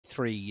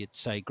2023.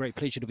 It's a great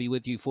pleasure to be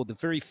with you for the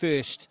very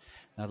first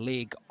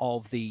leg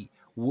of the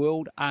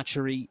World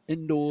Archery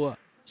Indoor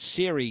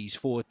Series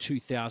for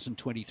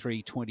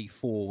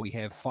 2023-24. We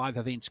have 5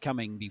 events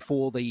coming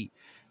before the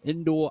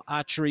Indoor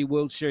Archery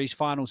World Series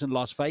Finals in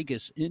Las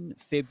Vegas in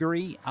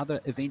February. Other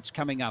events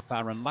coming up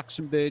are in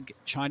Luxembourg,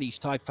 Chinese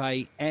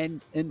Taipei,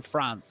 and in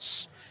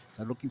France.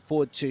 So looking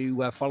forward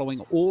to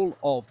following all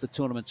of the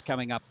tournaments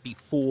coming up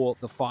before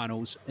the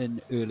finals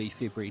in early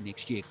February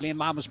next year. Glenn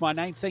Lama's my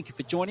name. Thank you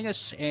for joining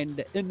us.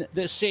 And in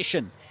this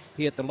session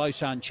here at the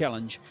Lausanne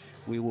Challenge,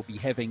 we will be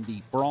having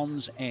the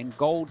bronze and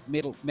gold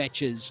medal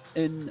matches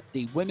in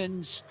the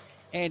women's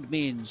and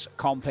men's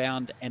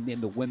compound, and then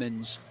the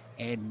women's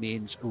and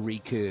men's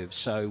recurve.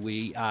 So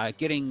we are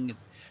getting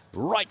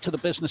right to the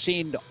business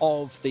end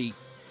of the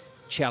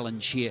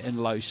challenge here in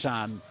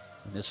Lausanne,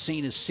 and the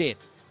scene is set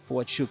for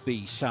what should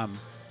be some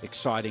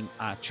exciting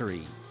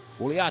archery.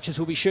 All the archers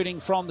will be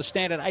shooting from the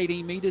standard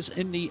 18 meters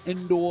in the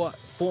indoor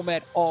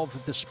format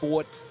of the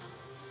sport.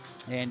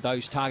 And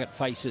those target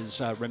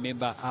faces,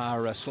 remember,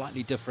 are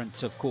slightly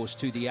different, of course,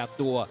 to the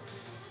outdoor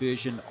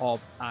version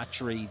of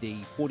archery.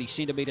 The 40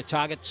 centimeter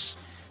targets,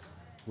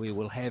 we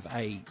will have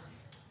a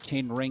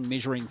 10 ring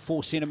measuring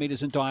 4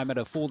 centimeters in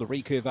diameter for the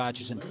recurve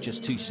archers and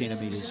just 2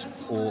 centimeters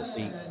for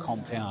the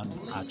compound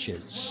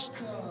archers.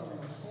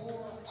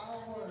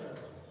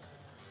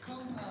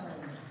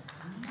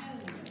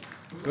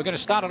 We're going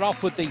to start it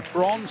off with the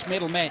bronze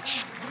medal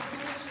match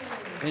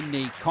in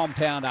the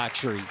compound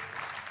archery.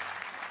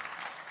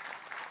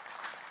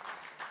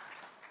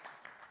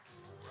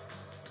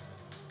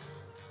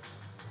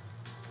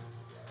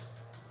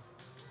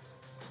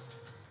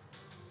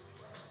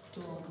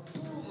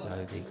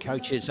 So the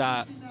coaches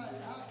are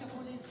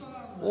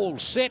all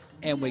set,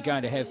 and we're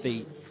going to have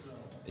the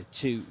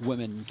 2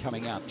 women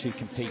coming out to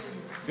compete.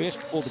 First,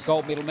 all the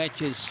gold medal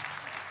matches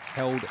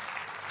held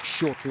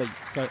shortly.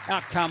 So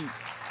out come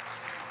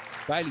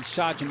Bailey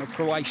Sargent of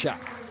Croatia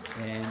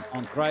and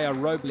Andrea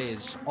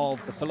Robles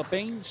of the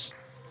Philippines.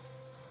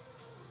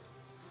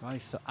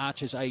 Both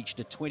archers aged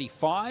at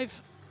 25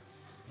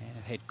 and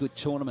have had good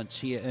tournaments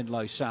here in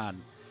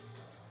Lausanne.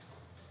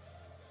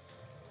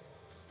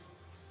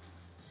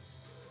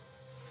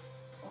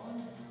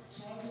 On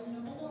target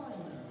number 1,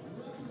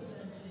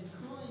 representing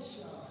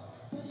Croatia,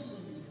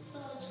 Bailey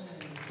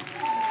Sargent.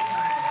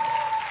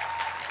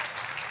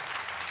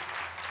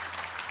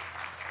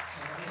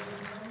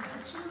 Target number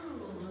 2,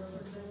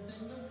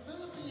 representing the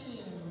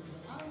Philippines,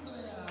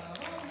 Andrea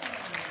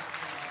Robles.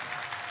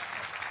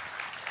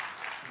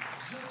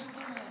 Judging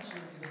the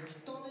matches,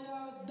 Victoria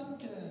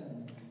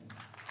Duncan.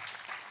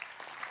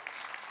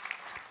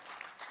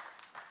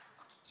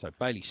 So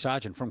Bailey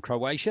Sargent from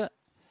Croatia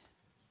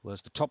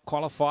was the top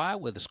qualifier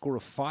with a score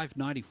of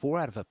 594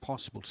 out of a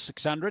possible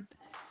 600.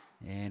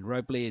 And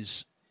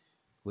Robles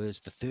was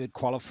the 3rd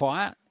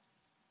qualifier.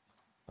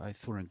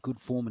 Both were in good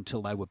form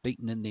until they were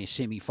beaten in their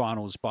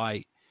semi-finals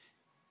by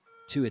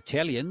 2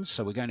 Italians.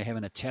 So we're going to have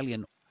an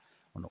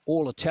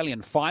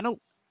all-Italian final.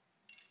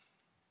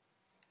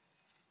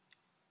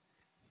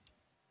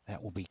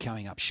 That will be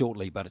coming up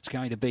shortly, but it's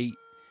going to be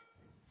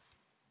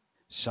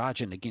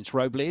Sargent against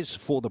Robles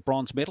for the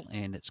bronze medal,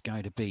 and it's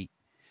going to be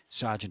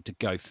Sargent to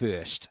go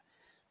first.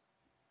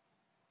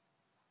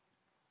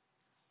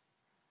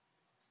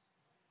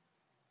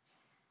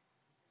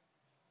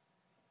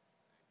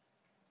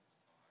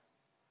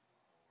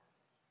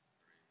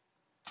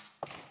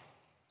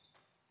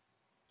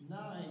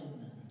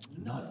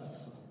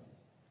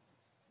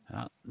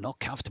 Not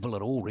comfortable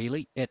at all,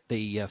 really, at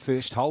the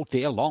first hold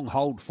there. Long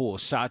hold for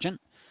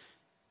Sargent.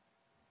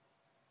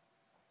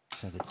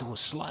 So the door's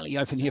slightly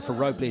open here for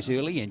Robles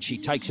early, and she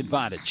takes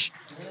advantage.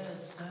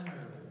 Dead center.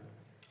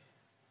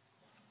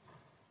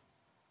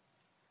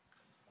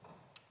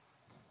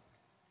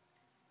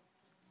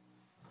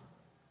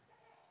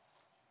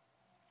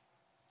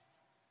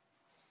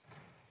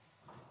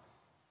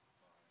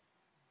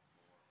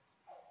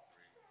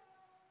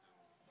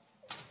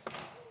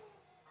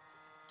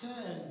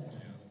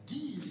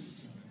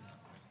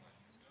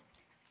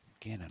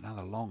 Again,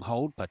 another long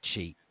hold, but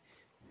she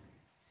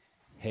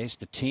has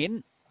the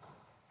 10.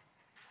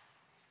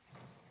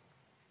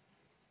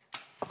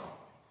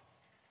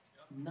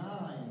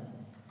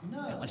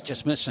 That one's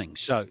just missing.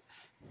 So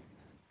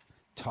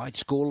tied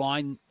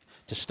scoreline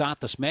to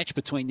start this match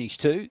between these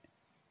 2.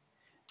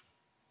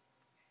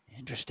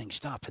 Interesting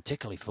start,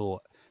 particularly for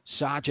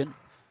Sargent.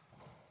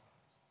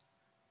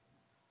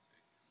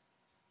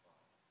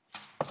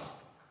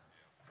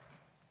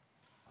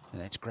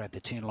 And that's grabbed the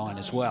 10 line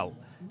as well.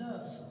 10,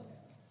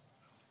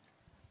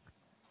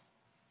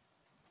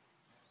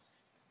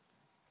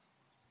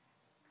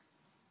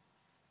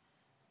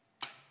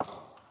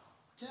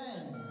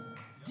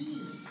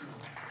 10.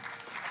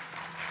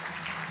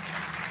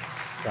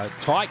 So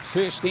tight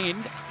first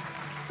end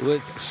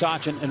with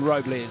Sargent and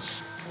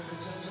Robles.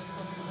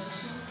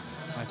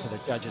 Wait for the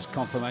judges'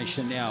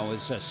 confirmation now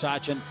as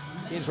Sargent.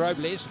 Here's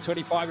Robles, the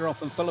 25-year-old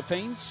from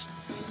Philippines.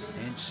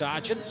 And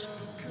Sargent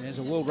has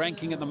a world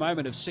ranking at the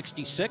moment of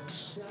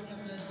 66.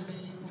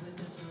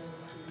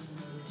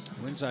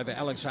 Wins over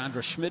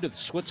Alexandra Schmid of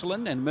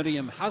Switzerland and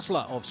Miriam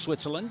Hasler of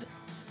Switzerland,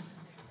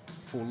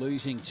 before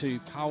losing to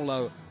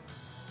Paolo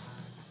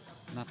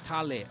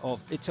Natale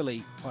of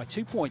Italy by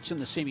 2 points in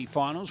the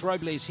semi-finals.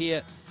 Robles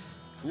here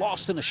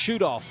lost in a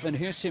shoot-off in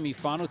her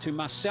semi-final to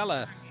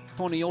Marcella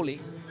Tonioli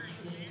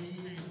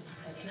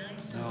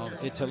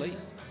of Italy.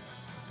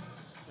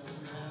 So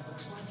we have a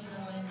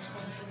 29-29.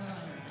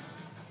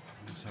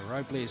 So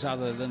Robles,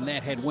 other than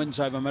that, had wins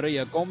over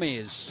Maria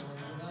Gomez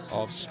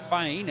of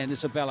Spain and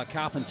Isabella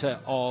Carpenter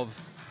of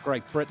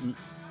Great Britain.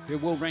 Her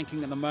world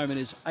ranking at the moment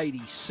is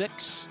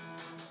 86.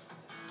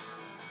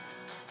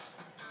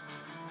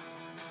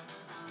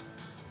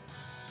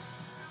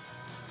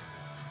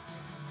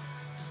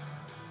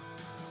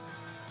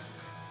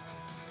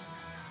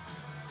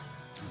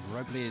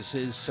 Robles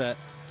is a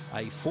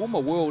former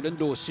World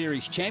Indoor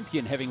Series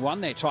champion, having won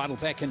that title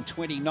back in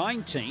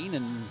 2019,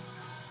 and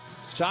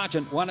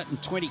Sargent won it in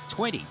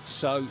 2020.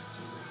 So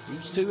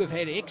these two have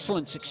had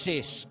excellent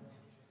success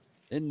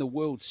in the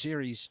World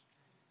Series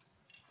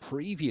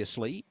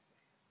previously,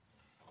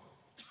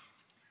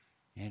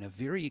 and are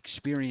very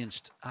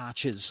experienced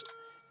archers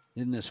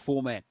in this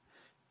format.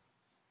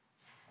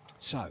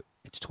 So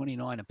it's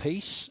 29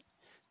 apiece.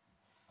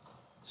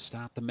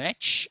 Start the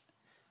match.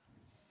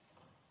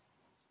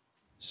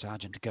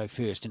 Sargent to go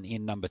first in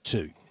end number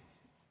 2.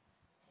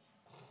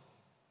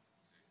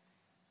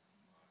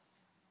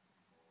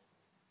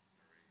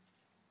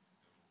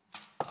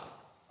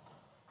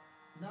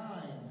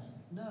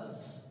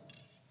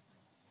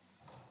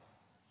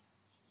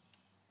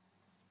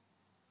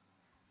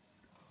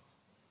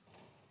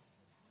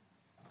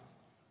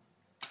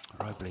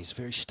 Robles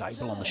very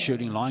stable on the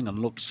shooting line and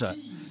looks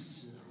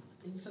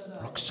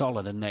rock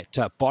solid in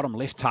that bottom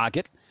left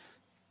target.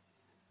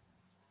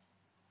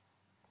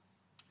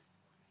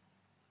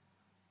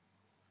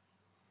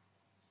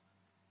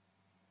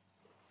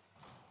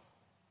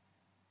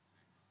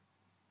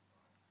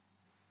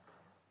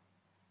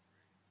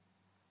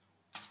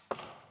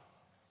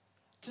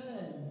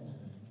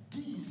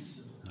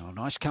 Oh,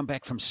 nice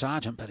comeback from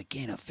Sargent, but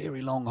again a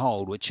very long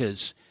hold, which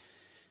is,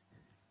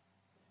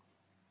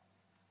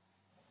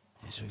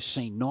 as we've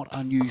seen, not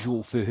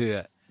unusual for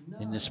her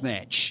in this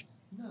match.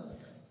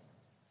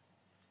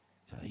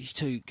 So these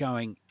two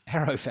going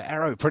arrow for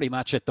arrow pretty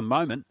much at the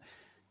moment.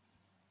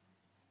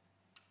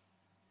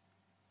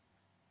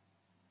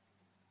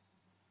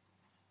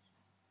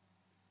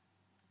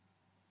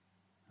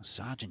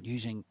 Sargent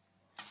using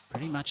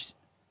pretty much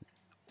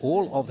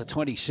all of the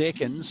 20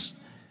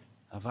 seconds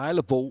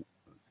available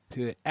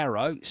per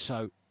arrow.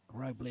 So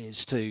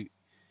Robles, to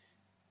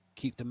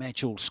keep the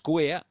match all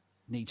square,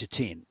 needs a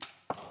 10.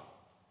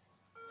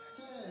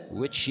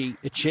 Which she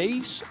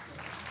achieves.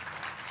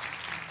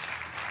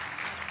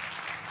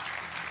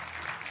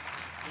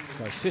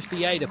 So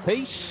 58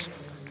 apiece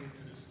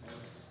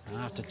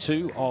after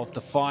 2 of the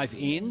 5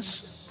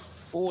 ends,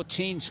 4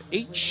 10s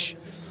each.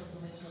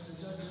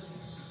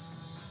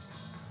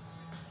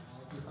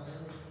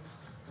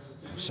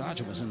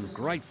 Sargent was in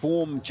great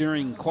form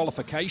during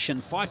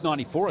qualification.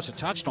 594, as I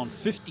touched on,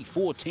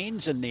 54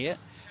 10s in there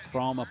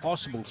from a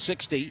possible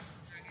 60.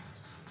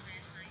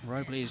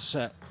 Robles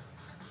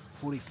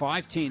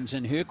 45 10s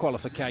in her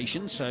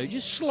qualification, so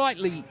just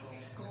slightly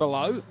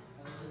below.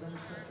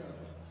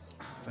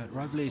 But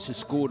Robles has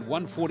scored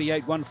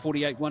 148,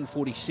 148,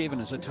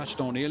 147, as I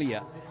touched on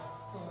earlier.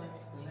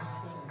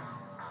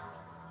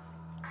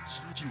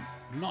 Sargent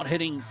not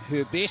hitting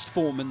her best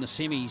form in the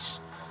semis,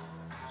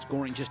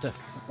 scoring just a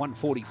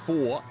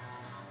 144.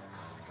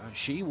 So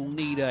she will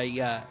need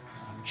a, I'm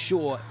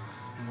sure,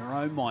 in her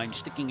own mind,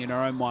 sticking in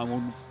her own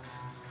mind,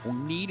 will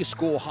need a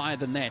score higher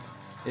than that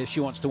if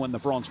she wants to win the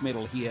bronze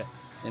medal here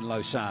in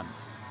Lausanne.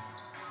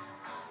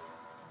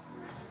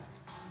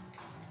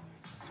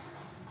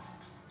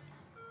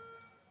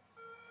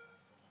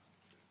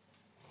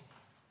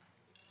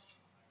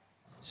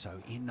 So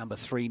in number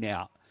 3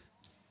 now.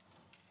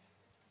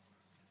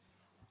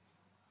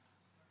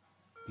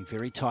 Been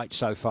very tight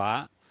so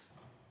far.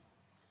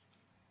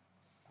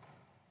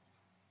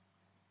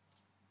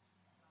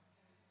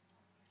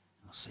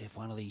 We'll see if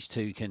one of these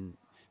two can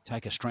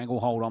take a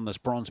stranglehold on this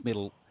bronze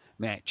medal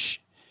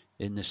match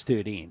in this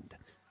third end.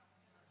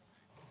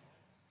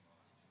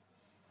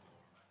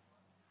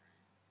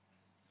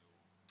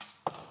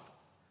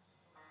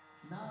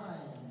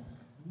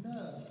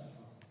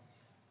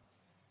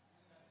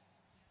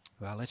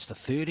 Well, that's the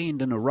third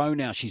end in a row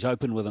now. She's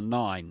opened with a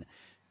 9.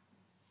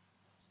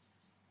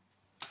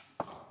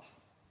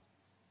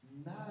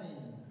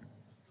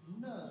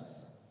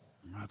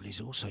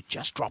 Robles also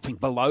just dropping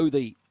below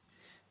that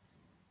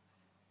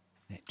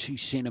 2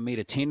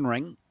 centimetre 10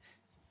 ring.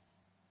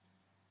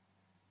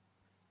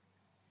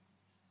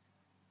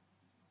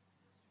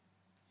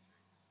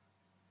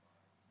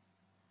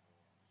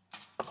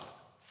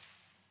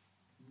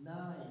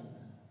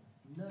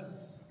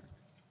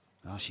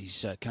 Oh,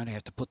 she's going to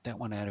have to put that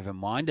one out of her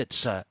mind.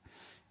 It's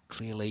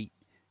clearly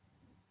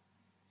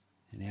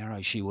an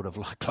arrow she would have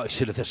liked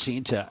closer to the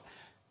centre.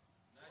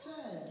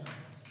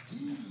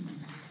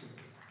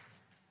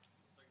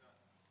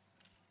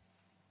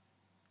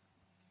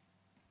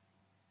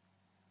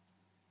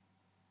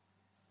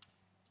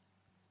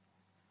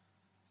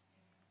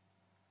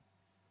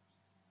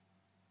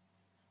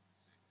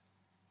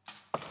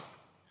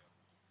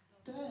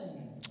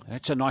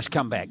 That's a nice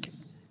comeback.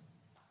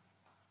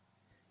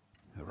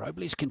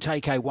 Robles can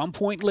take a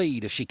 1-point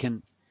lead if she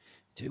can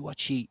do what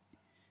she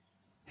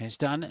has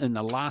done in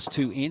the last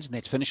two ends, and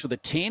that's finished with a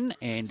 10,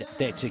 and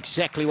that's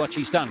exactly what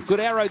she's done. Good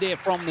arrow there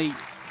from the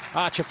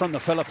archer from the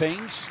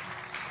Philippines.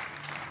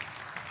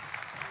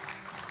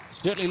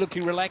 Certainly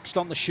looking relaxed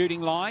on the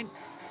shooting line.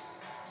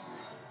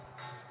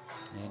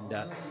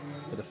 And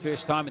for the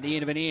first time at the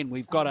end of an end,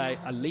 we've got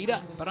a leader,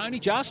 but only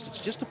just.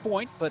 It's just a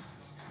point, but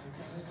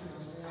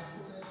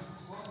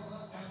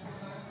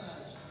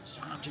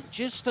Sargent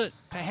just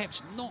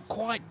perhaps not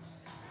quite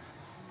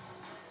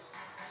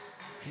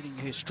hitting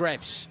her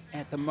straps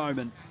at the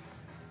moment.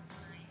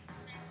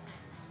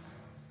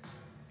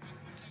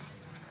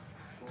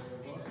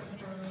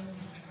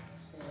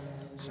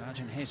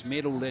 Sargent has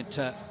medalled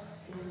at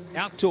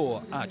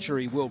Outdoor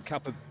Archery World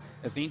Cup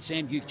events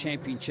and Youth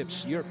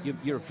Championships,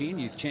 European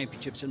Youth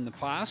Championships in the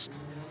past,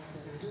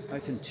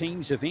 both in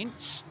teams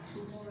events.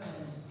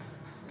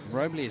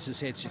 Robles has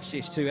had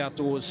success too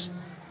outdoors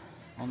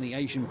on the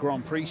Asian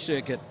Grand Prix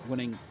circuit,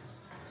 winning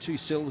 2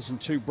 silvers and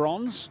 2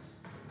 bronze,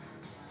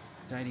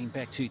 dating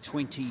back to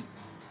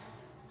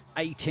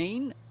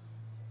 2018.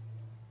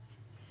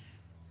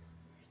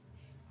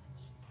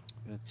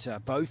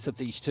 But both of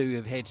these two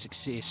have had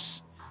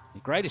success, the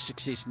greatest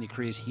success in their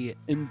careers here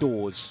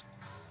indoors.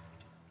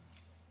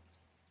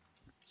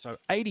 So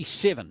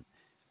 87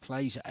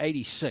 plays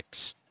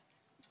 86.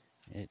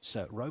 It's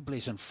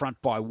Robles in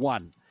front by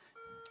 1.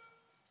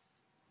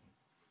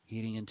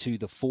 Heading into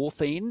the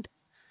 4th end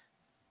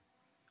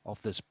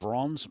of this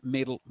bronze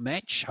medal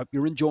match. Hope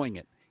you're enjoying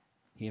it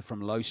here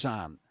from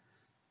Lausanne.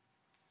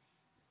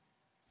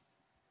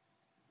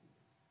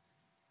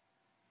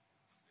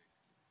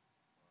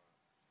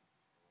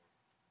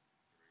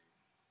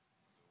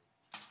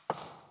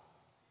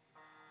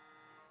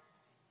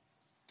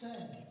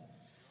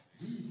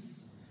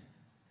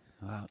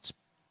 Well, it's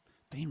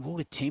been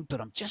water temp,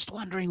 but I'm just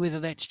wondering whether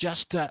that's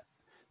just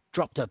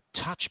dropped a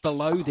touch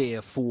below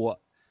there for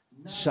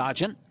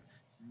Sargent.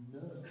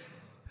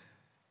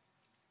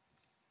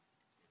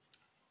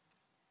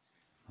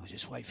 I'll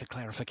just wait for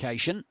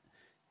clarification.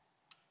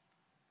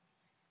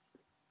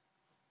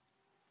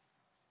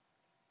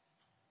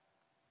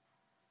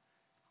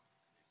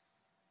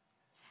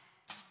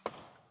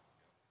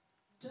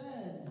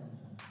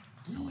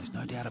 Oh, there's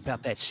no doubt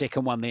about that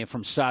second one there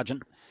from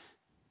Sargent.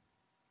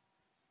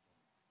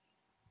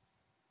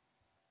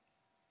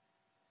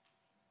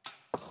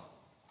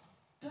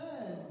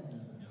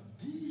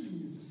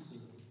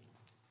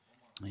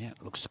 Yeah,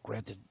 looks to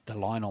grab the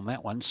line on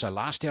that one. So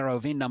last arrow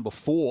of end number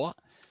 4.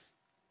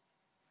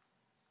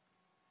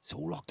 It's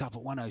all locked up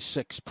at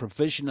 106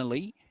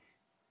 provisionally.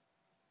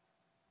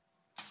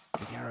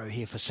 Big arrow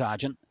here for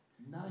Sargent.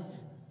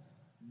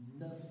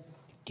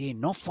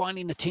 Again, not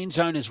finding the 10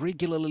 zone as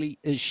regularly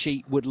as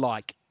she would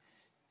like.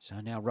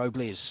 So now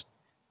Robles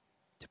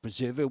to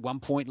preserve her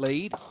 1-point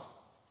lead.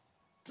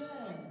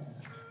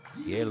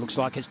 Yeah, looks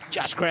like it's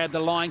just grabbed the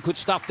line. Good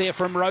stuff there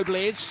from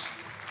Robles.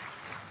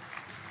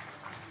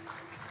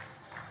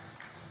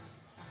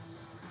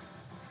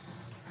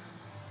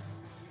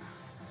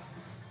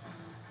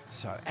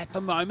 So at the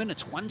moment,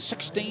 it's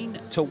 116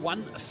 to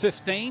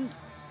 115.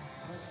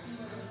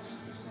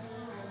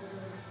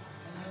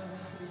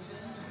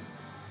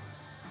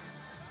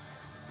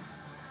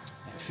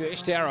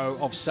 First arrow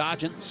of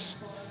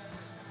Sargent's.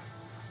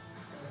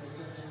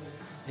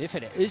 If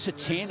it is a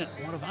 10, it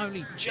would have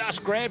only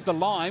just grabbed the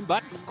line,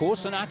 but of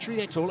course in archery,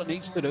 that's all it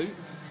needs to do.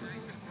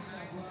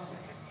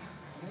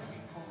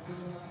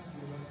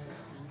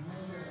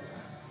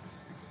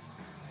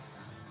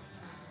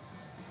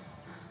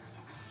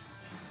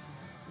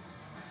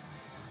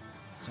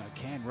 So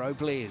can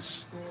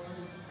Robles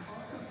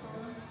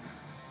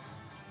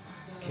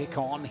kick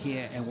on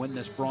here and win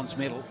this bronze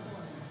medal?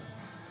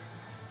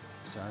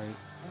 So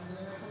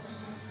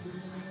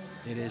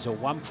it is a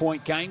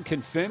 1-point game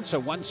confirmed, so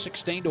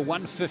 116 to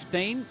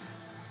 115.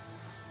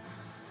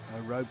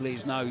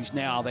 Robles knows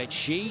now that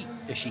she,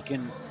 if she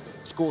can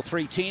score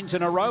 3 10s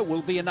in a row,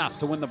 will be enough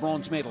to win the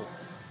bronze medal.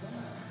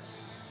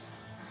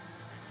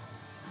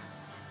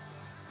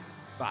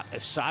 But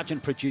if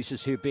Sargent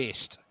produces her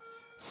best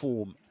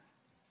form,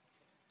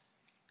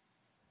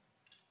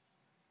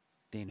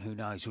 then who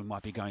knows, we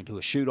might be going to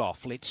a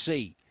shoot-off. Let's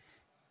see.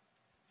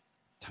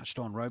 Touched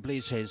on,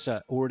 Robles has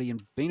already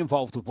been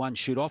involved with one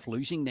shoot-off,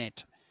 losing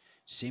that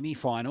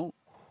semi-final,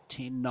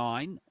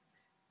 10-9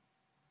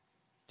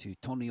 to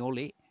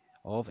Tonioli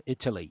of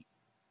Italy.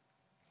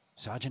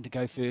 Sargent to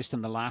go first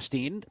in the last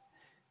end.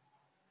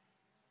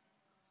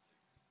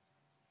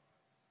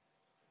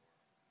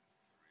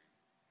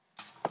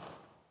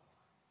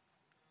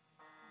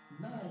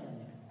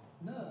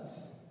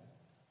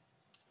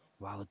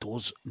 Well, the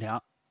doors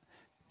now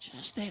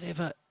just that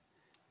ever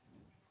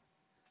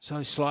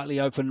so slightly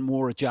open,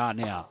 more ajar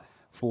now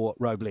for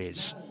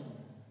Robles.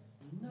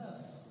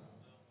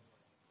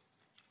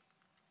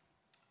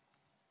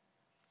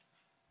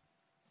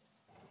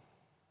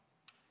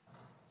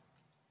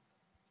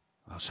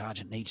 Well,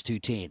 Sargent needs 2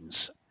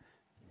 10s.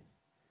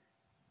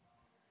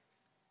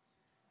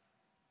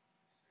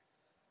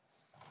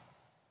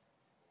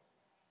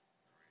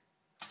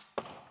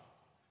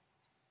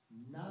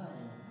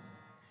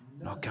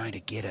 not going to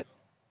get it.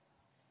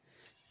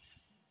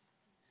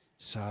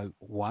 So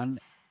 1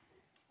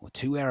 or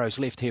 2 arrows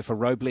left here for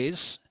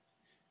Robles.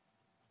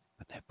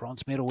 But that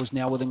bronze medal is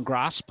now within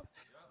grasp,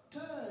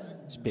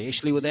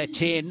 especially with that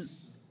 10.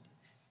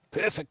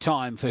 Perfect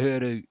time for her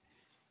to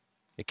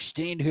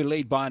extend her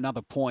lead by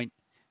another point.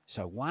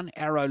 So 1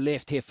 arrow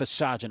left here for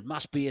Sargent.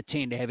 Must be a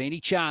 10 to have any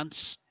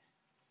chance.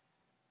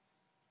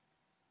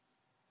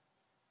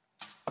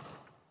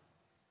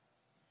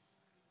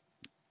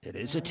 It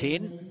is a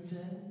 10.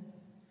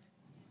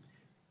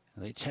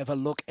 Let's have a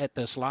look at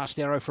this last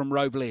arrow from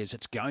Robles.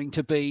 It's going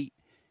to be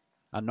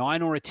a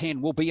 9 or a 10.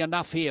 Will be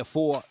enough here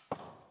for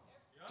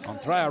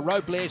Andrea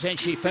Robles, and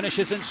she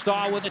finishes in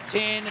style with a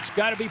 10. It's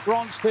going to be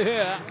bronze to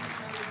her.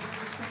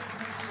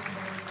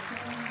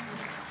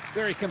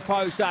 Very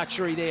composed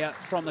archery there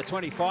from the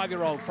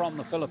 25-year-old from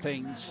the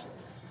Philippines.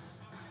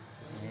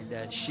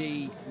 And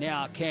she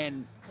now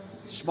can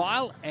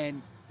smile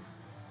and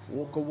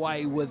walk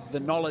away with the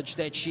knowledge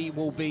that she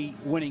will be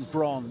winning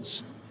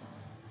bronze.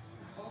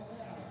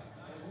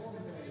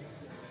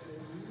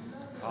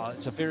 Oh,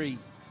 it's a very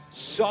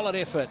solid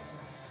effort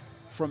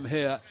from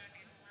her.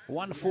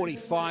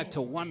 145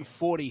 to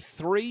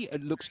 143.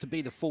 It looks to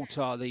be the full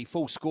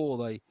score,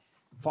 the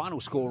final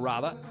score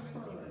rather.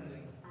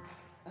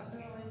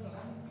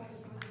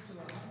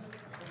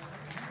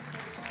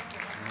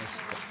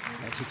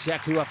 That's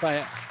exactly what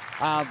they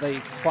are.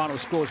 The final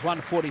score is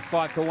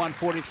 145 to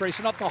 143.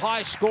 So not the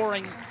highest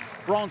scoring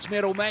bronze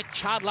medal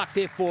match. Hard luck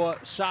there for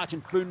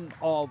Sergeant Boone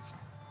of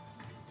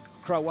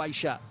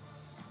Croatia,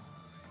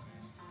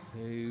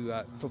 who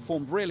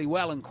performed really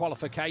well in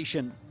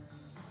qualification,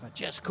 but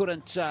just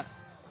couldn't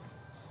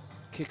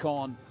kick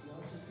on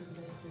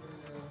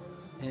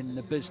in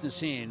the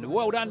business end.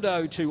 Well done,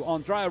 though, to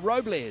Andrea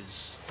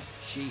Robles.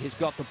 She has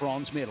got the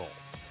bronze medal.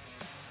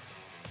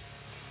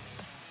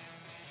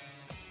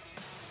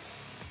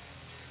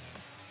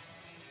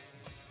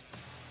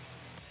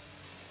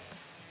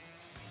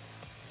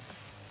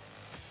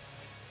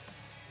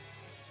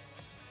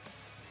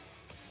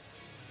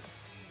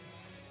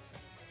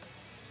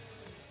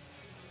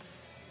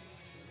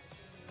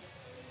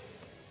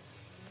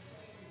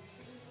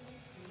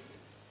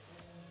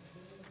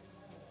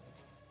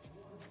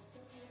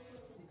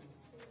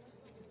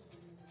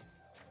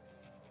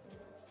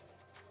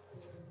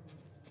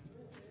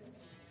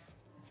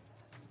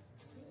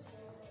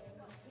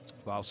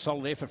 Well,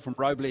 solid effort from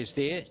Robles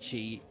there.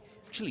 She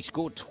actually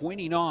scored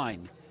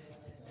 29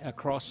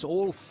 across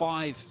all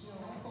 5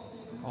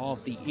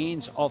 of the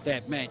ends of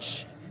that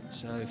match.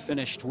 So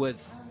finished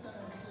with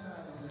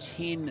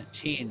 10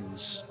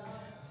 10s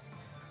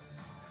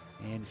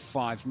and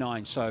 5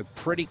 9s. So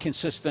pretty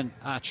consistent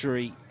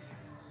archery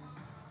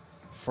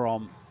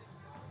from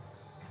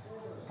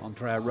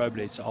Andrea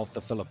Robles of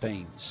the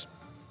Philippines.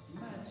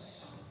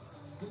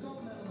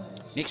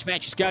 Next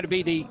match is going to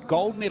be the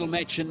gold medal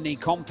match in the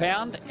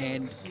compound,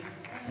 and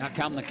now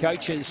come the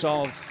coaches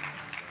of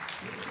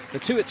the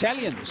 2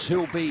 Italians who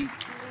will be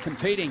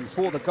competing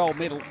for the gold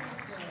medal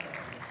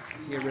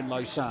here in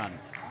Lausanne.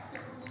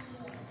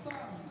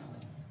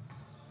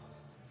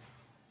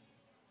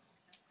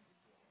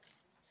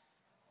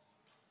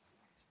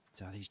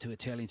 So these 2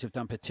 Italians have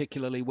done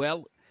particularly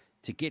well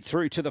to get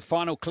through to the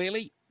final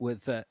clearly,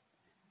 with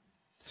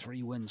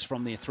 3 wins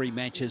from their 3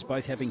 matches,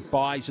 both having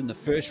byes in the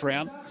first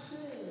round.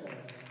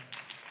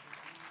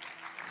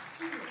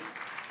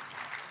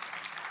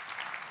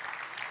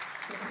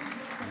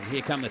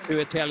 Here come the 2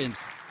 Italians,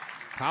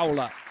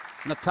 Paola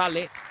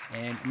Natale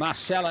and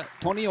Marcella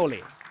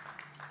Tonioli.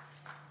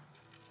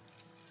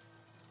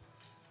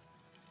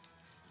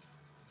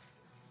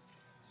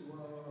 To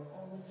our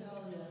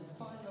all-Italian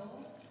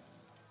final,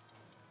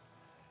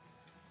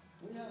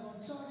 we have on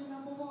target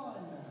number 1,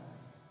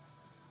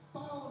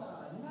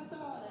 Paola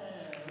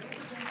Natale,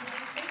 representing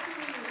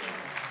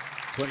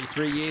Italy.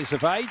 23 years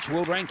of age,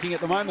 world ranking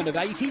at the moment of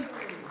 80.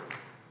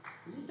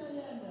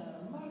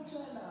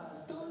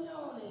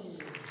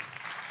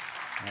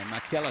 And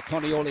Marcella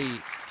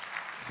Tonioli,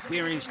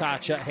 experienced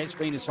archer, has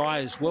been as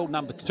high as world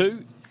number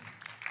 2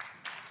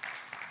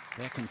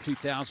 back in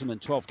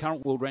 2012,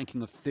 current world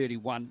ranking of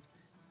 31.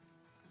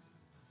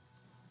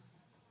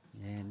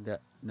 And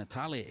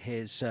Natalia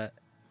has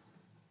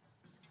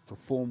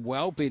performed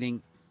well,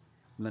 beating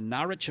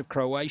Lenaric of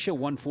Croatia,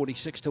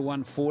 146 to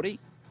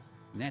 140.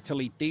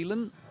 Natalie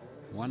Dielan,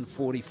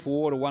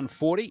 144 to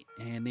 140.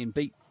 And then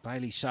beat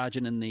Bailey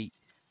Sargent in the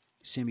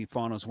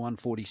semi-finals,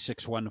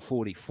 146,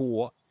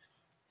 144.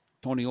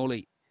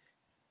 Tonioli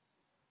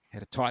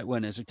had a tight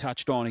win, as we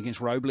touched on,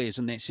 against Robles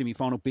in that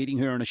semi-final, beating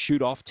her in a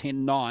shoot-off,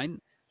 10-9. And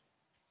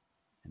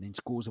then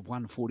scores of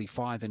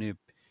 145 in her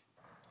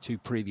 2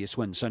 previous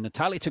wins. So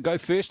Natalia to go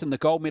first in the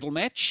gold medal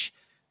match.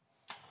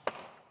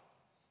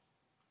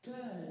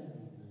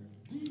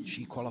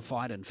 She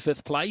qualified in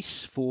 5th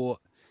place for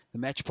the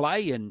match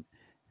play, and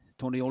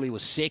Tonioli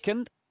was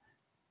 2nd.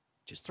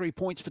 Just 3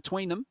 points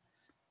between them.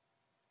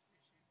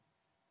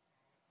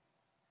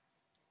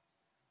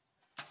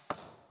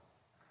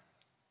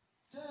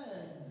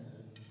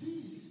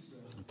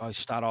 Both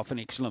start off in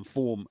excellent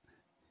form.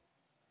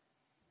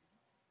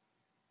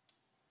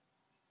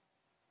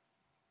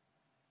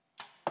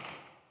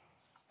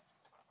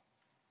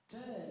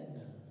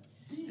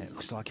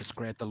 looks like it's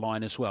grabbed the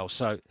line as well.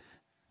 So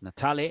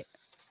Natalia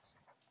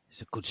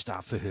is a good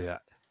start for her.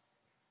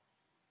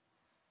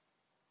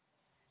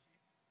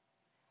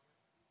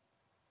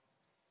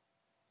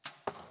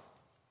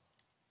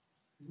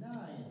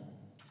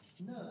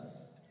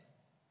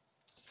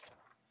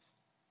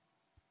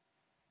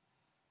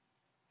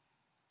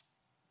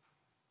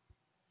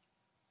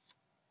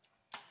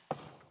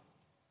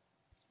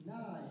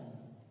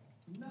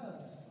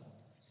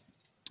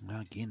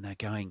 Again, they're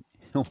going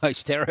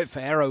almost arrow for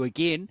arrow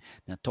again.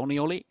 Now,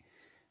 Tonioli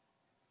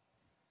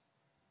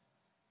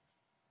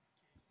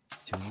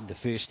to end the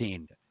first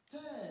end.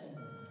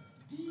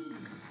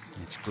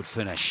 It's a good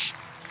finish.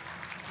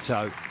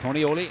 So,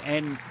 Tonioli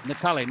and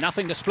Natalia,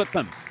 nothing to split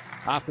them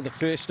after the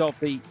first of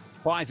the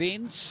 5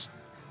 ends.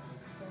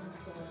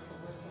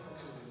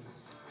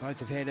 Both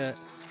have had a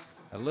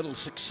little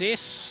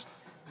success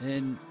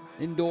in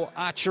indoor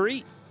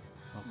archery.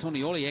 Well,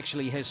 Tonioli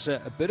actually has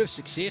a bit of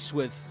success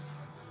with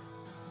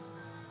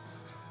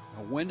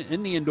a win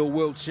in the Indoor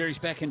World Series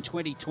back in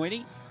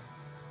 2020.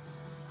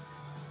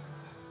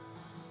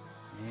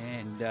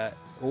 And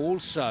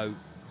also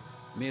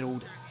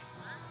medalled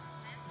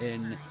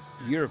in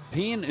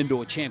European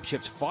Indoor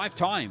Championships 5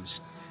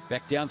 times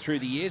back down through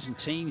the years in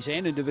teams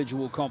and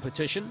individual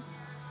competition.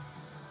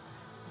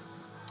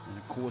 And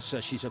of course,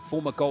 she's a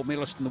former gold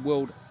medalist in the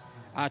World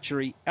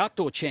Archery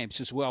Outdoor Champs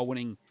as well,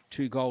 winning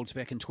 2 golds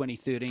back in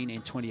 2013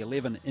 and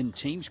 2011 in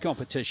teams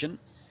competition.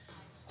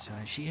 So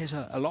she has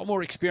a lot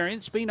more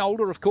experience, being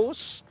older, of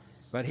course.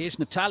 But here's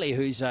Natalia,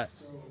 who's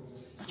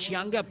much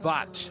younger,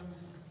 but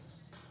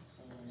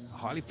a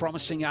highly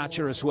promising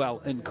archer as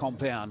well in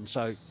compound.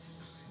 So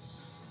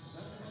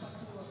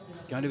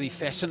going to be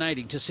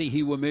fascinating to see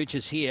who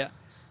emerges here.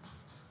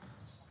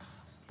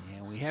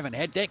 Yeah, we haven't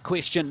had that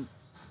question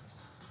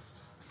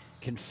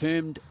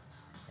confirmed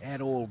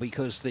at all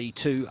because the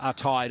two are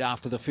tied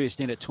after the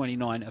first end at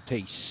 29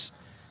 apiece.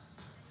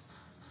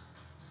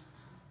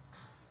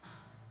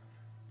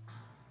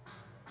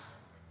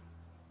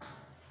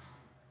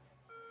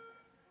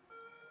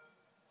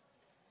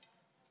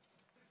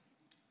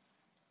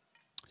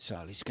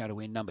 So let's go to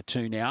end number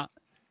 2 now.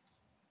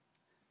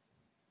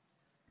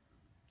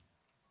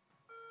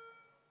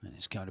 And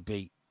it's going to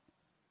be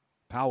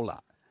Paula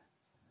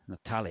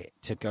Natalia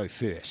to go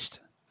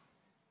first.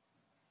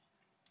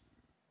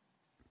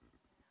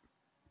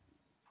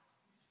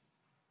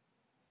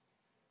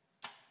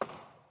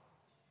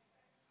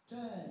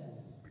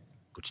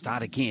 Good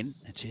start again.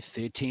 It's her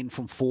third 10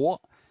 from 4.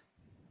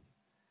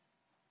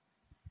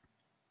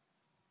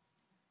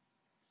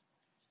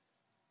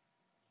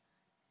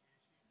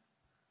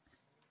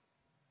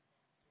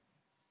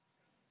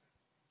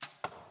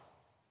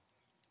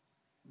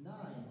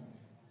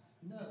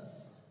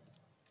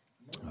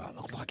 Oh, it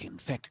looked like it, in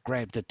fact,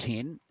 grabbed the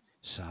 10.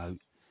 So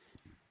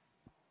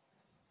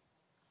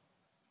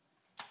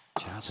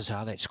chances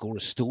are that score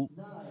is still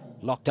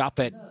locked up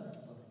at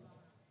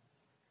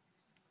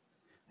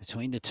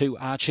between the two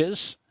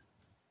archers.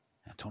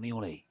 Now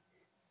Tonioli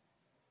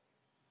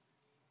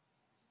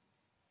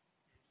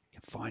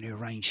can find her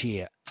range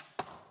here.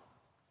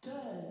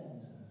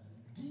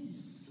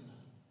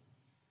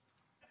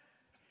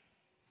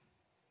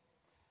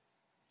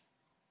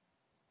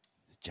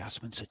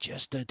 Adjustments are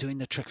just doing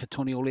the trick for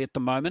Tonioli at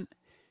the moment.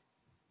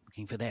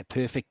 Looking for that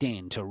perfect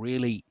end to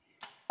really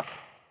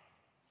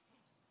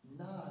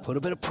put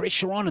a bit of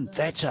pressure on, and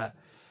that's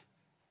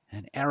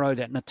an arrow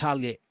that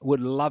Natalia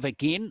would love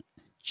again.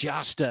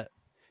 Just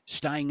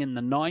staying in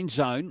the 9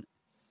 zone.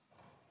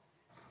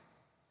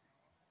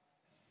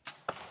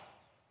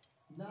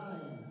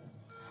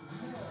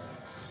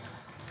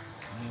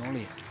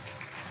 Tonioli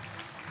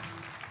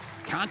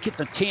can't get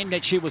the 10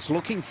 that she was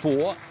looking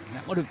for.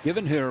 That would have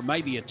given her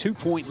maybe a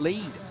 2-point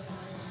lead.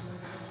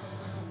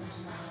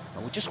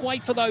 But we'll just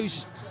wait for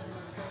those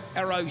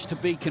arrows to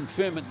be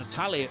confirmed at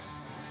Natalia.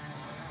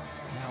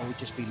 Now we'll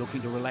just be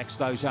looking to relax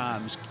those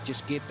arms,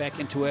 just get back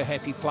into her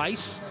happy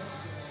place.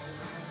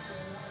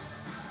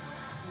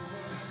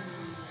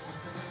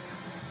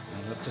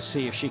 And look to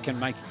see if she can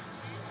make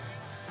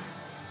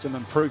some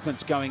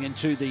improvements going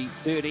into the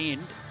third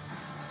end.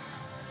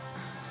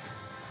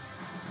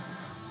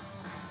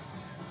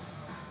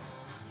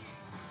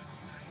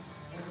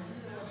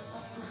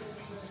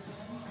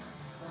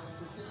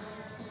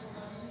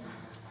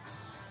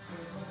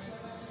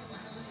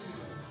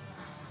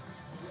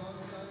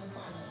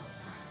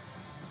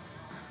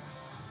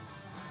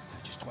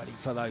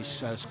 For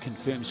those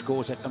confirmed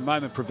scores at the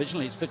moment.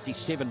 Provisionally, it's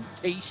 57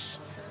 apiece,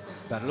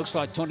 but it looks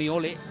like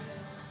Tonioli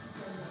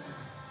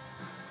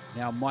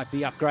now might be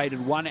upgraded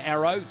 1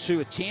 arrow to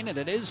a 10, and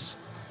it is.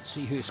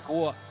 See her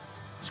score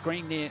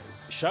screen there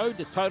showed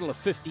a total of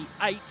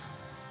 58,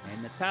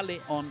 and Natalia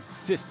on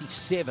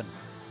 57. So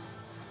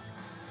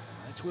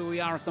that's where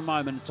we are at the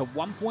moment. It's a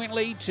 1-point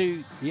lead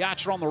to the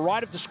archer on the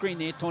right of the screen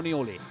there,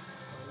 Tonioli.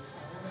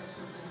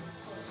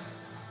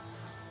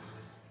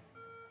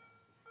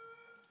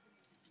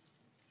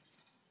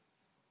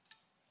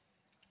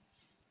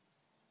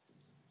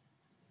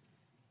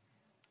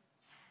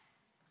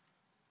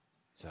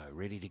 So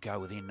ready to go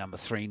with end number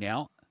 3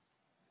 now.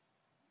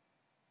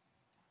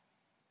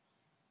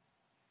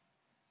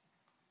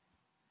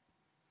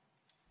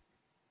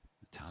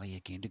 Natalia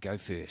again to go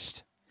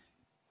first.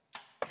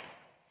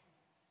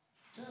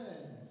 10,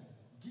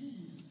 10.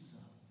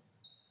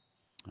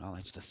 Well,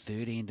 that's the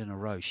third end in a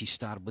row. She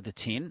started with a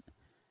 10.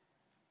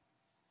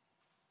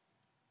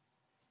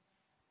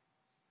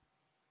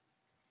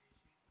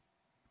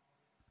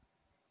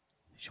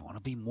 She want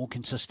to be more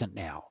consistent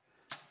now.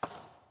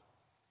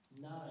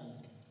 9,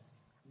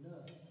 9.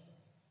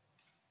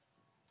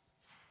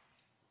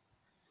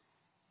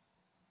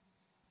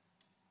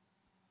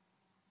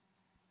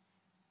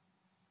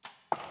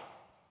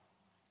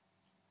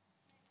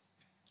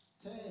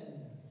 10,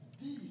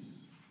 10.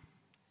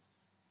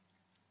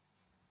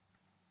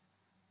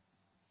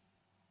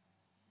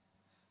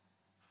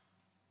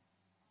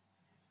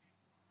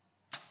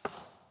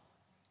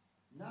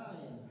 9,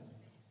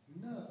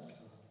 9.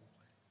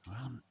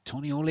 Well,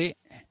 Tony Ole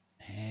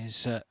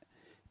has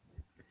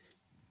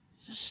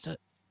just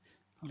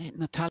let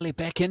Natalia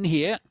back in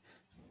here.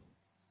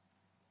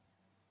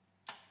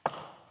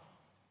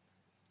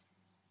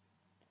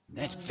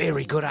 That's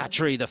very good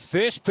archery. The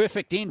first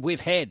perfect end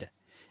we've had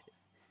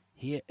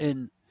here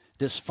in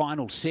this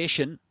final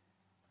session.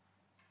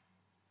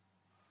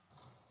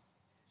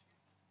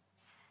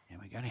 And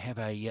we're going to have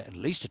at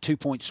least a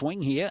 2-point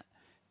swing here.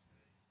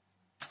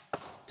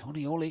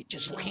 Tony Ole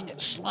just looking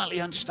at slightly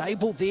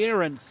unstable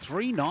there, and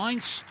 3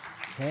 9s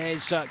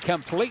has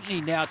completely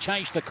now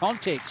changed the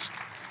context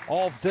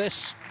of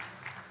this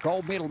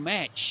gold medal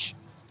match.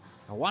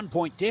 A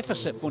 1-point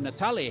deficit for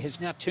Natalia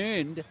has now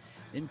turned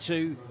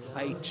into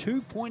a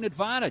 2-point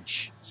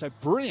advantage. So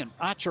brilliant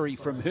archery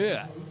from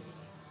her.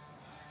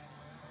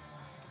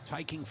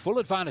 Taking full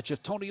advantage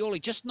of Tony Ole,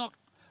 just not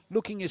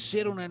looking as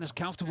settled and as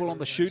comfortable on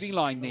the shooting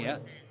line there.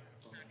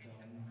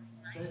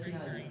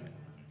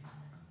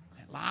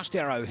 That last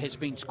arrow has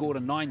been scored a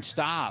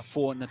 9-star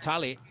for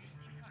Natalia.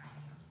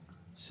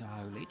 So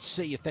let's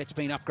see if that's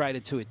been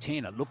upgraded to a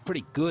 10. It looked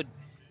pretty good.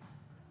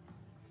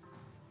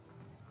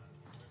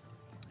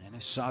 And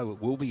if so,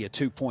 it will be a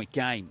 2-point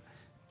game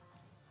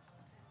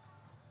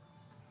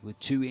with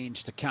 2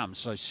 ends to come.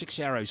 So 6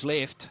 arrows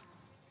left.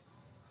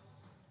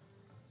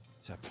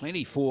 So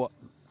plenty for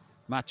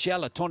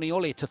Marcella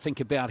Tonioli to think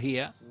about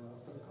here.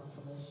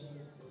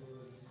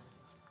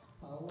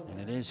 And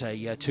it is a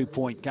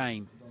 2-point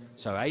game.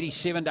 So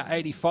 87 to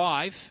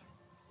 85.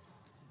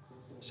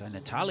 So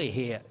Natalia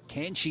here,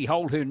 can she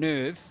hold her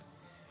nerve?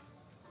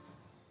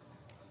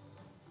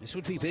 This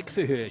would be big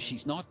for her.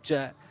 She's not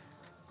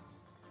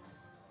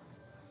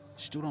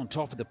stood on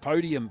top of the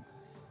podium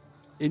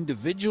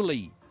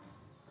individually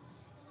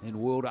in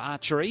World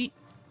Archery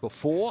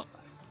before.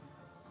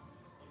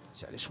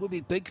 So this will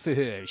be big for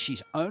her.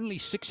 She's only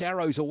 6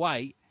 arrows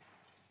away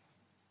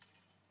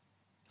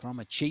from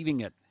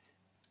achieving it.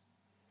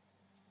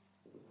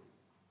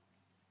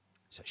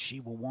 So she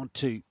will want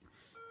to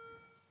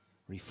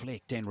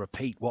reflect and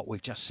repeat what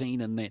we've just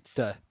seen in that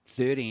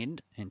third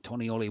end. And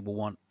Tonioli will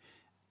want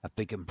a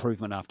big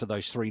improvement after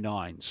those 3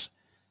 9s.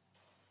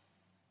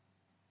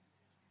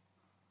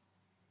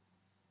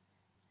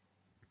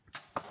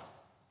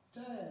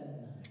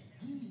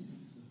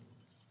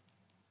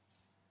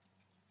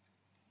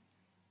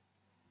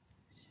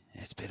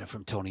 That's better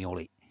from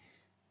Tonioli.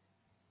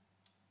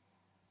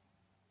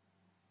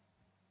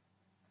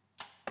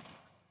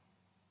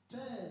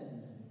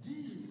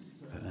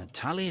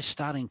 Natalia is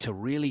starting to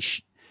really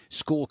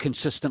score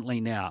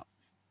consistently now.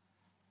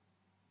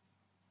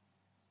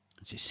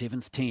 It's his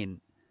 7th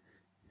 10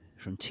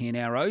 from 10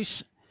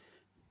 arrows.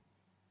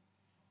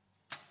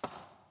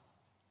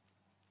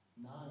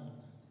 9,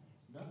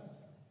 9.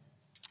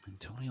 And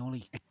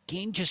Tonioli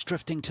again just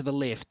drifting to the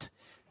left.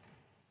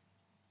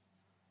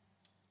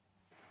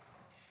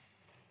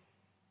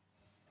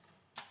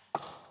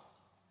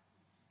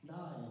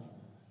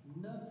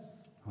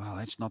 Well,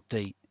 that's not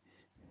the...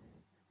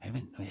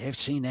 We have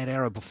seen that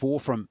arrow before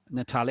from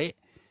Natalia.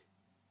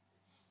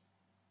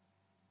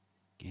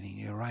 Getting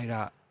her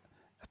radar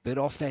a bit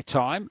off that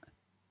time.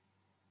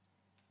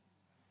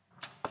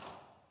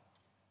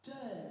 10,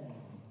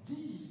 10.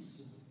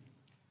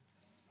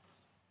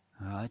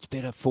 That's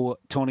better for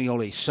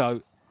Tonioli.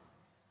 So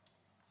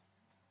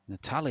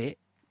Natalia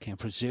can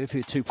preserve her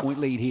 2-point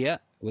lead here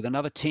with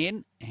another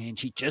 10. And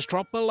she just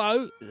dropped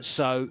below.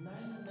 So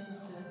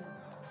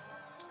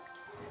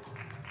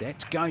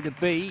that's going to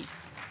be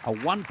a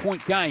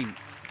 1-point game.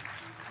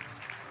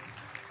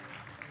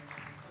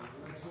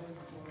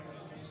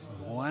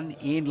 1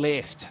 end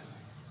left.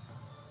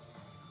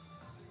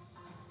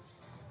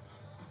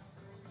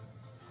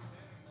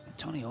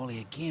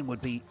 Tonioli again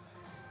would be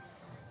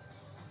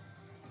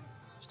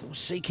still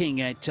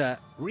seeking at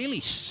really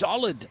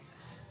solid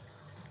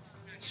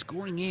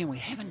scoring in. We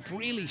haven't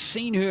really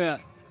seen her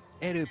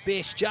at her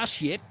best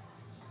just yet.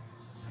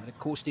 And of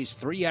course, there's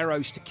 3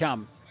 arrows to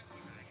come.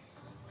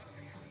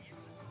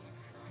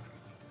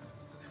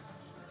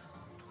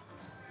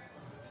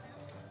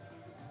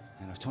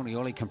 And if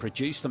Tonioli can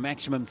produce the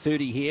maximum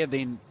 30 here,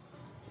 then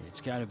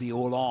it's going to be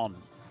all on.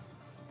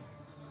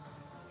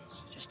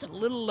 just a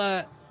little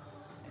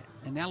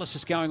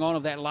analysis going on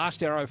of that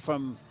last arrow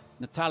from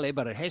Natalia,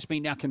 but it has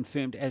been now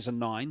confirmed as a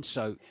 9,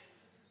 so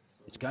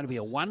it's going to be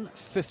a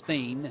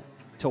 115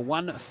 to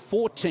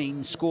 114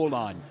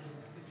 scoreline.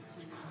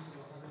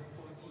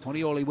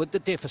 Tonioli with the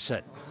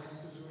deficit.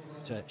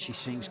 So she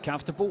seems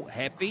comfortable,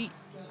 happy,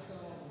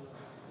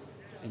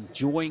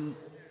 enjoying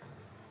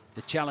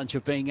the challenge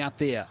of being out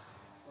there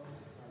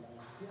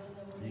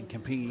and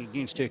competing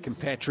against her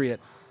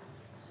compatriot.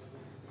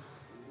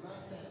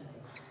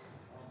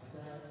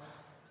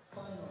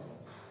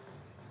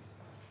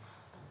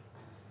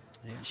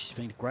 Yeah, she's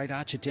been a great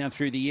archer down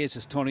through the years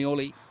as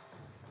Tonioli.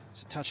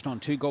 She's touched on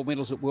 2 gold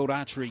medals at World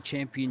Archery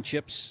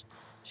Championships.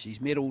 She's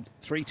medalled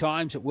 3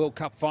 times at World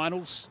Cup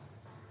finals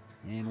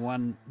and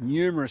won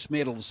numerous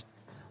medals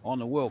on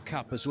the World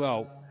Cup as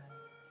well.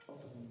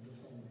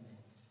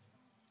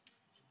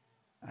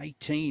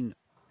 18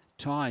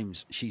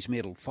 times she's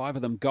medalled, 5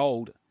 of them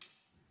gold.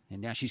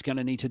 And now she's going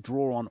to need to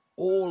draw on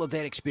all of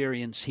that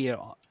experience here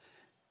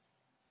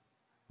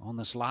on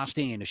this last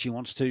end if she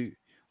wants to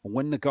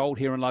win the gold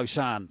here in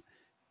Lausanne.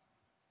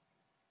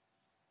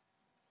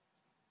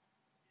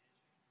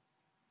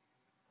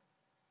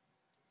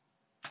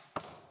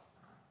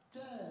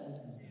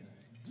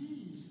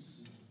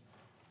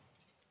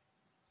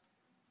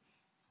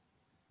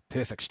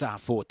 Perfect start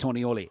for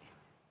Tonioli.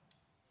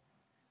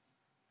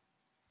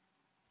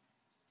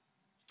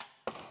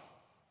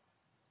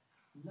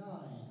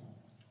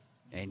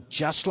 And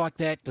just like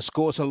that, the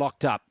scores are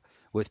locked up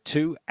with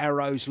 2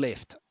 arrows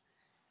left.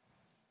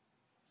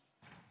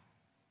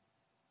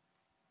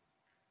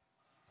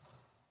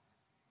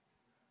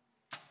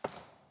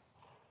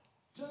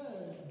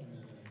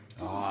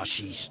 Oh,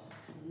 she's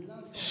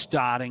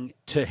starting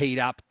to heat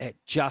up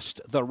at just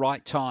the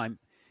right time.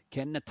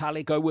 Can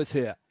Natalia go with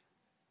her?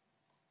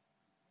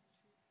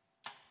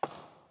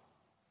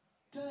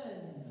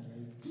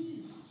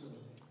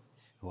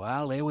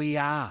 Well, there we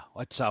are.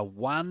 It's a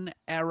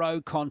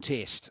 1-arrow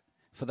contest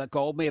for the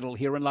gold medal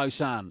here in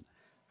Lausanne.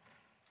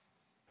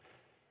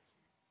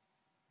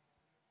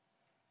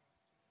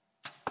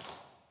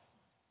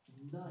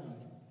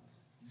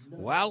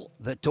 Well,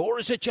 the door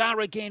is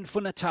ajar again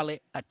for Natalia,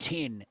 a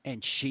 10,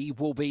 and she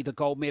will be the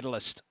gold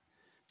medalist.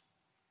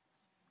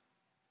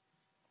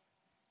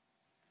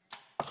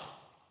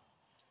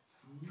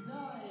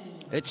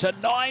 It's a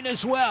 9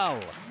 as well.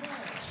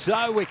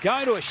 So we're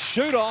going to a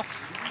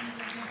shoot-off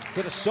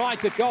to decide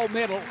the gold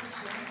medal.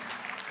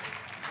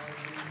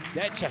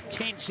 That's a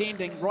tense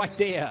ending right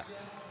there.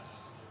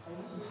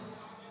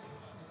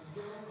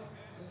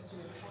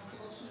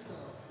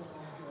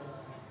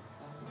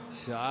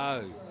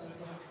 So,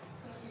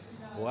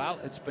 well,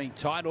 it's been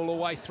tight all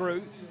the way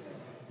through.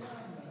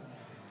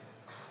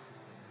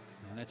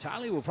 And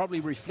Natalia will probably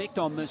reflect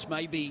on this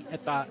maybe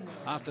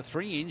after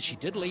 3 ends. She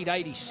did lead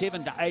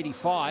 87 to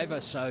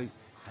 85, so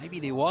maybe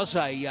there was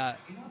a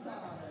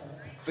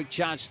big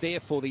chance there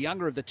for the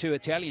younger of the 2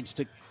 Italians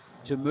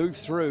to move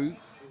through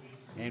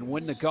and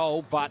win the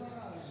gold, but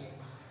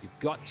you've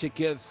got to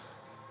give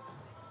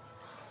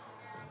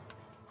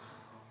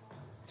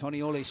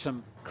Tonioli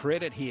some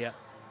credit here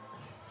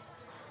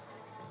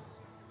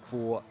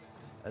for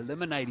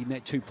eliminating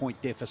that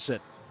 2-point deficit.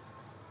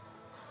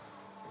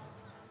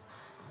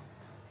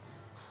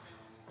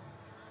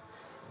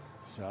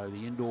 So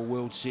the Indoor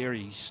World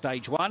Series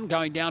Stage 1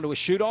 going down to a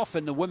shoot-off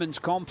in the women's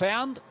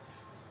compound.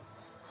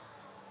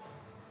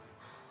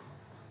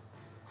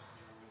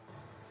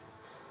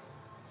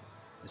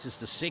 This is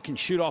the second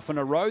shoot-off in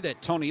a row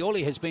that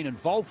Tonioli has been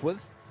involved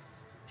with.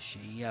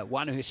 She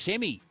won her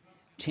semi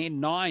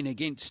 10-9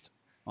 against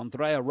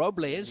Andrea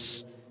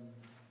Robles,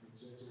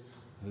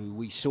 who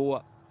we saw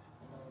a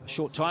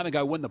short time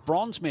ago win the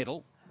bronze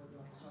medal.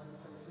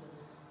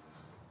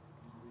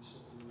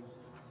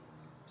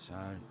 So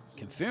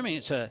confirming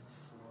it's a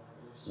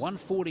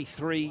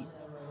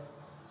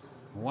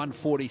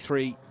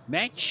 143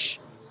 match.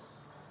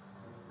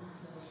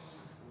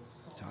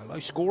 So low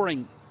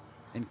scoring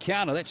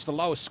encounter. That's the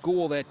lowest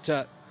score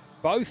that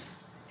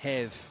both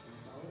have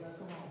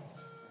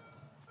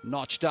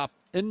notched up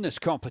in this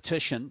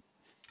competition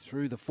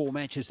through the 4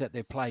 matches that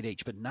they've played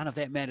each. But none of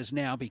that matters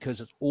now because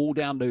it's all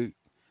down to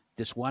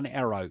this 1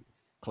 arrow.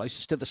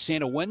 Closest to the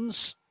center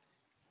wins.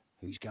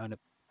 Who's going to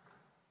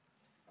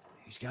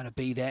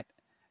be that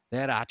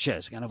archer?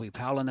 Is it going to be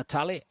Paola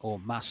Natalia or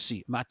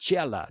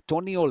Marcella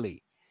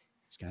Tonioli?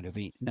 It's going to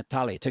be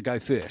Natalia to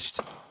go first.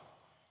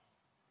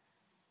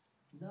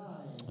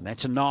 And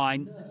that's a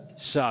 9.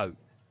 So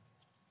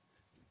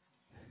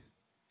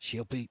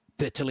she'll be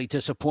bitterly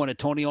disappointed.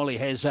 Tonioli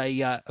has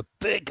a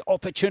big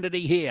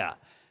opportunity here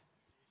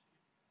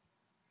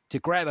to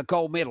grab a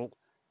gold medal.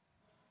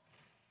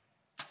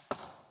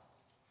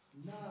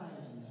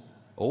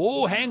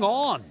 Oh, hang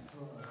on.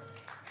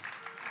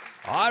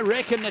 I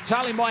reckon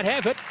Natalia might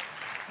have it.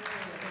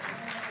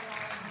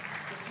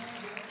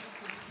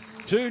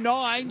 2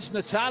 9s,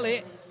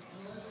 Natalia.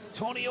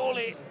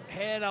 Tonioli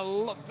had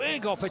a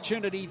big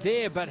opportunity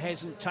there, but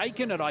hasn't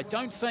taken it, I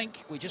don't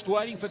think. We're just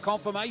waiting for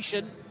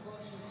confirmation.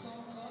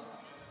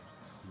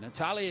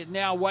 Natalia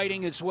now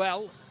waiting as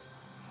well.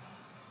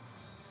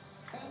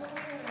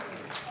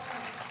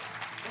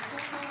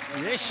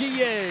 There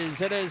she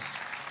is. It is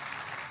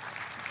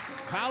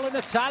Paola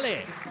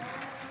Natale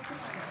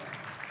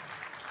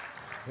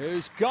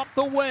who's got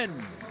the win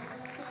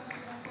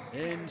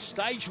in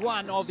stage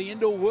 1 of the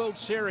Indoor World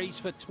Series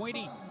for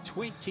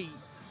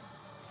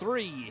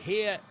 2023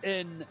 here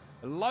in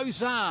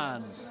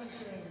Lausanne.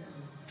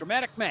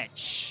 Dramatic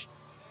match.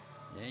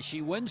 There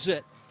she wins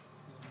it.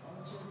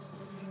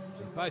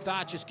 Both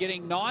archers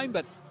getting 9,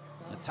 but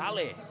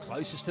Natale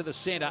closest to the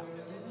center.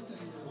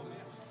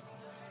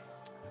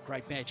 A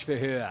great match for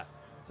her.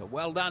 So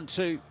well done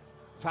to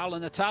Paola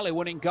Natale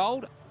winning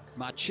gold.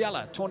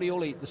 Marcella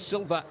Tondioli the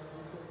silver.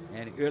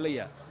 And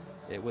earlier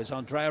it was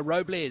Andrea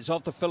Robles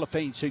of the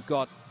Philippines who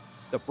got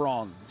the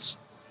bronze.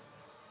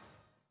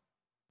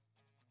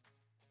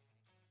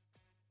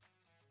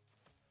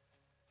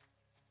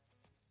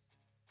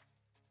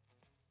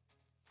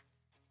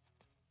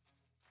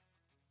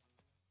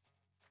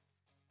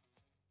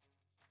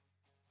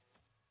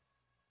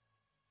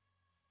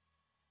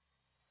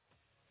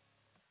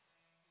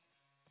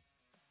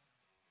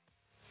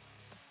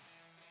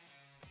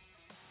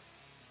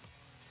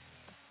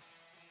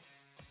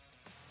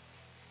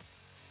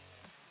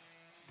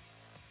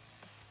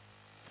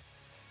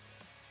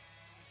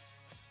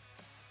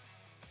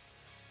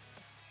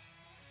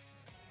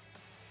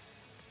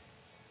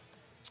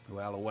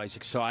 Well, always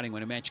exciting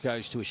when a match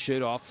goes to a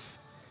shoot-off.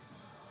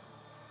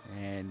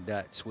 And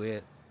that's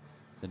where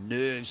the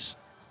nerves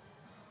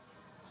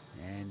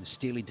and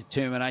steely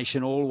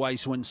determination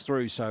always wins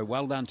through. So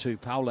well done to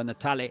Paola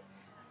Natale,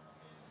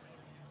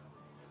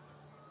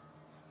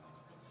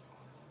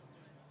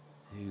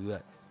 who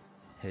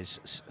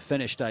has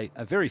finished a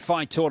very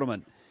fine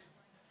tournament.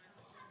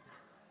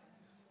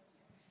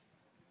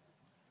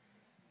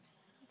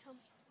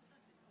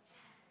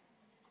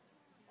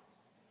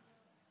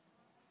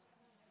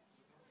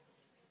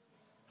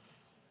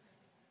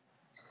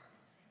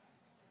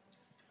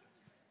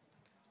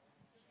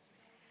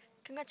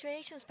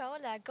 Congratulations,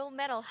 Paola, gold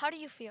medal. How do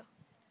you feel?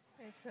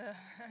 It's a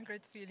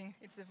great feeling.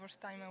 It's the first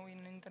time I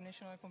win an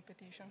international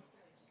competition.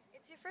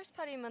 It's your first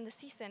podium on the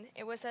season.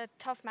 It was a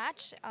tough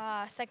match.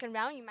 Second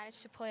round, you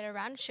managed to pull it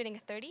around, shooting a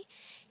 30,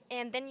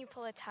 and then you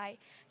pull a tie.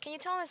 Can you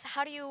tell us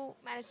how do you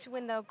manage to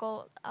win the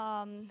gold?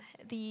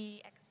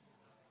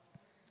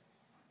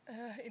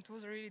 It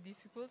was really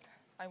difficult.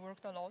 I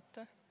worked a lot.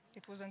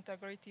 It wasn't a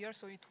great year,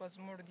 so it was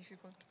more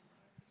difficult.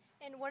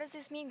 And what does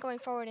this mean going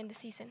forward in the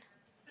season?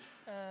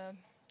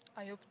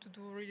 I hope to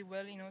do really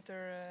well in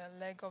other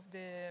leg of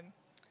the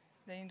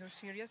indoor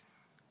series,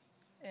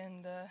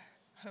 and I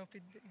hope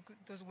it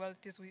does well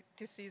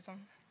this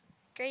season.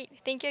 Great,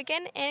 thank you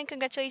again, and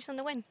congratulations on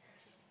the win.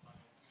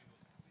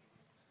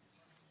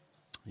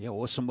 Yeah,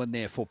 awesome win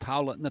there for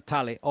Paola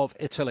Natale of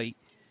Italy,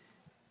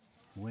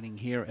 winning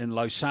here in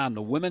Lausanne,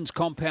 the women's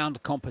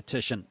compound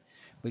competition.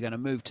 We're going to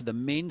move to the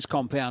men's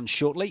compound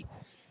shortly,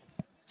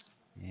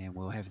 and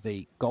we'll have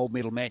the gold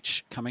medal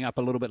match coming up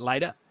a little bit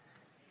later.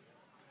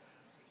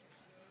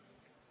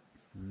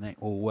 And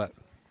that will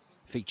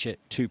feature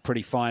two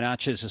pretty fine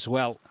archers as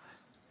well.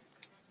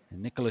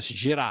 And Nicolas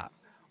Girard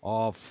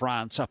of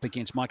France up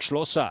against Mike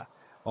Schlosser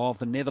of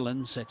the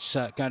Netherlands. It's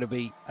going to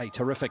be a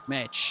terrific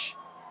match.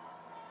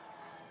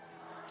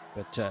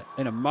 But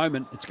in a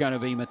moment, it's going to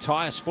be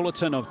Matthias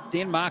Fullerton of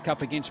Denmark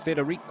up against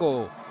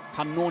Federico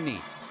Pannoni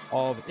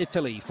of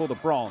Italy for the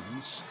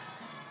bronze.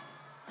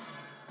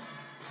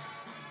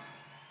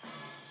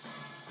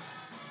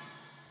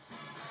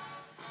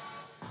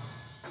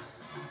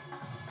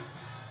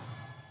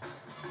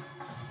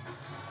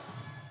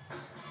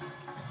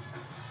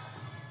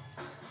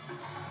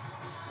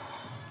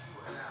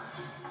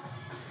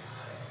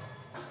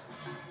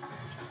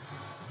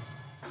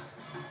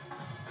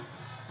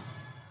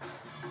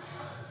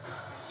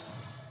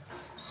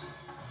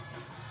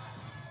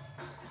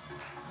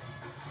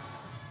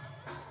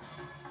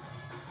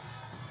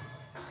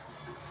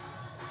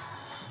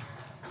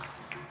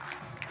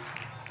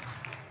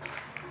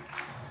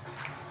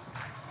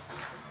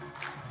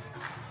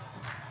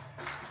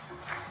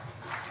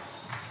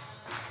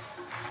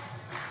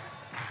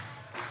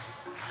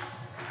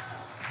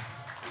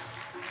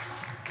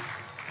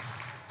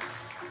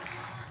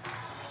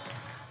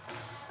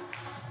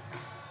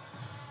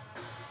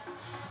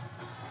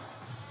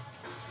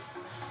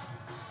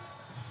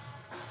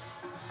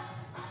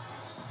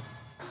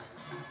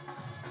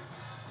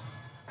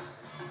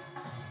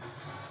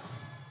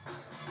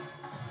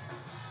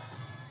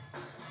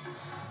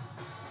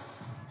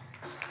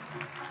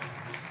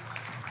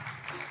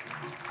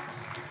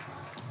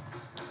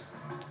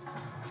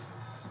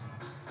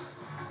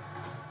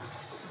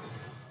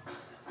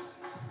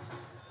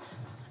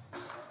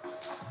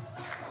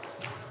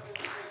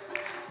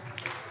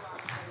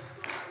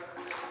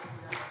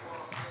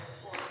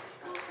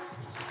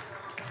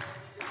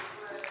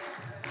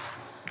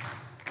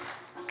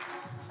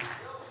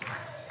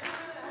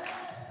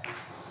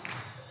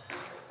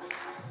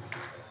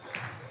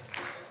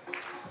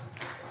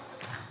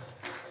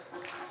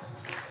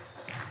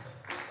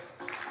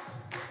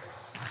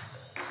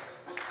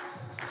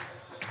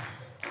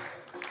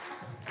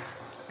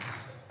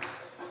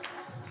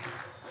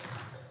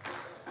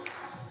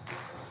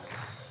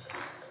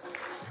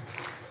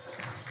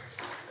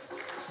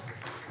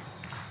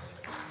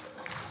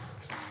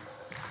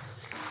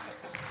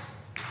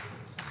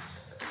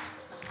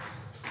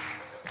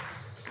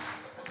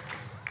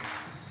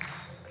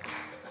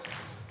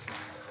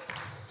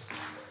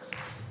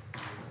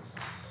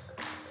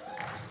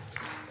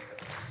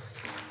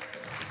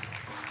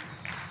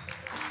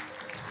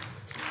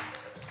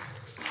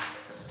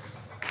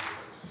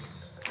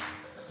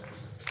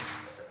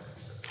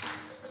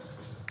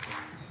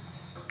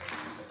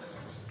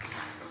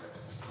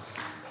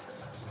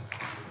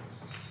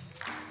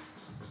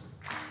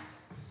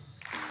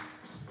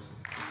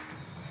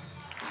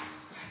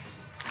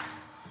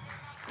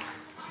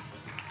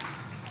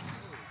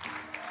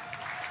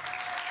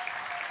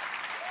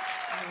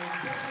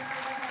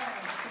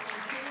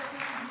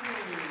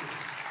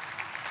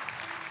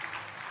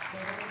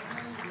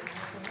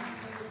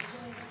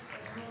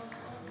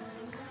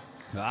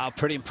 Well,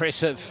 pretty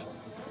impressive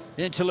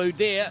interlude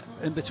there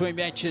in between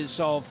matches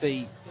of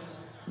the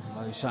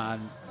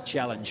Lausanne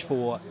Challenge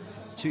for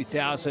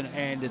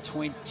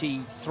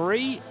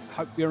 2023.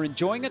 Hope you're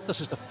enjoying it. This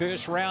is the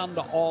first round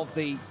of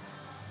the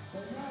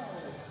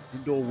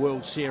Indoor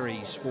World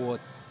Series for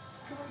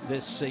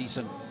this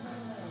season.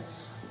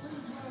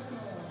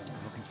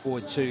 Looking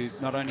forward to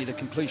not only the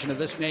conclusion of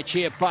this match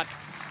here, but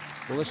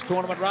this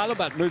tournament rather,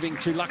 but moving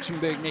to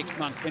Luxembourg next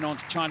month, then on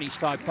to Chinese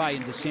Taipei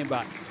in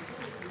December,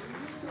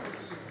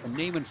 and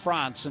Nîmes,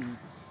 France in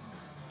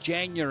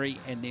January,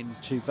 and then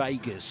to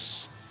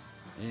Vegas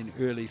in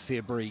early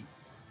February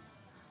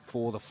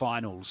for the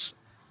finals.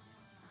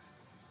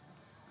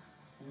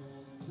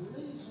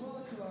 Please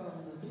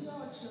welcome the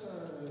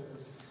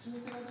archers.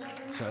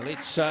 So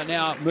let's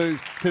now move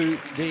to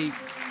the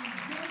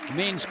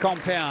men's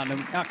compound,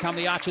 and out come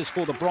the archers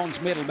for the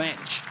bronze medal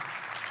match.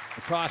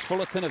 Matthias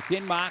Fullerton of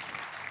Denmark.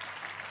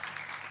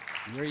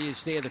 There he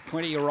is there, the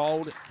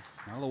 20-year-old.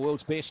 One of the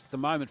world's best at the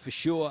moment for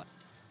sure.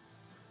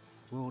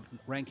 World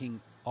ranking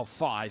of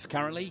 5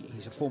 currently.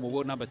 He's a former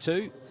world number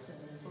 2.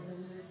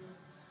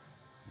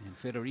 And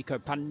Federico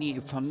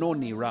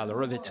Pannoni,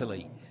 rather, of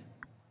Italy.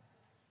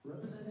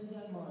 Representing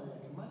Denmark,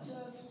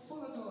 Matthias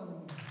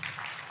Fullerton.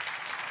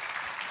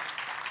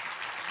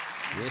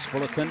 Yes,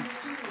 Fullerton.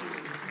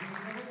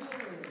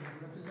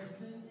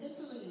 Representing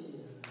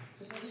Italy,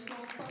 Federico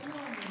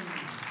Pannoni.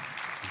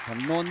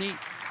 Pannoni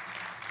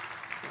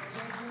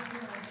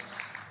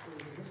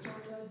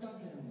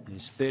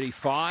is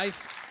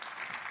 35.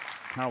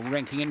 Current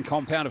ranking in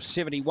compound of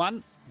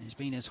 71. He's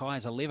been as high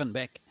as 11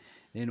 back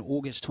in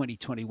August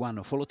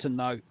 2021. Fullerton,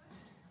 though,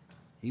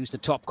 he was the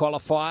top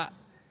qualifier.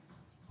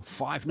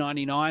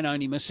 5.99,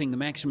 only missing the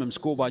maximum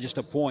score by just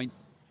a point.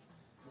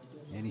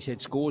 And he's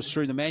had scores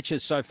through the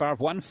matches so far of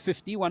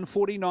 150,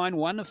 149,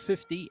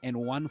 150, and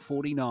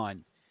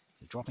 149.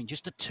 Dropping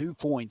just to 2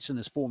 points in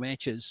his 4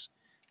 matches.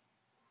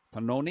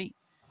 Pannoni,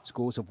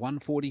 scores of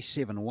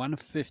 147,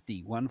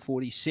 150,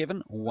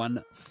 147,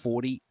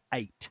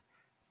 148.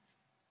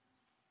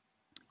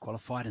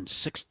 Qualified in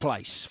 6th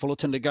place.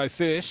 Fullerton to go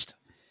first.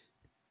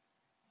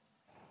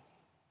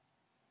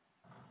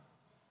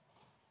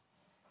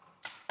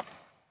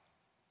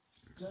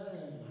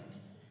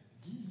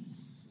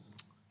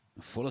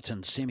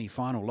 Fullerton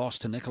semi-final loss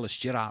to Nicolas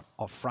Girard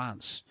of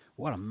France.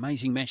 What an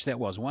amazing match that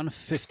was.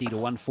 150 to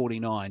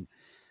 149.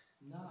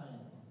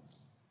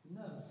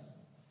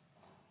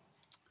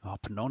 Oh,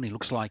 Pannoni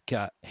looks like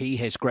he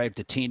has grabbed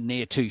a 10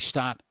 there to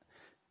start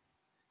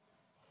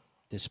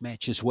this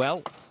match as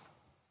well.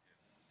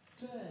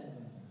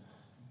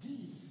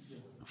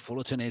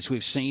 Fullerton, as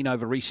we've seen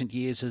over recent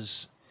years,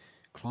 has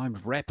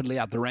climbed rapidly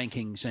up the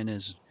rankings and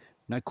is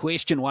no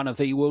question one of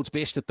the world's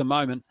best at the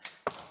moment.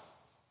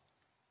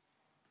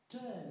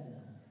 10,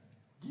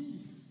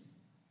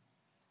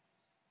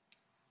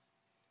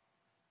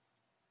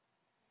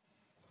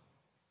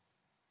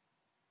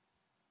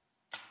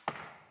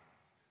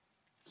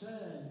 10.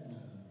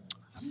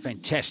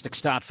 Fantastic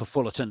start for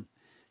Fullerton.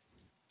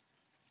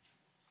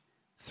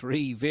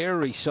 3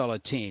 very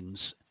solid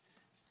 10s.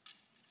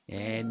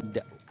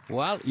 And,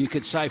 well, you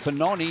could say for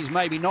Noni's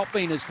maybe not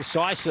been as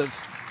decisive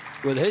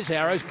with his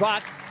arrows,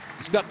 but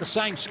he's got the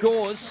same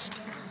scores.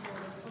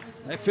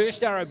 That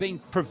first arrow being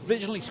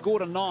provisionally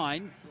scored a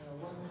 9.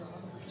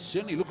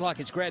 Certainly looked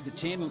like it's grabbed the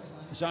 10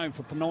 zone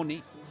for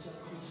Pannoni.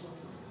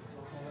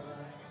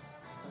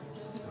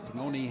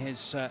 Pannoni has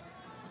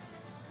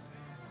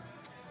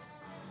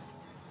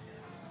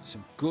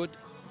some good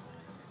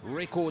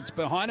records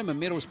behind him and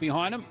medals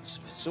behind him.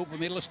 Silver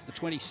medalist at the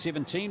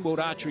 2017 World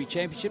Archery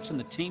Championships in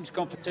the teams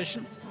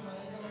competition.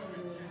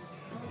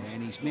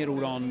 And he's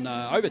medalled on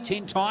over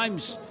 10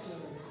 times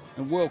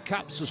in World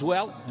Cups as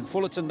well. And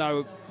Fullerton,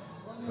 though,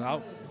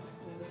 well,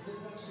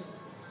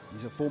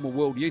 he's a former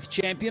world youth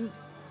champion,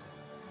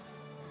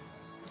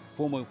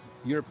 former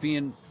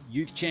European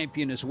youth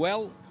champion as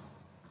well.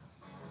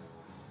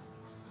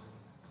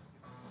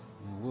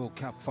 And World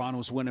Cup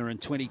finals winner in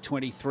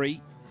 2023.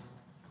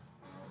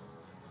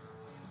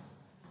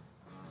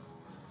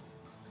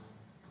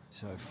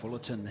 So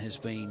Fullerton has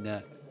been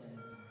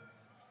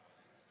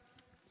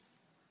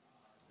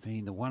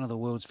one of the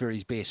world's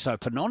very best. So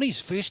Pannoni's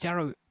first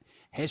arrow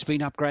has been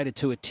upgraded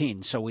to a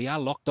 10. So we are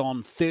locked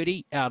on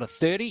 30 out of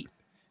 30.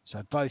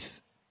 So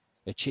both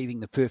achieving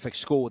the perfect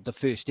score at the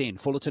first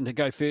end. Fullerton to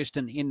go first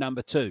in end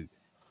number 2.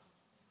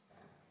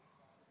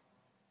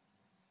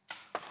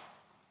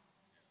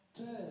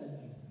 10,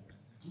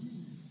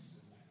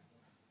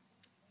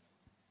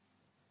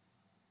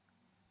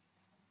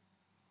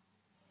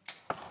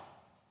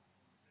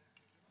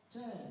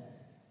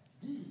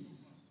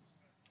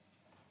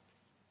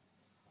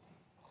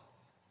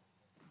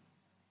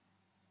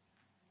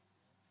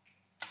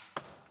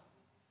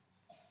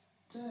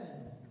 10, 10.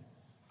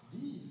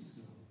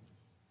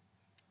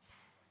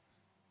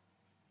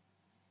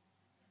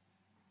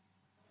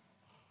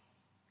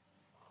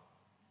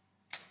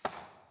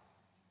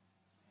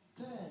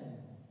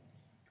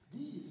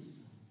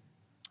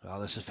 Oh,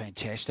 this is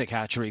fantastic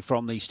archery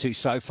from these two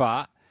so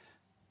far.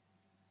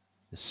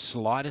 The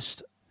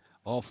slightest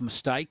of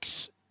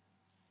mistakes.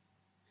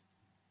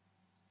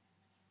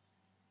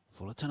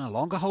 Fullerton a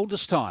longer hold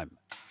this time.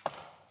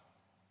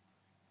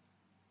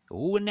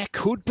 Oh, and that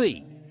could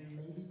be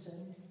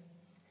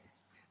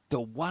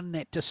the one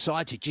that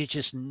decides it. You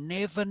just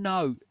never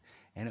know.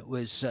 And it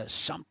was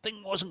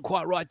something wasn't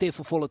quite right there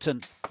for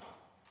Fullerton,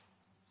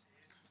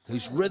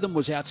 whose rhythm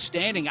was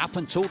outstanding up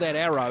until that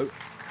arrow.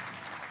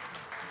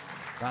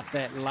 But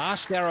that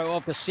last arrow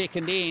of the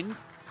second end,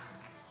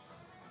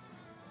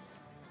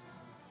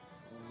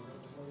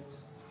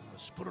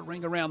 let's put a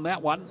ring around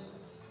that one.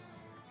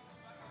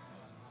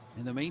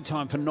 In the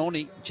meantime,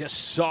 Pannoni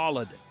just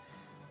solid.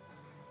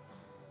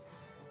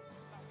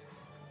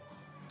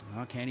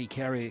 How can he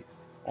carry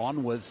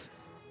on with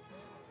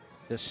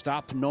the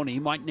start? Pannoni, he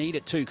might need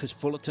it too, because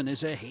Fullerton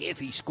is a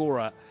heavy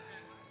scorer.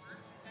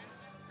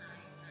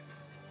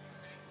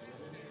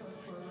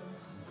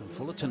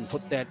 Fullerton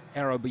put that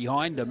arrow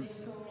behind him.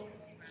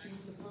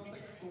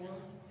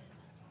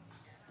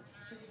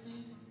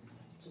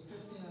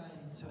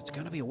 So it's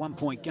going to be a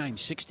one-point game,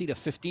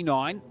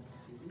 60-59.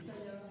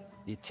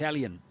 The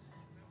Italian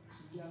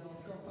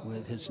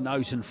with his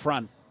nose in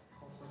front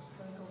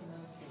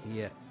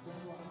here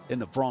in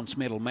the bronze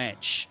medal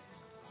match.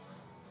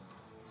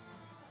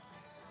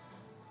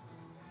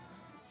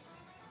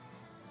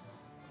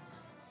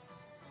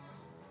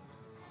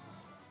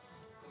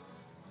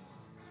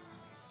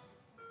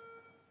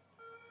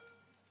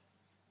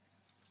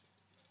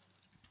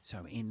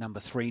 So in number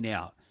 3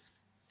 now.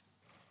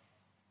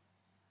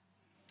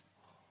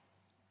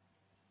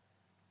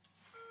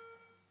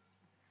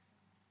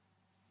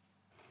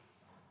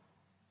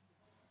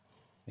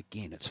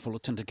 Again, it's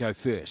Fullerton to go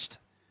first.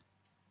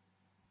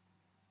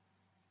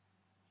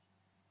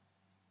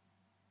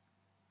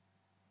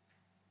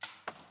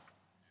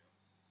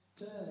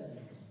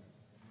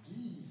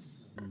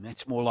 And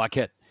that's more like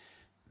it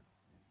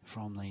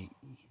from the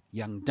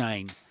young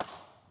Dane.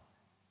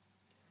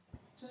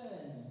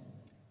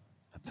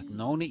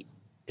 Pannoni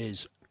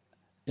is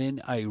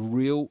in a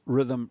real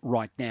rhythm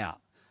right now.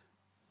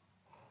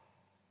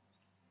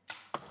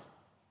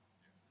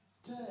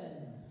 10,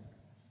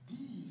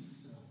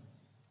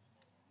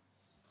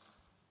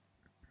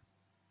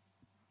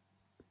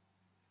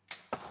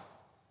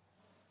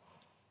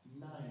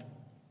 9,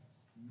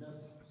 9.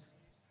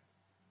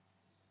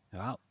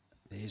 Well,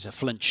 there's a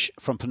flinch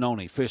from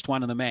Pannoni. First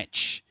one in the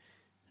match.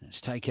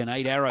 It's taken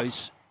 8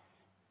 arrows.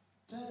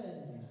 10,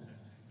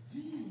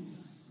 10.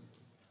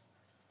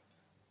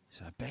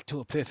 So back to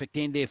a perfect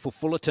end there for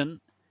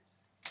Fullerton.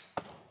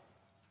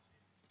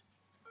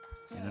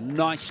 And a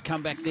nice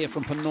comeback there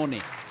from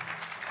Pannoni.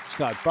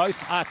 So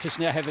both archers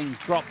now having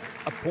dropped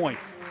a point.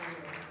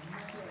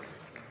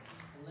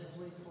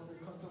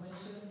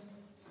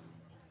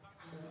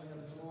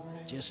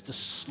 Just the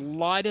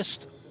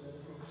slightest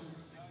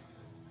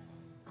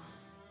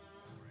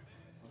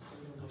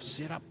of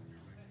setup.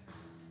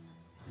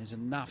 There's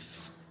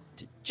enough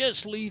to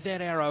just leave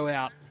that arrow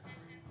out.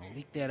 I'll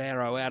leak that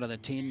arrow out of the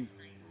 10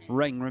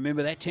 ring.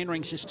 Remember, that 10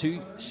 ring's just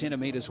 2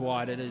 centimeters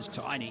wide. It is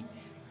tiny.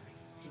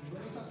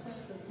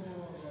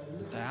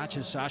 The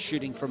archers are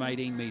shooting from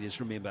 18 meters,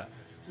 remember.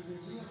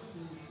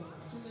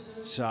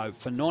 So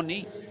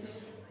Pannoni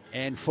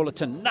and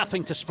Fullerton,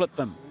 nothing to split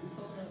them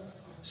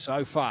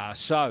so far.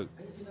 So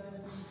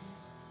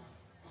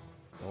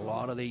a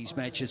lot of these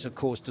matches, of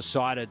course,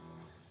 decided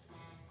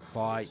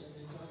by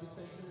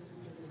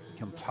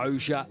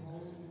composure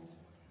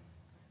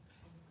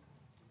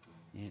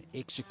and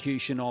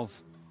execution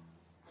of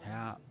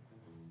how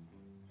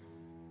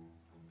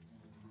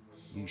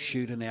you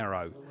shoot an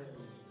arrow.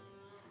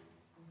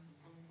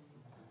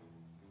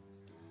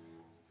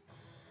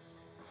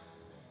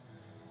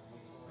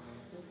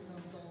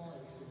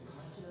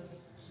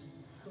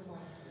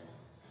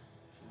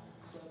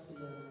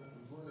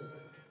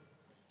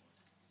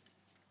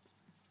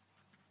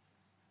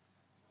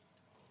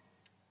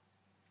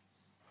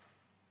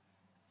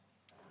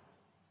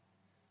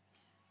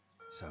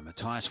 So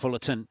Matthias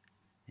Fullerton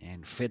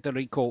and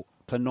Federico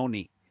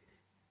Pannoni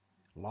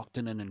locked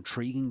in an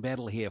intriguing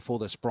battle here for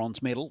this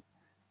bronze medal.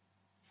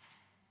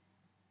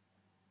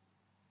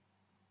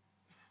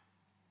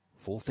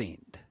 4th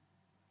end.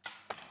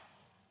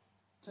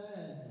 10,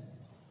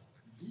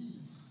 10.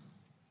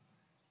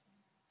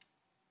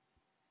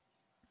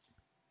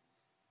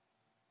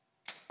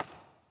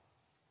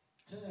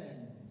 10,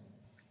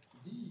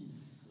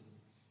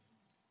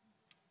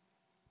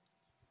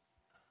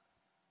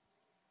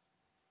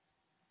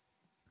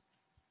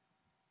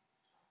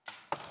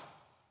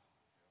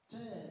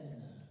 10.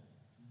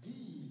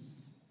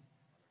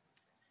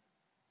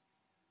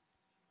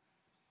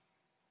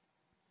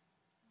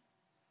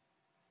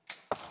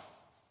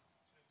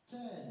 10,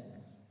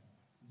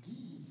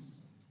 10.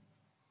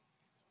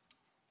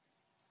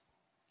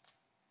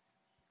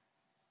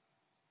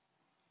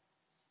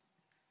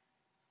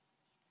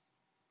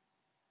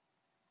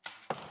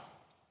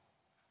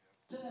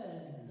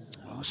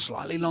 Oh,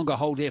 slightly longer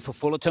hold there for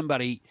Fullerton,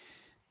 but he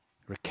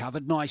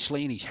recovered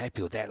nicely and he's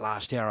happy with that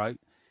last arrow.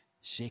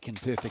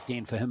 Second perfect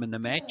end for him in the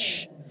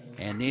match.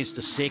 And there's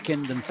the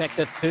second, in fact,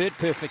 the third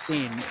perfect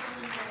end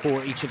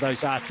for each of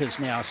those archers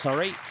now,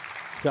 sorry.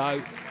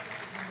 So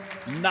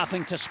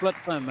nothing to split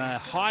them. A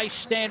high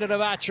standard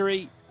of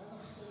archery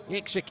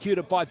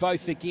executed by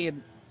both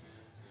again.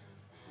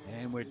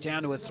 And we're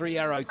down to a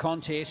 3-arrow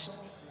contest.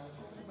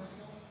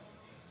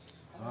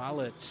 Well,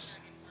 it's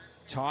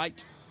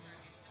tight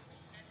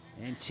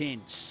and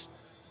tense.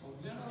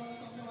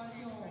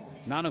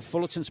 None of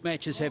Fullerton's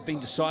matches have been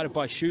decided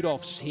by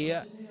shoot-offs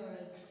here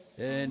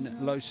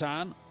in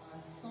Lausanne.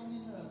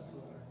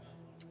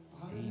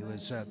 He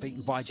was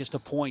beaten by just a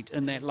point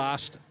in that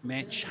last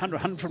match,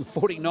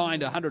 149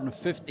 to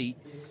 150.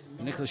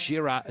 Nicolas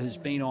Girard has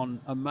been on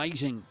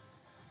amazing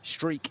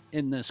streak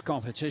in this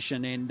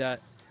competition, and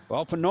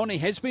well, Pannoni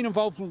has been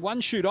involved in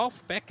one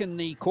shoot-off back in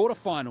the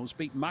quarterfinals,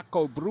 beat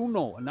Marco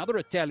Bruno, another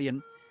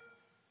Italian.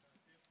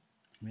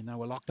 I mean, they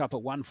were locked up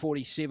at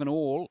 147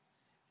 all,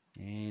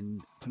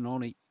 and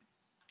Pannoni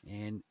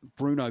and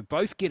Bruno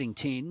both getting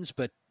 10s,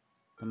 but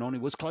Pannoni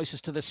was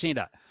closest to the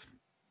centre.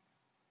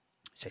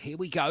 So here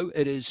we go.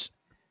 It is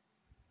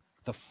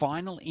the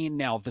final end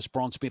now of this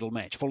bronze medal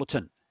match.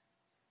 Fullerton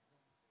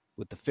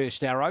with the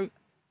first arrow.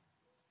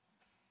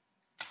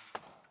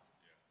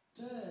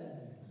 10,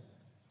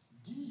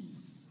 10.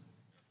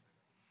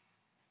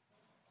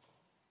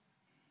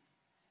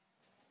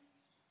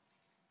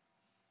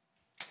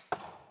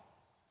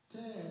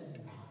 10,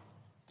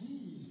 10.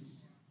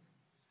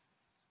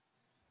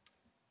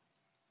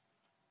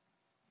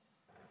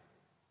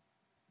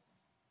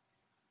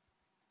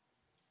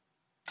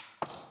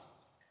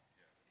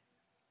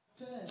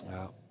 10.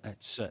 Well,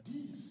 that's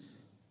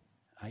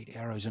 8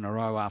 arrows in a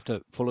row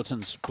after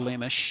Fullerton's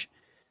blemish.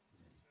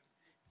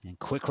 And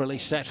quick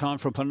release that time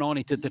from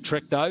Pannoni did the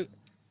trick, though.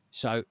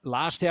 So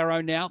last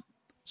arrow now.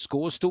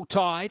 Score's still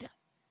tied.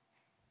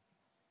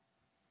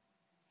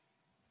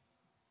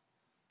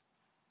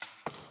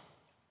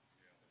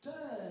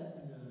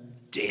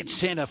 Dead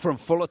centre from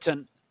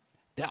Fullerton.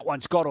 That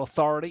one's got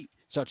authority.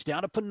 So it's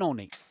down to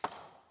Pannoni.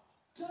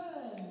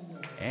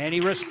 And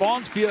he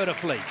responds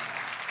beautifully.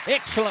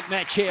 Excellent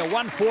match here.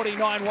 149,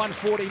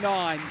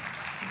 149.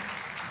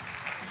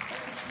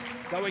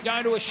 So we're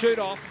going to a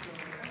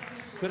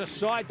shoot-off to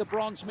decide the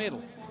bronze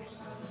medal.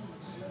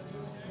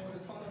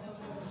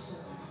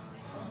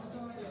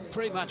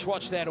 Pretty much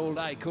watched that all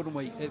day, couldn't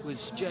we? It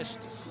was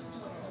just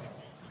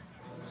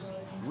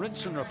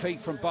rinse and repeat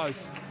from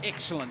both.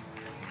 Excellent.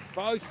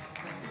 Both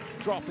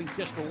dropping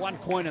just for 1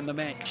 point in the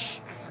match.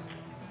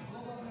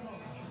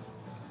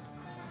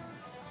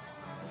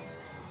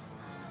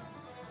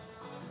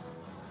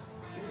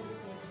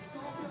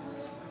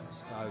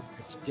 So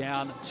it's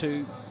down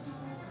to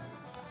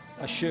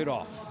a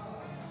shoot-off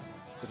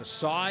to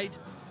decide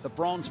the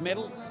bronze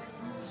medal.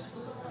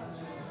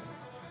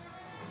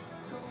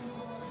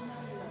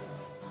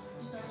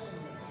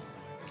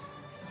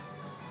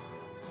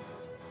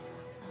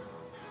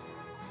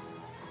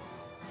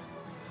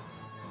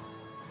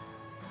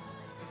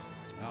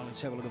 Now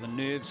let's have a look at the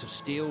nerves of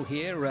steel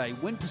here. A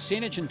win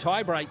percentage in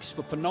tie breaks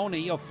for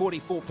Pannoni of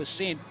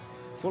 44%,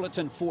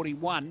 Fullerton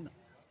 41%.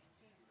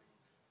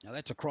 Now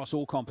that's across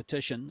all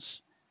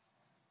competitions.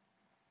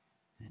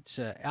 It's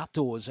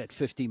outdoors at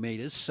 50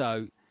 metres,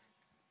 so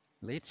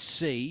let's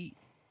see.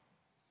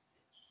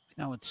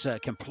 Now it's a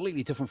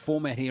completely different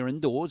format here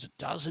indoors. It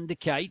does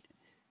indicate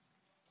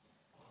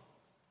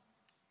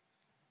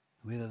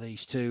whether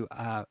these two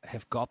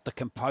have got the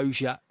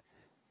composure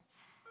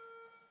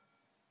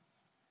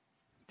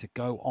to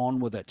go on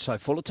with it. So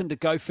Fullerton to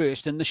go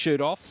first in the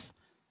shoot-off.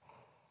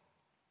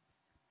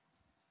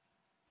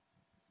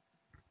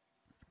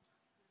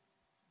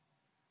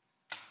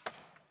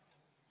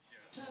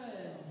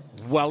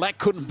 Well, that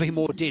couldn't be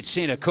more dead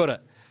centre, could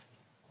it?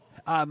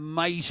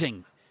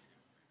 Amazing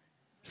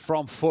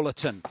from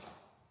Fullerton.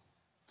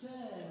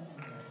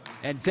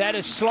 And that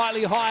is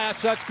slightly higher,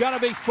 so it's going to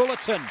be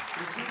Fullerton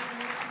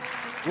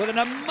with an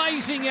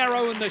amazing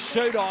arrow in the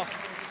shoot-off.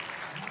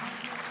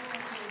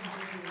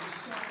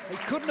 He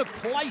couldn't have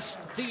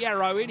placed the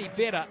arrow any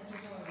better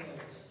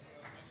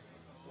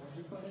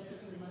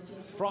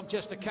from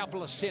just a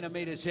couple of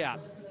centimetres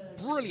out.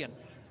 Brilliant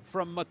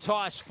from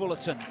Matthias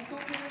Fullerton.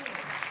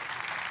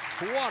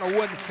 What a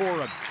win for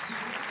him.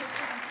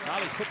 Well,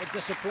 he's put the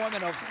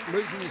disappointment of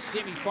losing his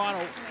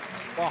semi-final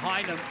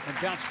behind him and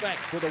bounced back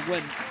with a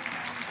win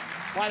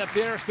by the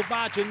barest of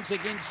margins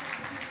against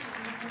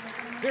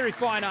very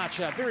fine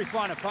archer, very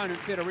fine opponent,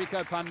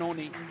 Federico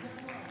Pannoni.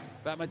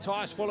 But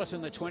Matthias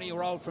Fullerton, the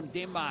 20-year-old from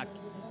Denmark,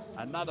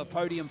 another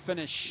podium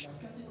finish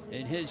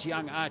in his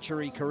young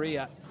archery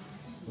career,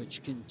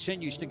 which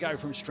continues to go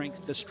from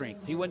strength to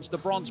strength. He wins the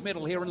bronze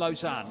medal here in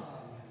Lausanne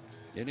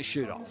in a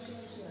shoot-off.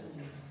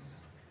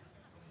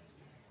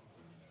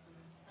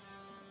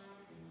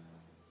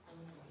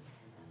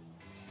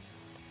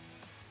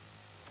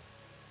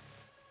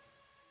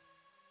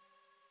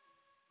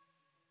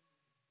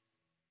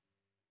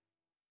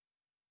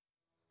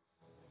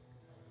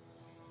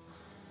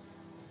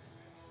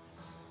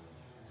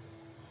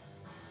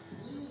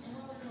 Please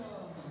welcome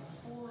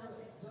for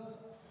the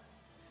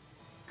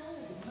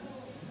gold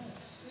medal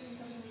match in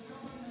Italian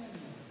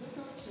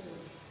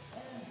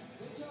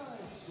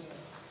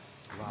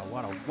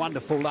What a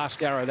wonderful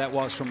last arrow that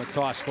was from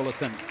Matthias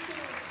Fullerton.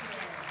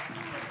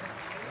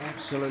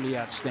 Absolutely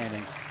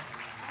outstanding.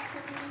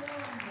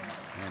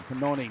 And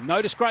Panoni,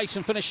 no disgrace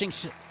in finishing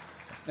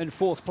in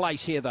fourth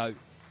place here, though,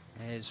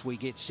 as we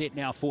get set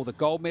now for the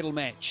gold medal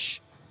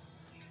match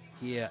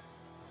here.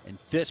 And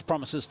this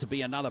promises to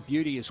be another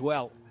beauty as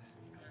well,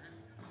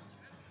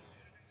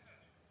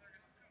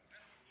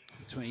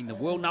 between the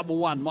world number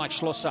 1, Mike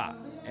Schlosser,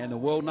 and the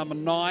world number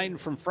 9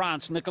 from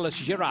France, Nicolas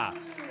Girard.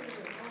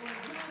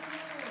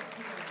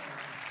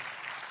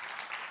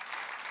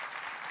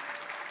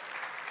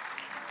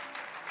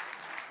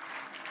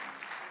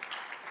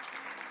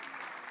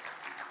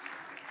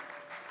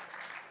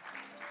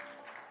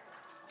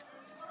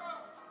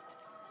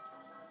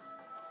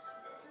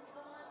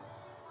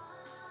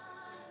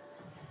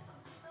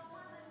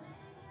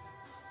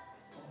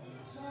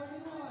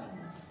 Target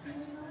 1,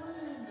 sitting in the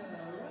ring,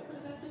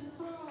 representing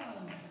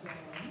France,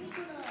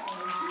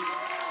 Nicolas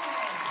Girard.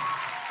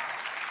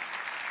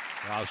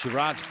 Well,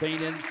 Girard's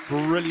been in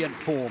brilliant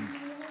form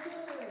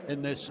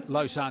in this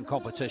Lausanne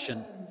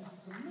competition.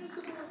 Mr.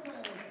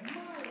 Perfect,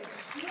 Mike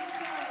Schlosser.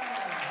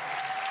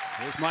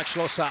 There's Mike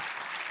Schlosser.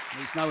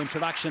 Needs no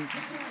introduction.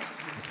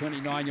 The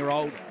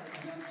 29-year-old.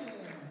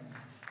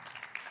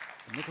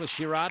 Nicolas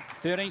Girard,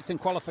 13th in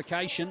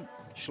qualification.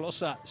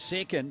 Schlosser,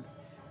 2nd.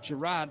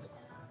 Girard,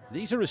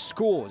 these are his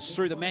scores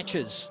through the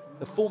matches,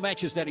 the 4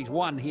 matches that he's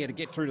won here to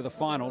get through to the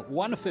final.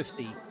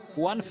 150,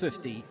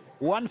 150,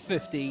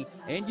 150,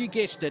 and you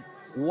guessed it,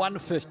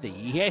 150.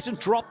 He hasn't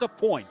dropped a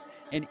point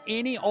in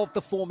any of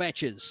the 4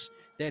 matches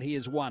that he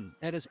has won.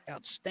 That is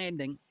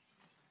outstanding.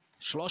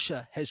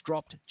 Schlosser has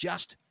dropped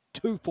just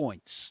 2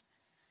 points.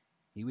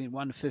 He went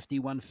 150,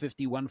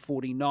 150,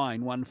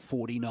 149,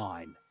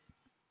 149.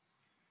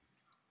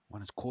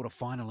 Won his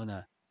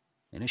quarterfinal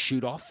in a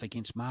shoot-off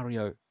against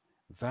Mario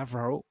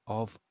Vavro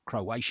of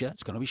Croatia.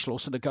 It's going to be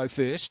Schlosser to go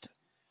first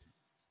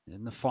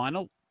in the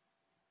final.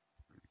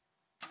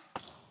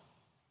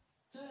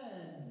 10,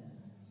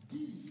 10.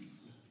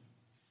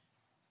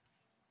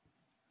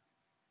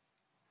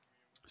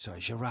 So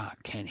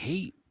Girard, can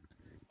he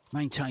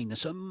maintain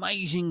this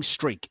amazing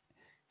streak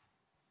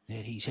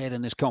that he's had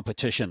in this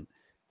competition?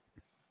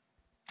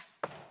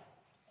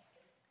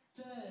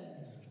 10,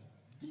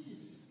 10.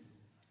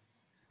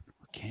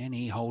 Can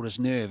he hold his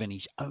nerve? And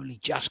he's only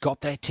just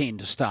got that 10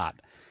 to start.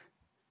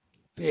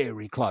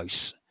 Very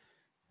close.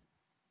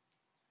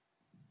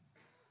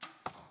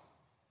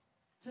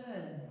 10,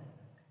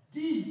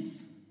 10.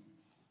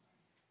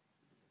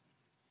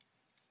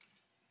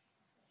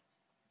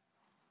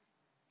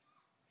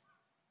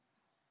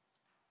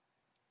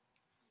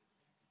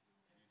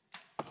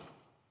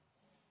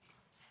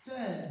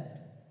 10,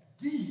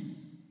 10.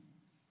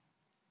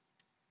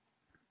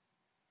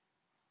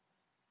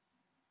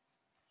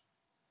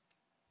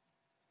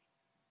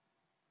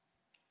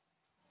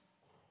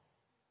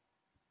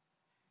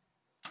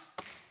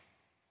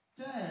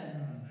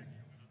 10,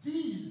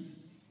 10.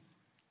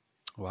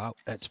 Wow,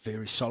 that's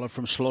very solid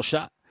from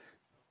Schlosser.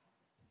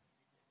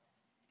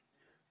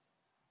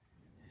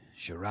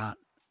 Girard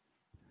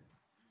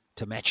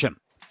to match him.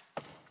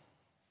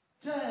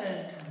 10,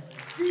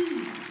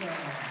 10.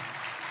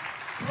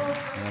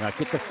 And I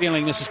get the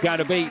feeling this is going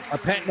to be a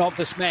pattern of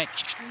this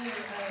match.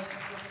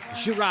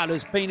 Girard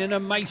has been in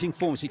amazing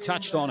form, as he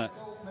touched on it.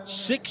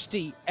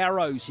 60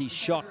 arrows he's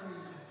shot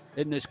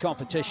in this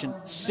competition,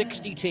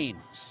 60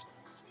 10s.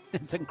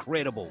 It's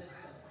incredible.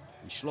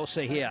 And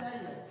Schlosser here,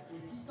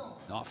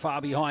 not far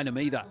behind him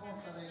either,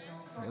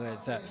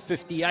 with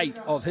 58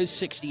 of his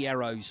 60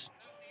 arrows.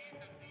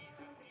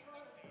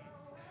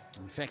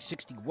 In fact,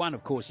 61,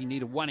 of course. He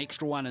needed 1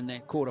 extra one in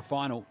that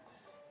quarterfinal.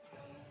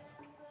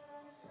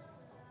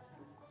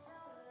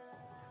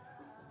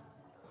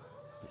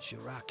 But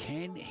Girard,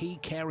 can he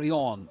carry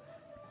on?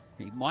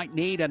 He might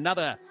need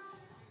another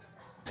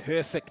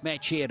perfect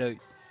match here to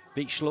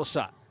beat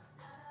Schlosser.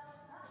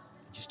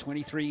 Just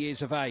 23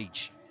 years of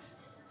age.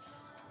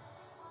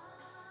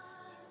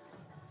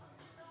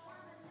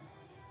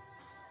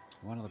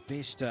 One of the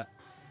best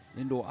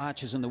indoor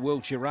archers in the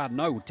world, Girard,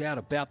 no doubt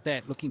about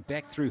that. Looking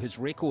back through his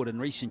record in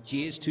recent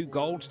years, 2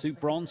 golds, 2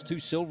 bronze, 2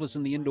 silvers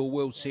in the Indoor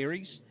World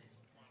Series.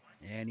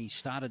 And he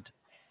started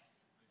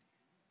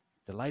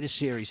the latest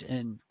series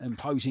in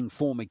imposing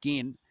form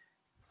again.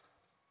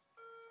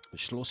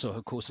 But Schlosser,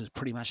 of course, has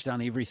pretty much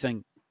done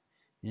everything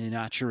in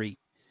archery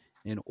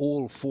in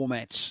all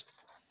formats.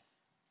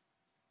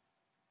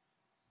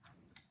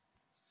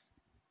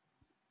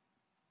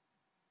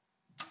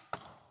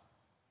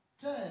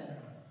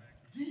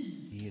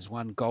 He has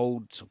won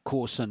golds, of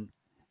course, in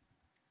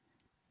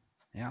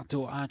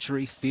outdoor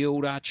archery,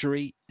 field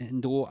archery,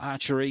 indoor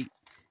archery.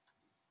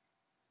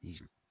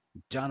 He's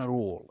done it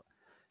all.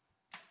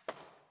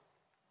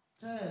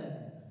 10,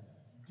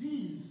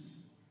 10.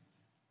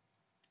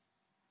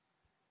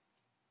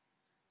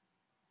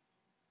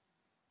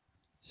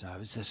 So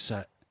is this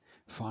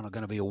final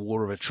going to be a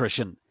war of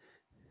attrition?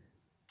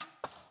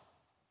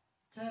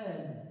 10,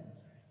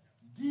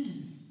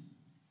 10.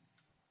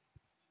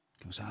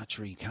 Because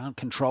archery, you can't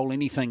control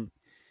anything.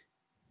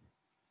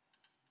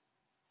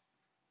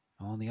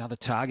 on the other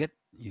target.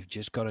 You've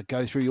just got to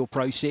go through your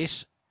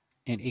process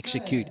and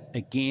execute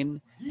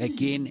again,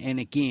 again, and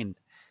again.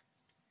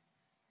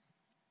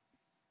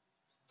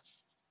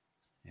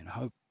 And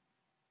hope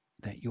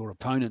that your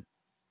opponent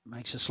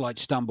makes a slight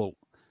stumble.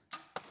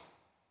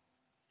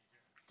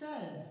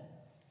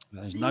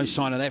 There's no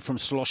sign of that from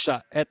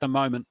Slosser at the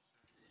moment.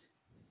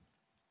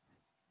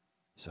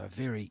 So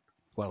very,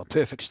 well, a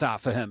perfect start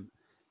for him.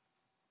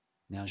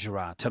 Now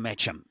Gerard to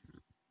match him.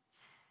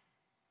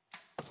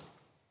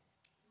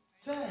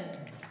 10,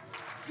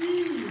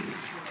 10.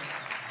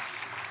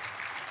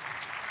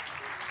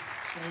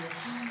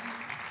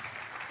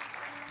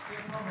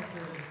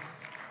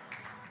 Promises.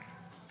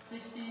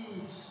 60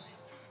 each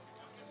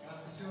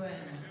after 2 ends.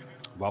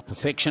 Well,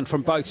 perfection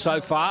from both so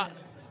far.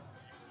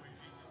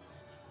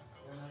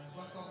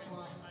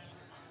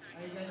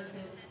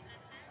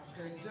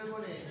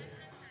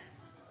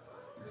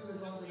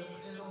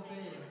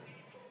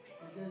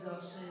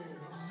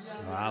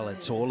 Well,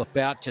 it's all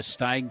about just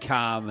staying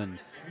calm and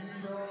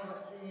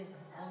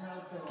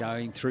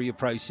going through your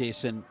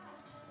process, and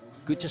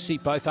good to see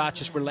both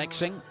archers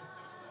relaxing.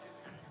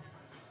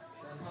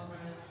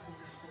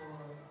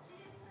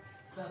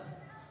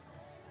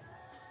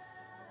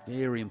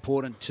 Very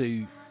important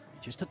to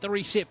just hit the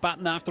reset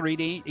button after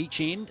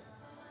each end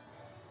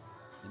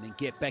and then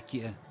get back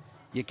your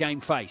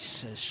game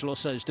face, as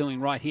Schlosser is doing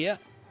right here.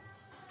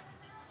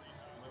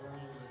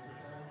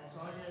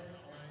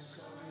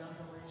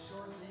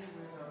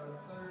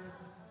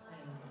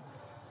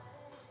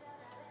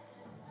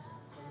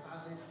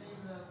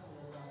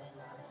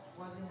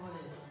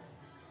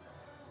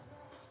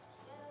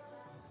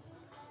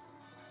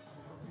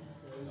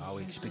 Oh,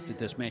 we expected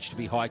this match to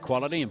be high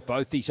quality, and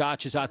both these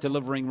archers are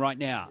delivering right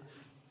now.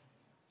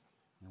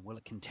 And will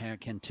it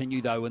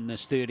continue, though, in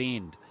this third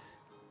end?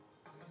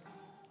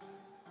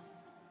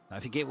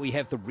 Don't forget, we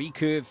have the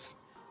recurve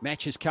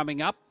matches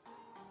coming up.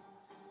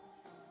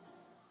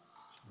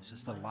 This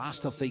is the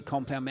last of the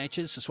compound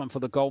matches, this one for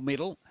the gold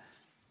medal.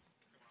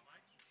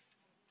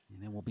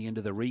 And then we'll be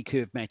into the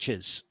recurve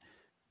matches,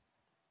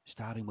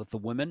 starting with the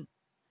women,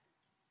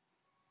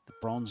 the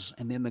bronze,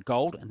 and then the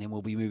gold, and then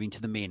we'll be moving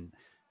to the men.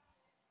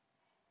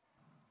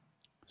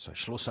 So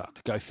Schlosser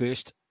to go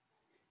first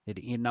at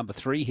end number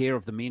 3 here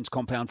of the men's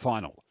compound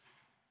final.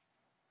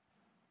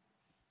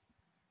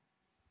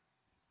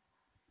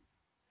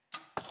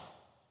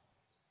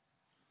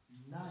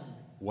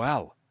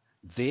 Well,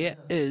 there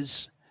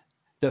is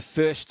the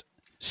first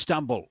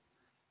stumble.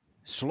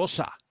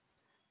 Schlosser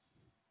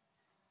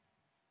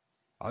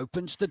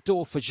opens the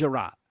door for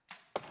Gerard.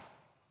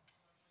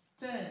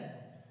 10,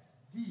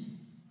 10.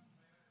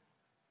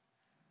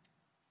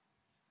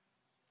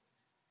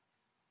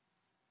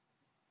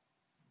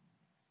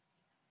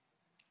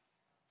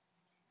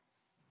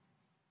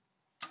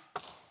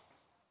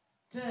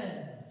 10,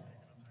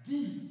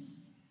 10.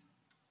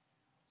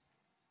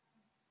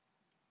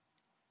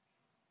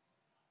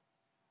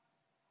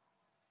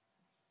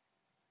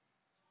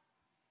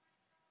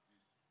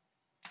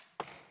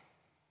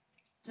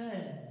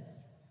 10,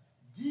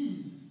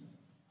 10.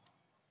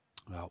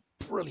 Well,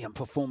 brilliant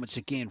performance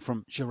again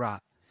from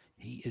Gerard.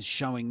 He is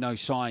showing no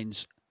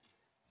signs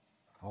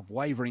of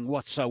wavering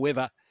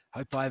whatsoever.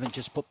 Hope I haven't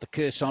just put the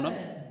curse on him.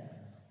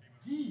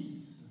 10.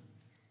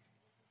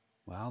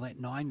 Well, that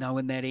 9 though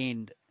in that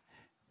end.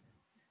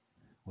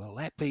 Will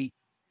that be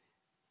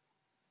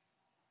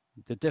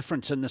the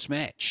difference in this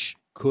match?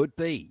 Could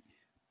be.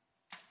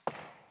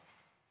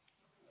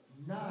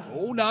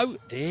 Oh no,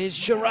 there's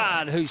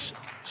Gerard, whose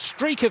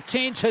streak of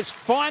 10s has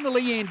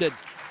finally ended.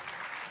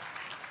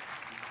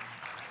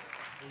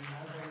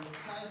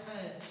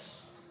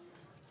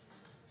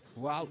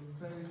 Well,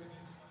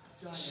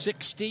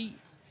 60,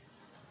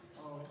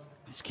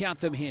 let's count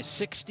them here,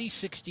 60,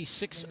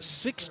 66,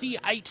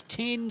 68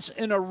 10s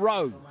in a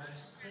row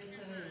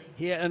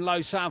here in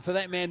Lausanne for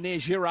that man there,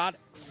 Gerard.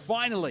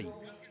 Finally,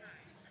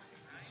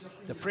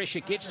 the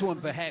pressure gets to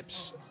him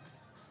perhaps,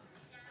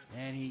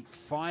 and he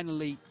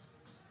finally,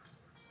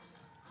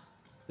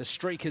 the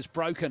streak is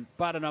broken,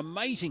 but an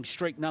amazing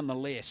streak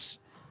nonetheless.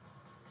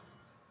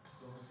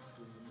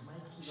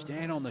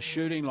 Stand on the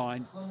shooting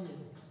line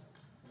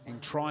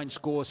and try and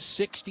score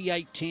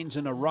 68 10s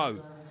in a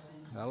row.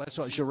 Well, that's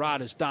what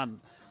Gerard has done.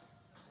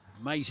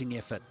 Amazing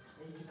effort.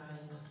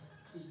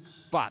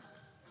 But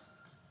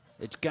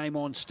it's game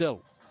on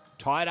still.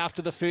 Tied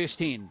after the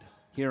first end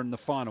here in the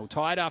final.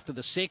 Tied after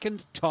the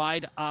second,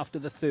 tied after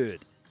the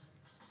third.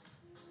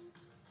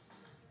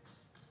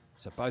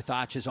 So both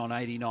archers on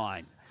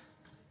 89.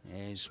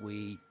 As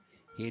we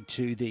head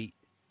to the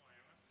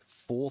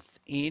fourth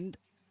end.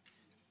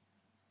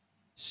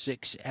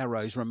 6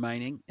 arrows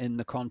remaining in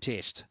the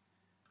contest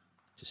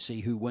to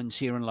see who wins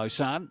here in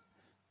Lausanne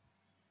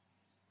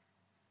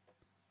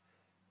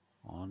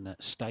on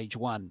stage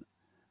 1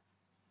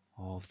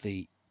 of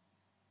the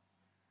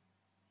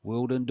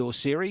World Indoor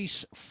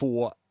Series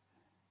for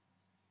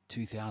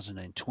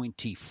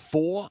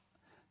 2024.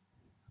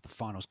 The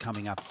finals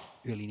coming up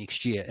early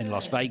next year in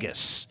Las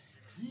Vegas.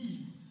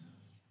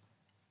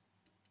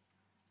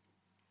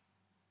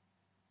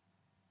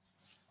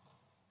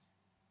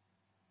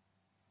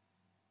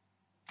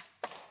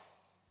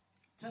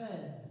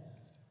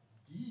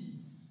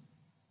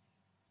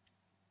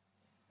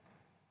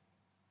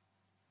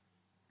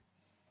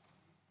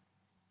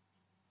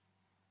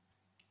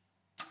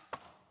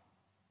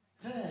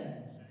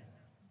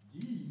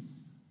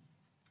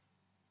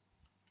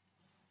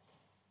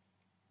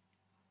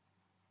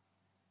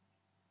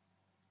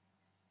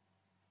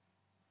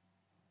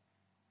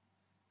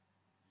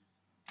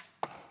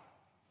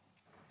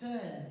 10,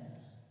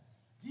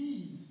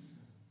 10.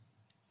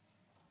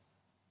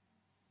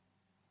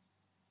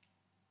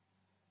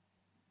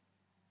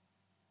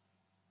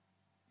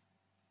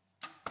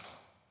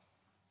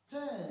 10,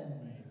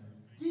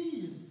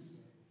 10.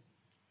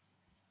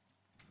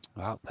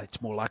 Well,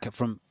 that's more like it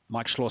from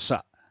Mike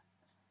Schlosser.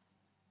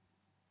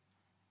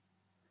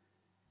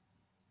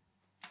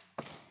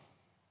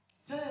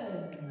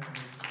 10,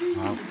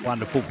 10.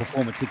 Wonderful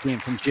performance again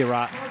from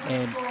Girard,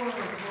 and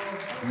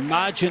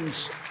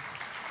margins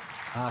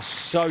are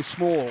so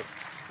small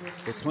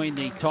between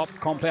the top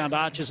compound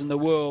archers in the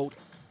world,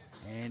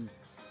 and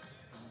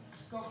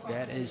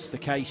that is the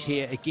case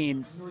here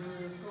again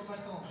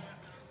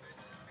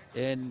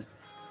in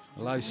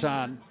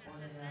Lausanne.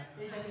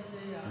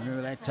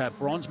 Remember that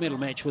bronze medal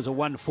match was a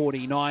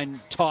 149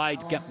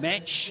 tied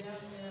match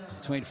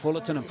between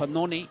Fullerton and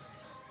Fanoni.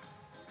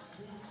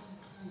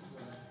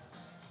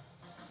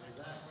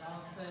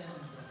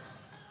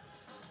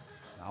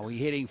 Are we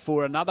heading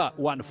for another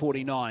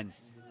 149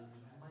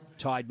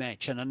 tied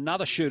match and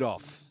another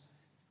shoot-off?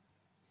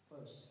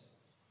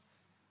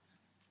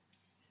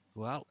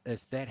 Well,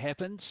 if that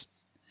happens,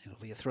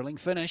 it'll be a thrilling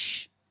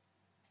finish.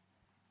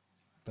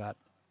 But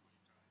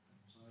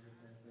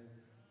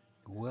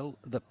will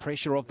the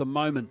pressure of the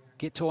moment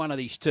get to one of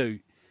these two?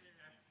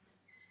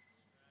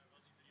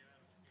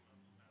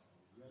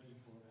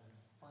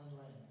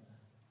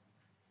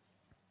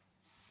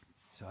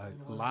 So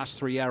last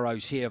 3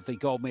 arrows here of the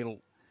gold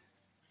medal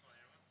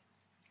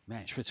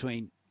match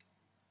between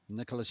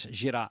Nicolas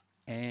Girard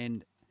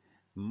and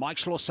Mike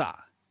Schlosser.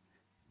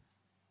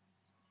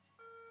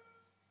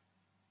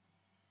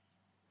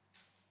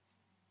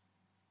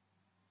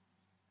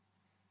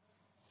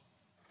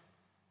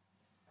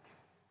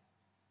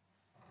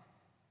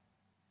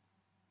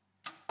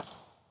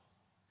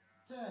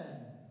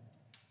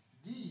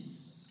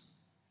 Geese.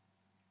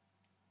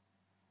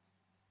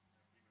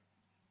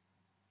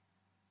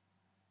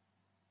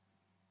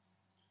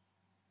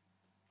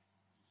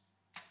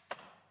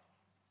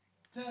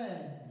 10,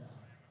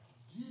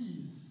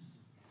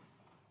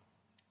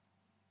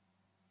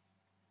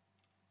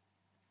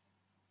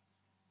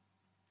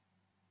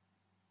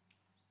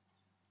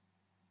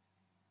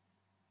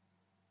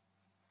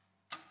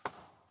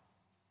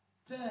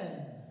 10.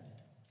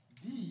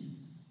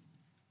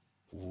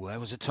 Ooh, that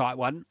was a tight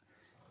one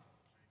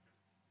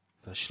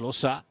for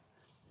Schlosser.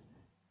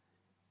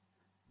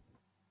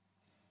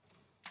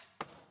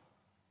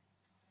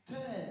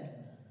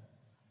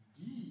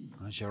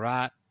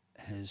 Girard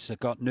has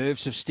got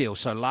nerves of steel.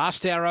 So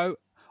last arrow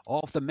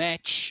of the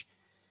match.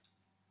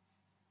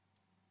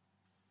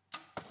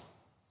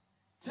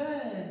 10,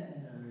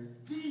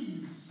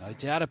 10. No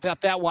doubt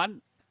about that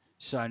one.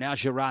 So now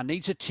Girard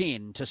needs a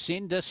 10 to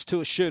send us to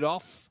a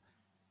shoot-off.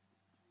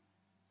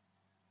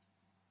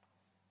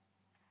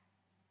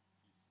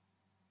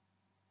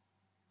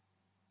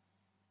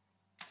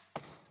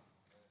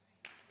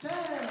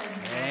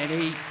 And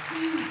he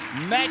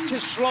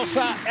matches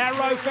Schlosser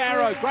arrow for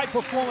arrow. Great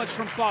performance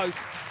from both.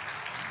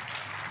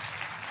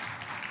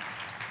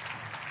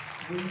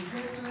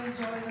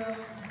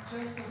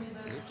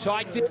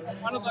 Tight there,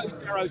 one of those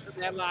arrows at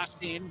that last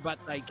end, but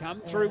they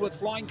come through with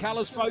flying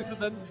colours, both of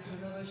them.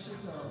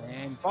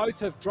 And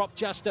both have dropped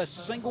just a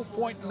single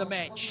point in the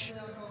match,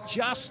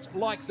 just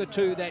like the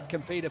two that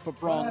competed for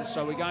bronze.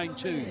 So we're going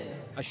to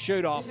a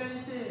shoot-off.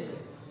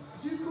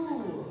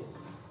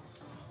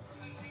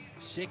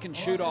 Second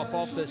shoot-off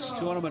of this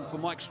tournament for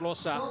Mike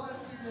Schlosser.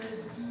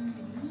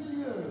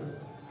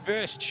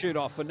 First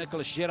shoot-off for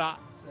Nicolas Girard.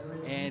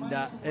 And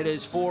it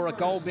is for a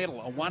gold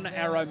medal, a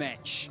 1-arrow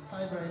match.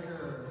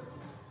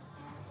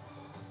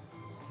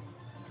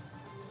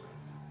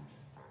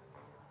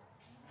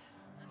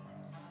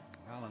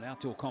 Well, in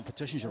outdoor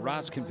competitions,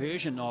 Girard's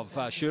conversion of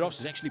shoot-offs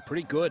is actually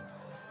pretty good,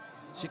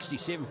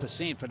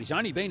 67%, but he's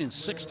only been in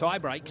 6 tie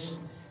breaks.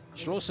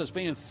 Schlosser's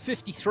been in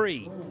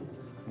 53,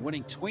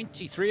 winning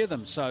 23 of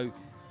them, so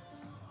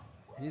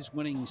his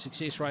winning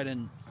success rate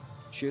in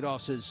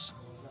shoot-offs is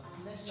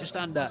just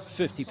under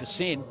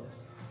 50%.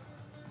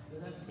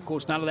 Of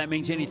course, none of that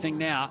means anything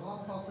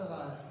now.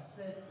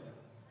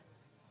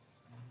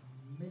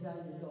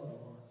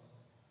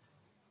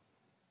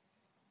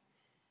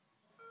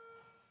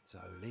 So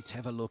let's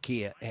have a look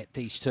here at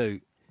these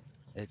two.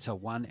 It's a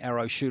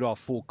 1-arrow shoot-off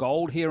for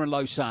gold here in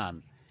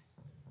Lausanne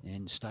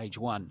in stage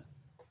 1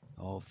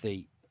 of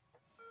the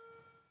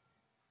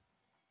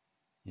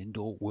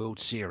Indoor World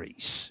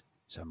Series.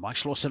 So Mike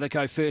Schlosser to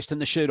go first in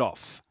the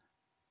shoot-off.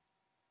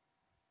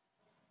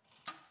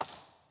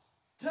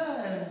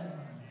 10.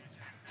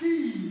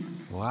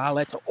 Well,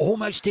 that's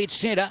almost dead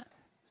centre.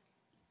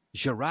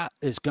 Girard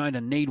is going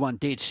to need one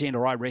dead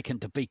centre, I reckon,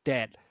 to beat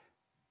that.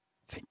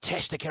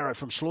 Fantastic arrow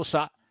from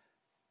Schlosser.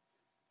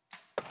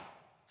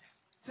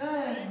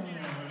 10.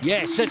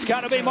 Yes, it's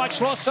going to be Mike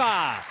Schlosser,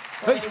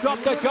 who's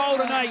got the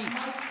gold in a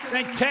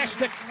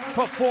fantastic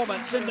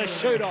performance in the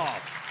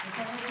shoot-off.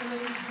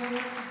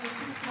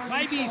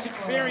 Maybe his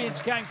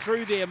experience came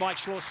through there, Mike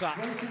Schlosser.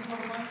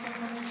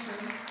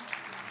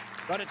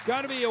 But it's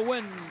going to be a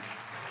win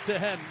to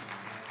him.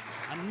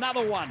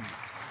 Another one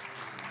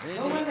in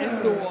the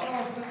indoor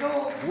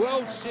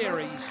World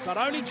Series, but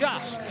only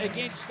just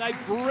against a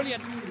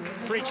brilliant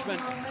Frenchman,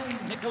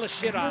 Nicolas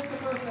Scherer,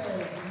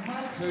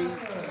 who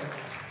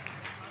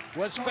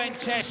was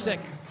fantastic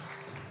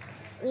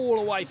all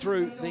the way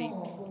through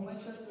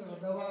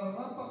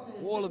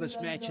all of his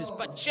matches,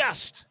 but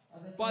just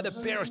by the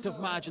barest of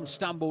margin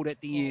stumbled at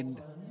the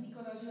end.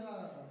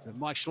 So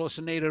Mike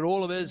Schlosser needed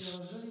all of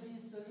his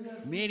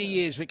many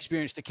years of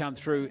experience to come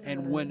through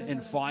and win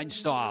in fine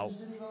style.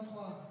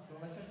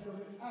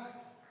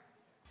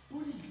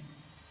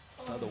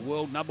 So the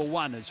world number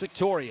one is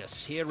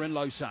victorious here in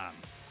Lausanne.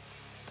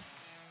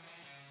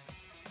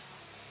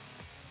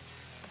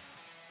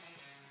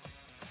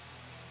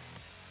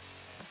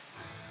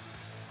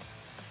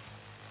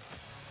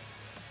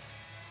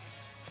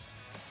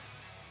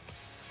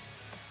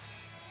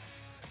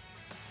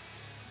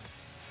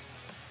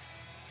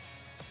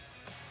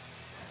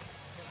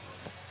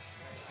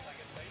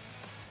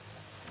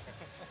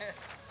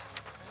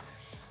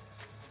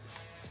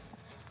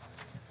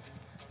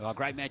 Well, a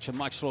great match of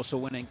Mike Schlosser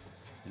winning.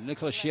 And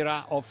Nicolas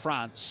Scherer of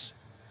France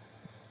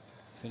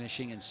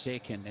finishing in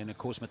second. And, of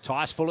course,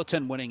 Matthias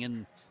Fullerton winning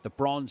in the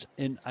bronze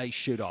in a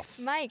shoot-off.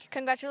 Mike,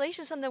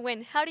 congratulations on the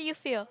win. How do you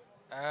feel?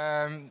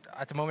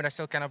 At the moment, I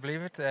still cannot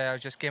believe it. I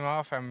just came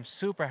off. I'm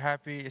super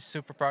happy,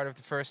 super proud of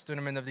the first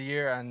tournament of the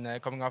year.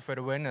 And coming off with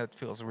a win, it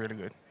feels really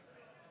good.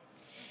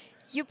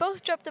 You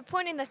both dropped a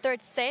point in the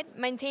third set,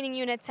 maintaining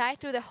you in a tie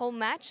through the whole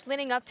match,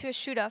 leading up to a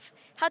shoot-off.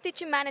 How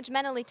did you manage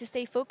mentally to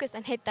stay focused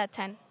and hit that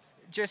 10?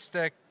 Just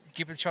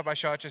keep it shot by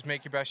shot, just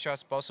make your best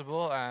shots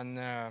possible, and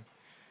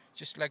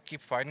just like keep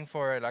fighting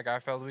for it. Like I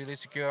felt really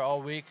secure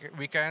all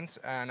weekend,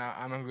 and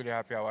I'm really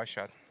happy how I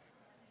shot.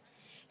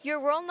 You're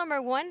world number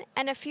one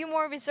and a few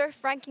more reserve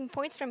ranking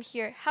points from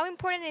here. How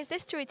important is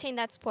this to retain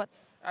that spot?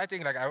 I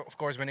think, of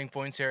course, winning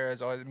points here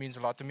it means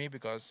a lot to me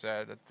because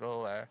that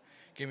will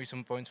give me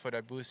some points for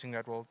that boosting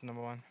that world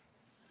number one.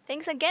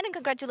 Thanks again and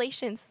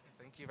congratulations.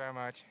 Thank you very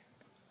much.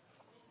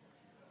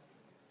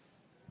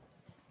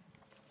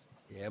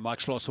 Yeah, Mike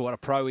Schlosser, what a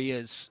pro he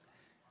is.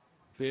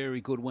 Very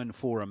good win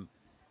for him.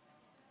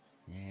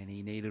 And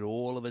he needed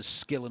all of his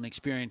skill and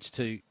experience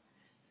to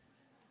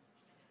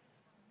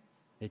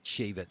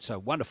achieve it. So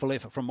wonderful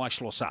effort from Mike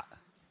Schlosser.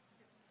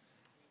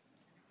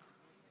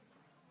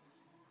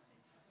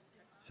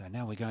 So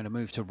now we're going to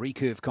move to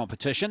recurve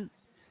competition.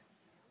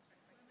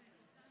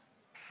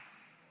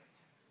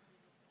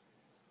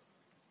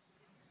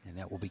 And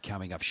that will be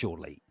coming up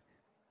shortly.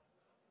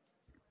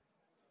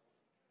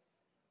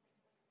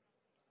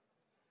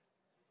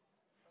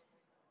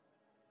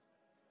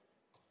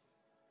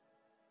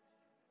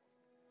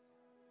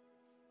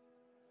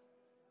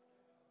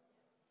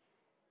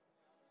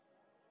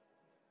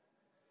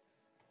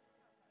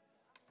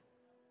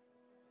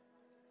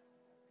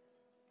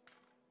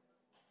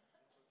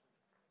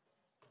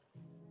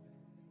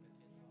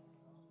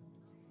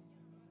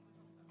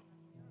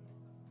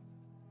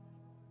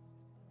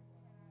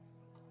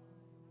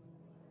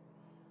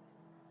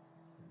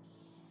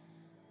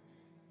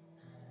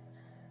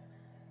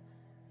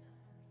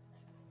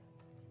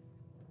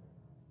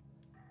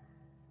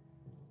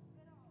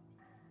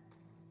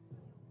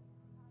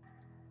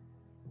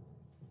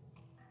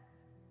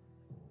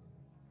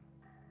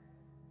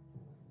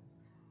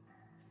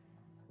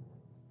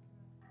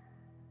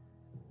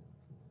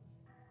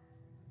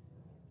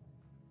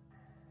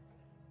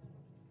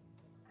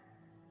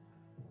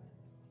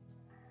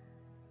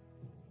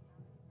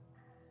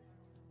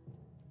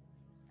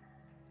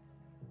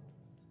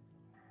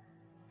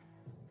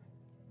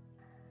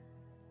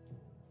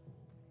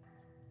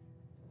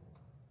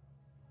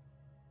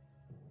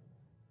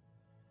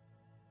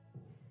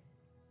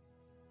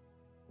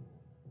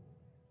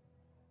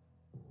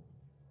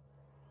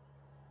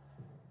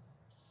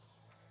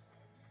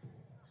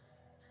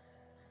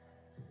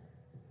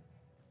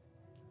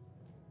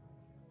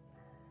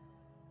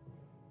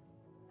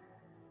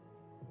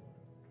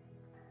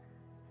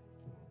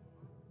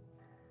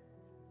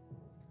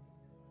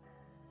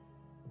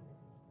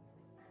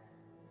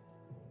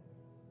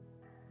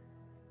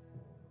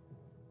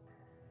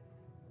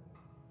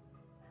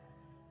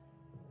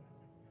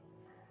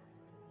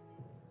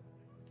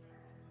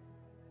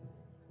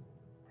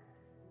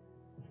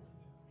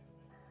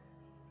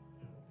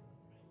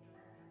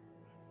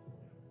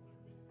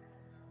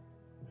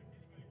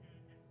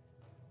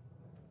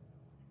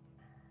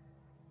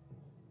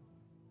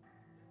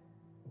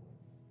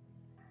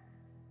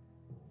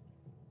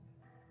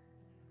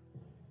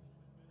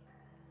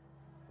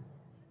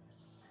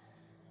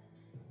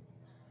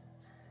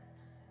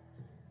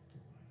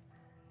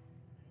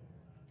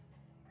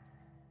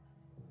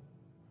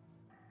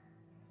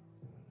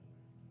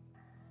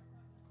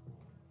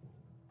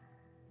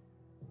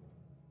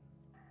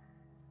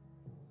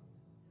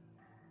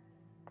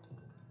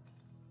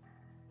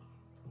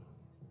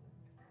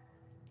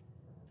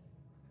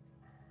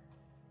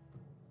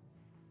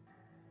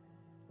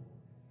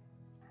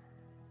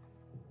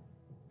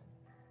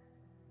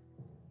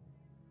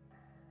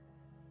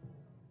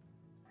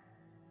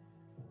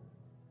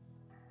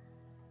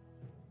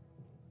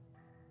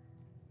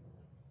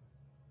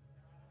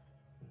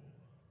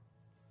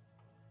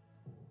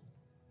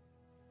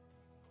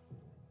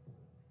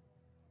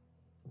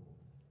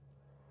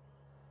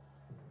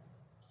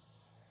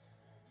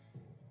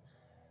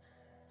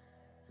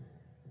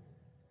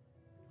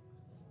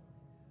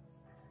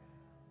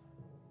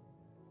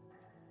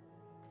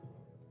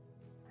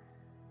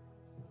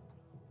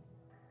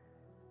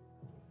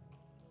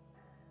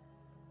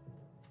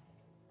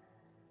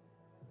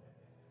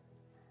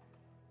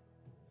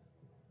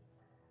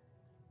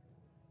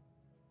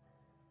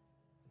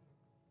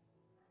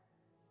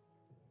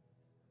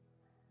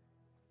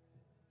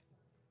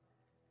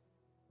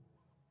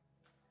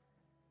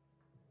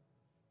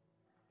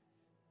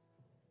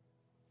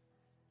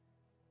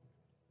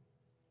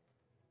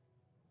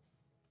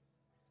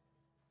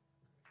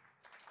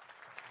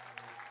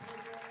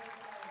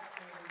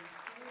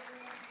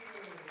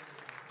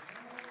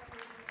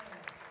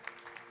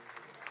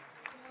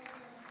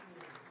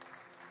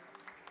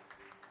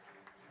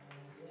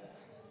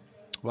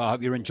 Well, I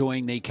hope you're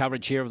enjoying the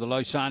coverage here of the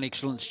Lausanne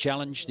Excellence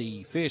Challenge,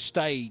 the first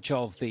stage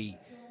of the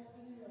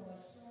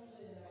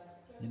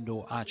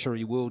Indoor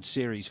Archery World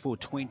Series for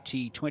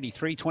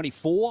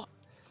 2023-24.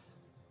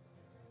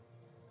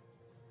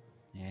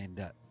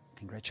 And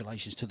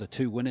congratulations to the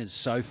two winners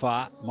so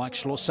far. Mike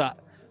Schlosser,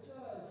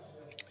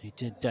 who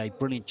did a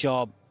brilliant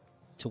job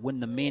to win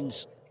the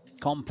men's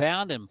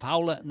compound, and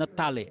Paola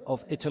Natale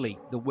of Italy,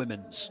 the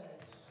women's.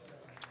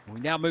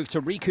 We now move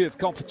to recurve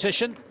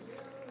competition.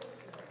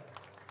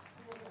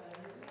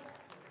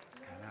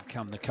 And out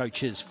come the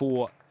coaches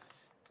for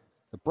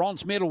the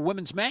bronze medal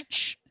women's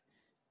match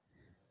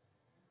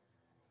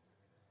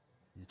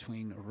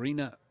between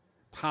Rina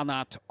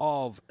Panat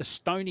of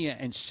Estonia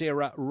and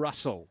Sarah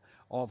Russell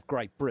of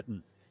Great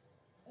Britain.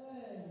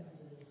 And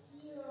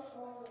here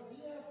are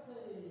the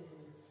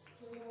athletes.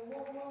 Give them a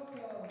warm welcome.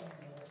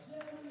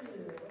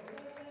 Bienvenue aux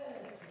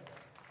athlètes.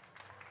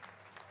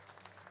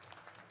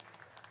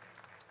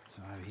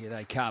 So here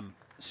they come,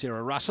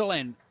 Sarah Russell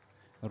and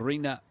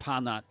Rina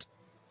Panat.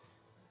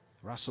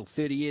 Russell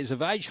 30 years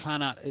of age,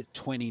 Panat at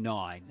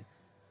 29.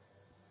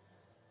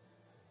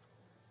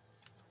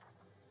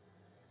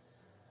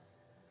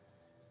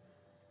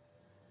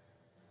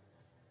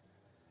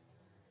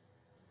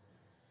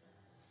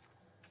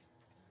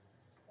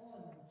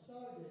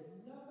 Target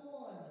number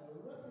 1,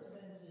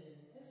 representing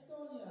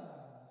Estonia,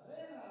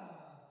 Rina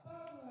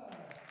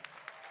Panat.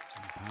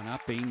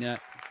 Panat being in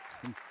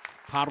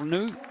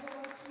Parnu,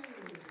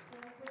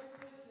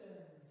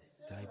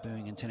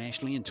 debuting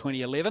internationally in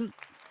 2011.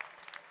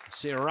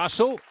 Sarah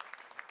Russell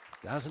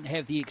doesn't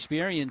have the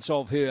experience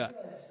of her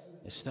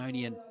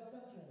Estonian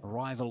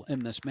rival in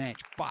this match,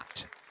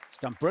 but has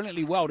done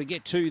brilliantly well to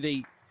get to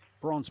the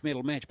bronze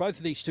medal match. Both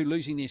of these two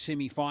losing their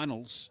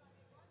semi-finals.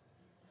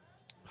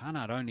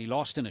 Panat only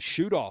lost in a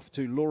shoot-off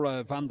to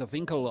Laura van der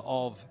Winkel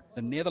of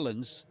the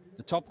Netherlands,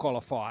 the top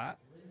qualifier.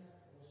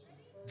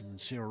 And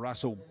Sarah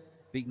Russell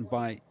beaten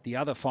by the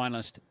other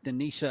finalist,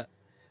 Denisa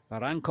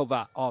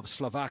Barankova of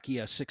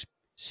Slovakia, 6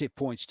 set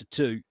points to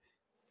 2.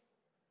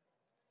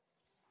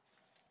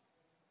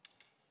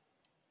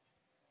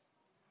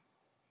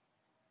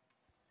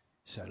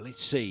 So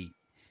let's see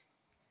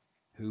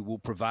who will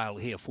prevail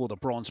here for the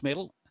bronze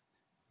medal.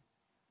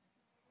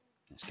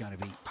 It's going to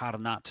be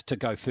Paranat to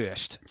go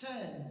first. 10,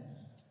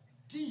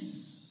 10.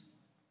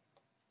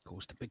 Of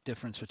course, the big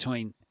difference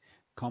between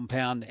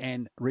compound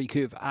and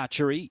recurve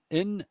archery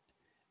in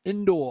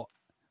indoor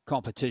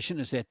competition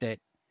is that that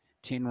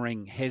 10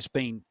 ring has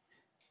been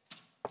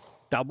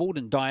doubled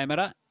in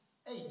diameter.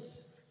 8,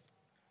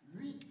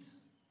 8.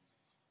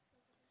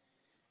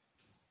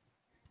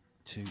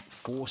 To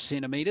 4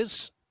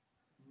 centimeters.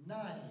 9,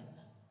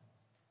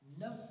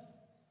 9.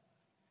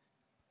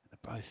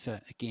 Both,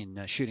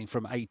 again, shooting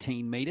from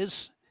 18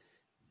 meters.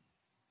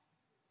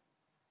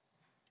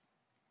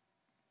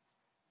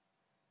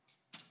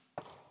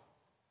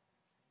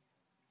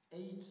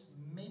 8,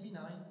 maybe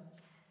 9.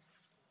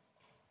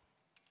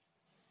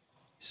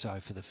 So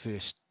for the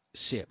first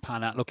set,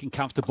 Panat looking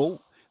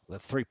comfortable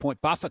with a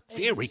 3-point buffer.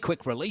 Very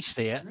quick release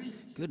there.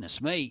 Goodness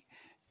me.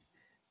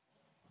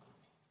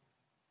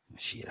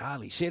 She had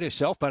hardly set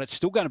herself, but it's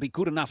still going to be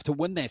good enough to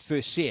win that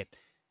first set.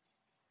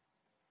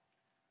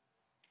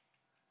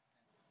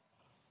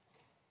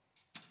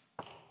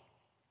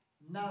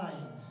 9,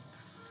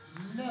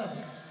 9.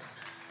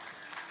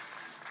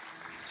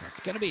 So it's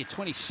going to be a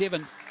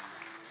 27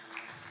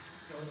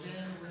 So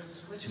again, we're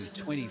switching to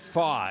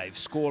 25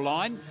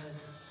 scoreline.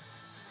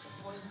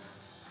 the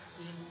points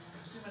being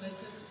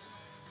accumulated.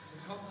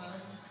 The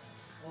compound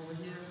over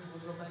here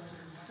will go back to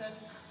the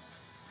sets,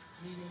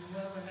 meaning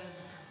whoever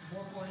has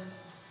more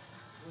points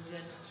will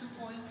get 2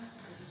 points.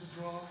 If it's a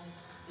draw,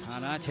 each of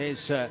Panat them will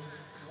has get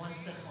 1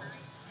 set point.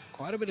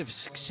 quite a bit of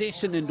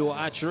success in indoor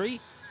archery.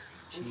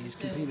 She has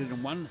competed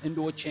in 1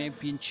 indoor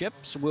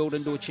championships, World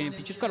Indoor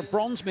Championships. Got a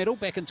bronze medal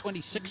back in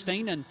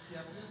 2016 and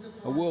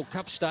a World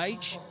Cup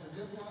stage.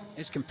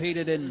 Has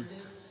competed in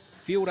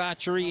field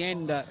archery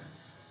and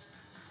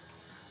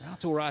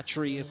outdoor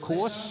archery, of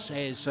course.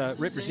 Has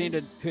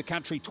represented her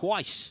country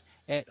twice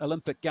at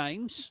Olympic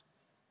Games.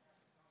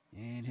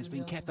 And has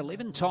been capped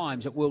 11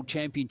 times at World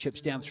Championships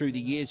down through the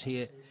years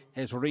here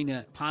as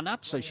Rina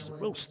Panat. So she's a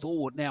real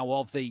stalwart now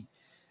of the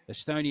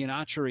Estonian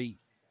archery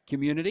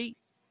community.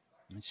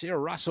 And Sarah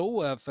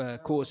Russell, of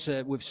course,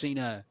 we've seen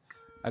a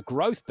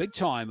growth big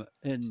time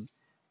in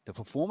the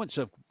performance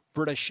of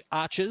British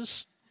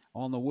archers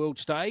on the world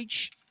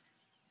stage.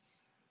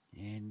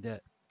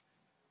 And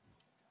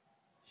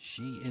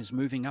she is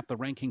moving up the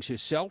rankings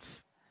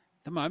herself.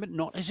 At the moment,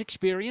 not as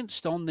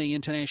experienced on the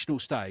international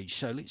stage.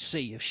 So let's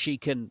see if she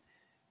can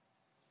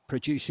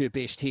produce her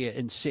best here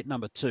in set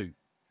number 2.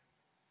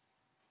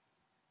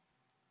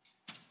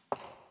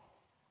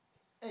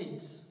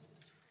 8,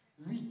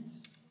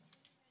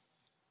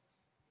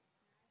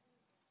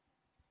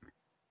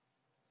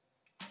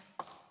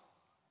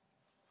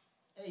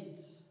 8.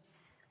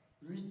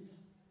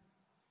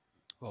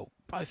 Well,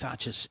 both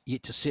archers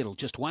yet to settle.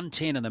 Just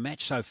 110 in the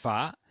match so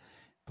far.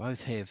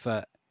 Both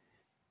have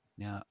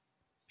now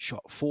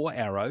shot 4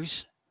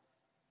 arrows.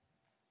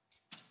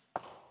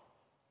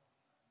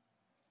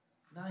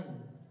 9,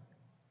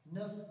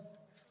 9,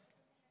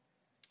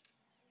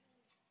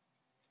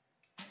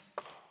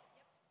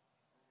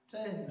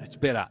 10. That's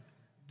better.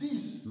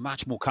 10.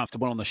 Much more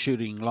comfortable on the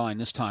shooting line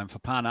this time for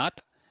Parnat.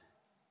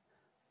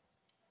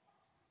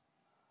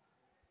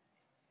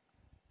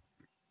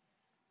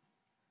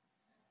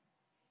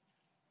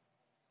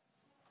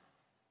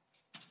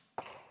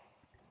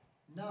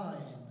 9,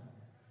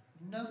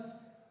 9.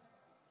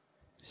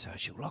 So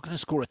she's not going to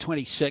score a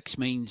 26,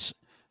 means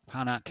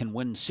Parnat can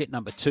win set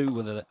number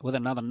 2 with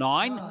another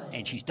 9,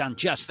 and she's done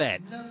just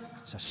that.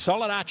 So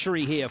solid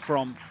archery here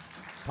from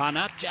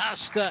Parnat,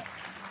 just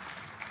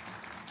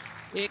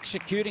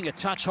executing a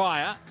touch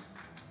higher.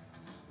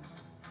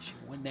 She'll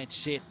win that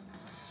set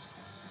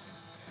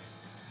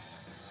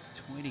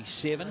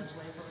 27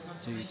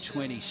 to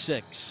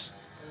 26.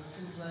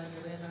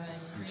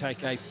 And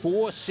take a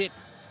 4-set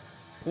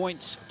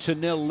points to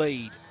 0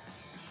 lead.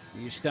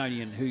 The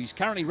Estonian, who's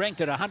currently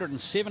ranked at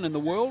 107 in the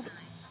world.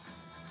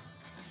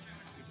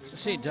 As I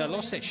said,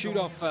 lost that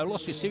shoot-off,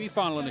 lost her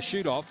semi-final in a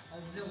shoot-off.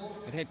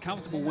 It had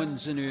comfortable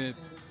wins in her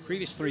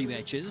previous 3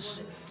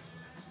 matches.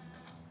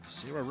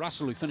 Sarah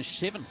Russell, who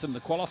finished 7th in the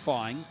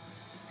qualifying,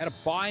 had a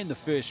bye in the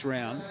first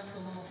round,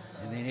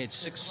 and then had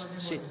 6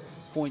 set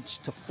points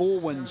to 4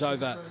 wins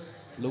over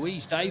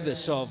Louise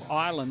Davis of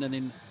Ireland and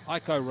then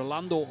Aiko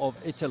Rolando of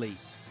Italy.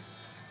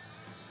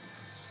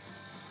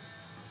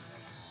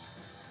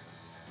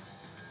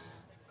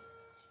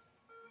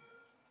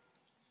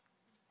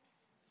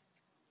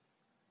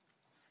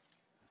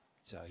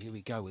 So here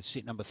we go with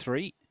set number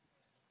 3.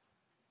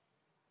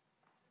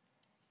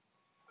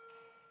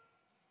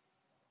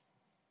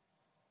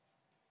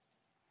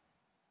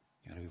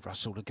 Going to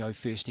Russell to go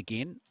first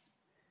again.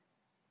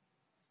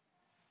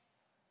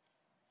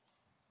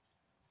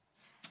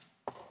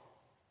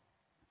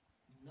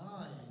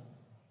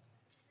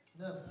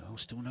 Oh,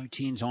 still no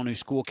 10s on her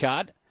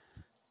scorecard.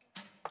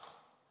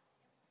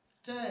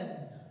 10.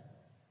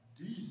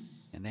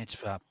 And that's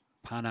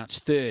Parnat's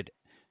 3rd.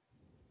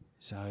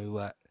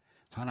 So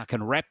Parnat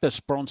can wrap this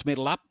bronze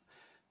medal up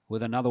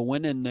with another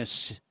win in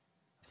this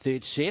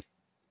 3rd set.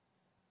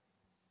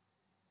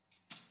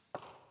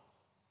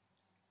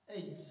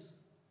 8.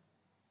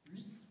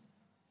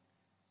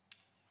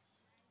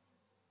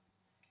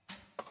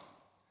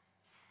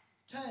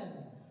 8.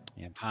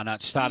 Yeah,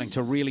 Parnat's starting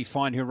to really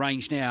find her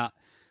range now.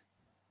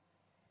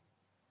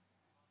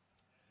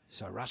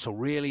 So Russell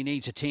really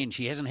needs a 10.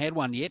 She hasn't had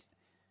one yet.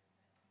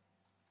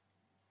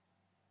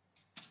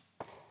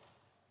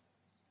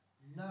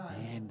 9.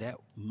 And that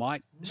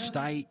might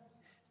stay.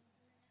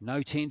 No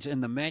 10s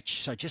in the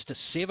match. So just a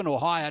 7 or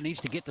higher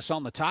needs to get this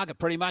on the target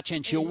pretty much,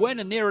 and she'll win,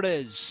 and there it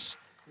is.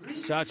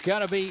 So it's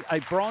going to be a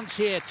bronze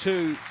here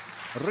to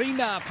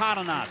Riina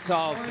Parnat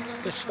of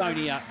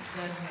Estonia.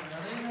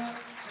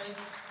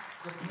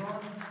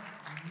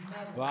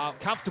 Well,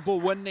 comfortable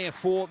win there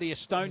for the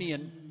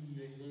Estonian,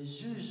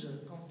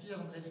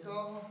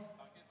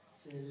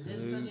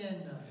 who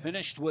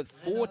finished with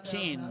 4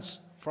 10s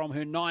from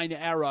her 9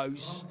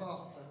 arrows.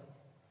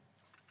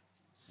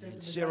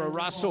 And Sarah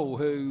Russell,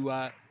 who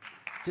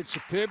did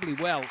superbly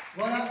well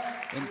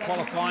in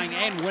qualifying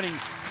and winning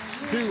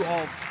 2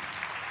 of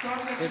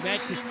her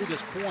matches to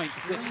this point,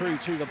 to get through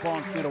to the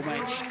bronze medal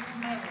match,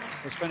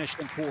 has finished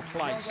in 4th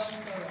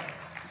place.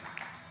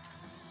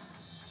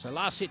 So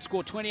last set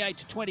scored 28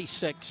 to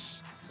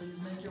 26,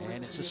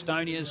 and it's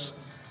Estonia's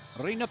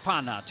Riina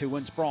Parnat who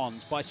wins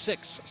bronze by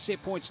 6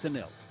 set points to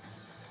 0.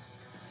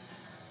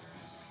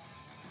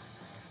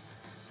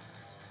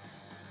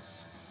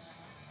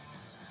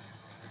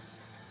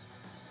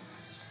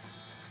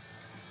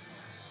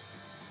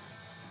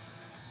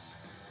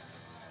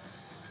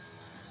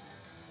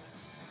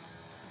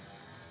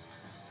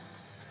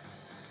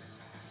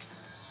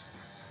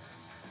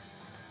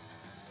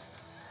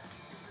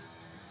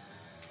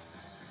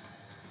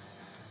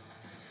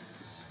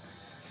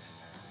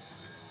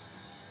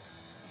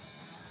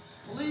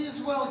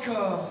 Please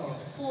welcome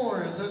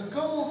for the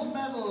gold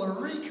medal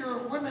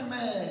recurve women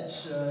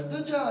match,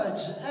 the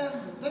judge and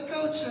the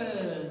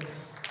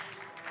coaches.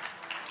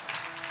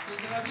 C'est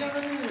de la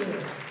bienvenue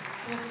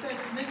pour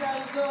cette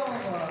médaille d'or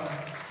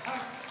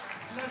Arc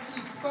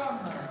classique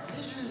femmes,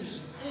 les juges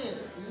et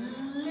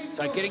les coachs.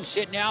 So getting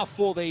set now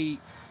for the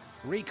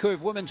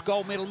recurve women's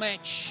gold medal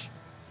match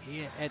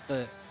here at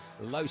the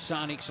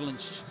Lausanne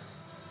Excellence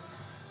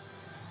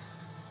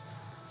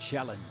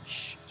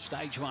Challenge.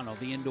 Stage 1 of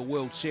the Indoor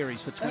World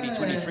Series for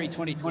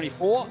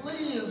 2023-2024.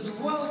 Please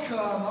welcome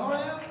our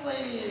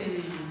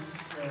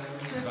athletes.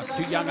 We've got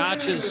 2 young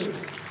archers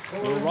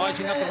who are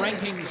rising up the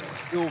rankings,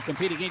 who will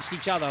compete against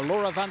each other.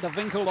 Laura van der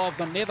Winkel of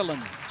the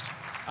Netherlands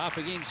up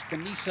against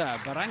Denisa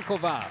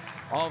Barankova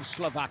of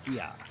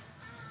Slovakia.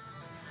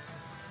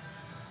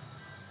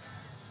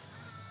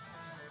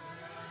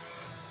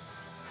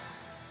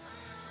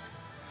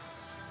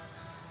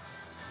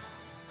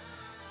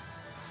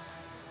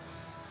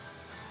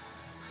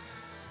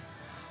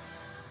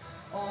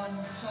 On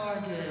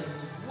target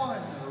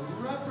 1,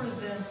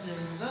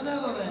 representing the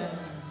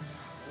Netherlands,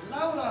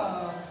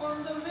 Laura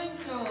van der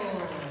Winkel.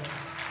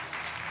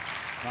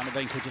 Van der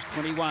Winkel just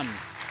 21.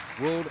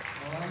 World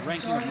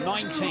ranking of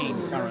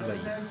 19 currently.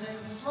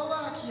 Representing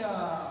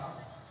Slovakia,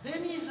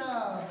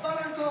 Denisa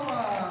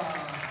Barankova.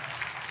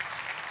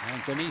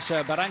 And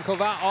Denisa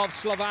Barankova of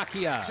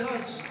Slovakia.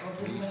 Judge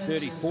of this match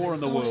 34 in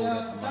the world at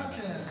the moment.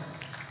 Duncan.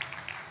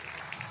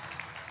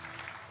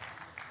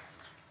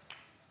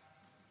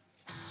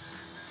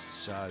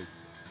 So,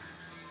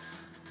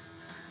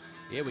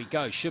 here we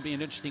go. Should be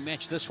an interesting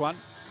match, this one.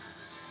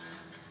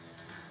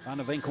 Van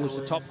der Winkel was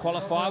the top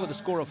qualifier with a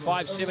score of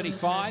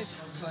 575.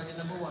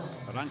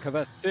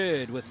 Barankova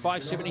third with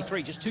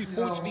 573, just 2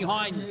 points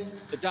behind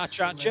the Dutch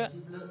archer.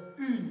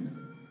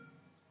 Van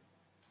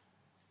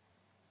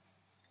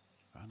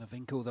der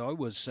Winkel, though,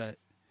 was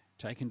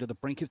taken to the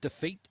brink of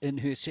defeat in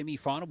her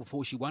semi-final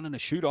before she won in a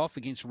shoot-off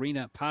against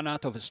Rina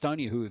Parnat of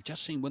Estonia, who have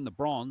just seen win the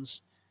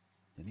bronze.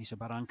 Denisa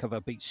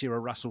Barankova beat Sarah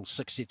Russell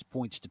 6 sets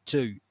points to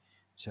 2.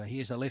 So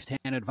here's the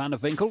left-handed Van der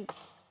Winkel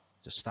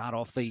to start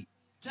off the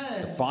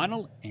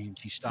final, and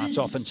she starts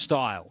off in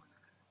style.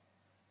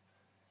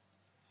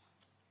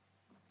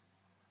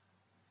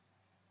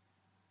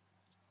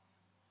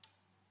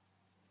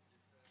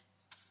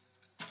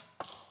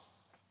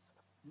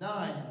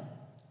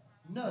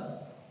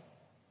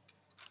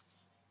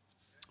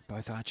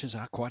 Both archers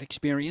are quite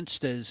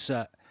experienced, as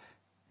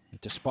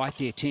despite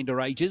their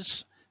tender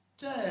ages.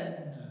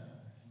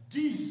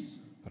 10-10.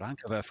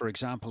 Barankova, for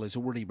example, has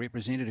already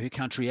represented her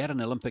country at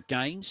an Olympic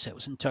Games. That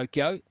was in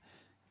Tokyo.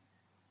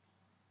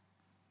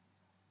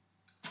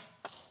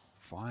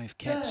 5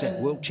 caps at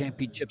World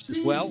Championships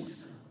as well.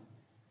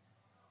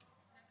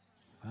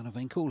 Van der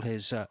Winkel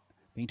has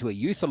been to a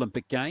Youth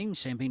Olympic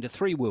Games and been to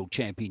 3 World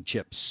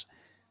Championships.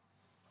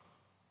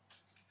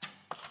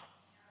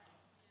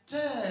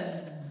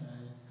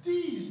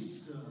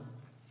 10-10.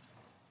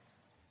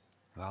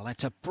 Well,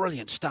 that's a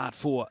brilliant start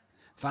for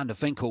Van der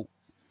Winkel.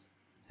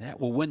 That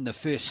will win the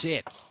first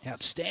set.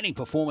 Outstanding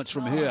performance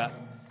from her.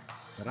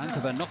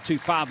 Barankova not too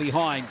far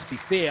behind, to be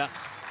fair,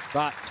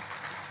 but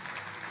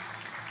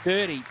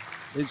 30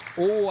 is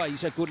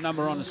always a good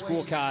number on the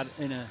scorecard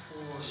in a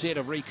set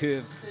of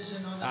recurve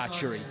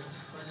archery.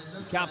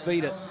 You can't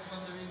beat it.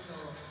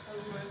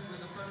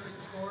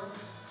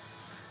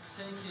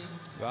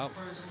 Well,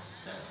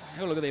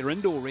 have a look at their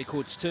indoor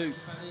records too.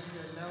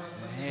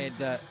 They had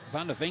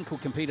Van der Winkel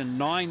compete in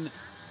 9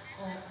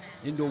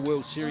 indoor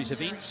World Series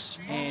events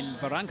and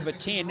Barankova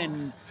 10,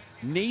 and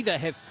neither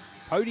have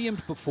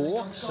podiumed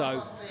before,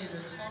 so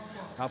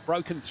they've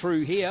broken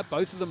through here.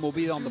 Both of them will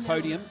be on the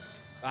podium,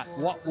 but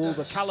what will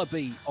the colour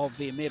be of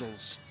their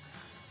medals?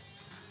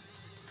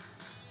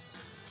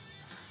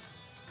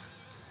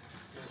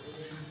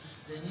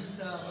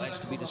 That's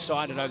to be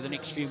decided over the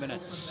next few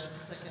minutes.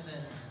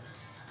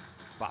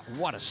 But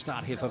what a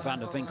start here for Van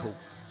der Winkel.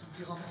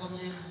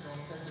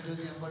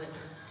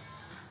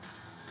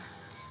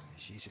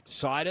 She's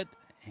excited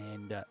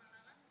and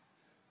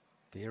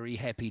very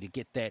happy to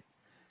get that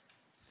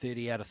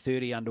 30 out of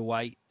 30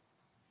 underway.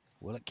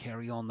 Will it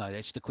carry on, though?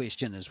 That's the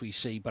question, as we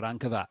see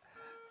Barankova,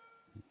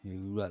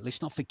 who,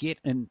 let's not forget,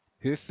 in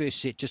her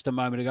first set just a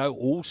moment ago,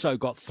 also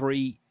got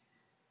 3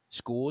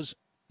 scores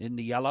in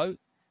the yellow.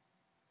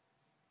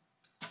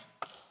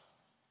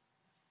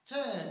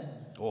 10.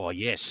 Oh,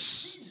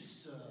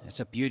 yes. That's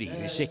a beauty.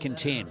 Her second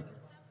 10.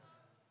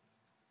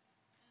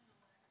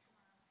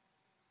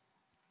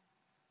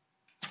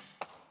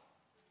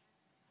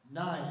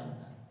 Nine.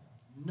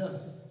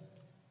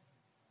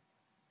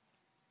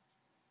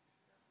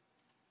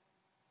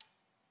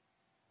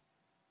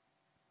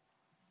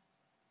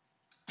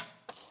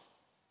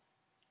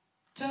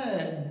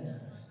 10-10.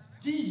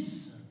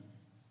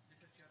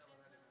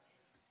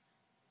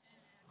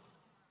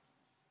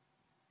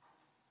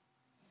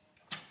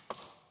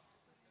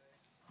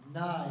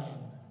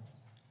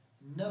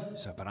 9-9.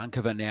 So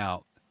Barankova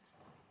now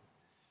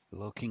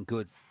looking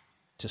good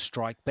to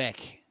strike back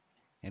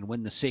and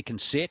win the second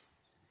set.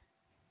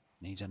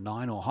 Needs a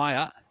 9 or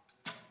higher.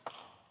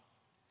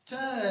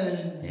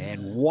 10.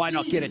 And why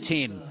not get a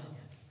 10?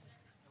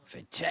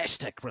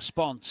 Fantastic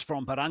response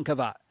from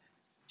Barankova.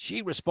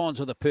 She responds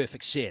with a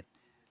perfect set.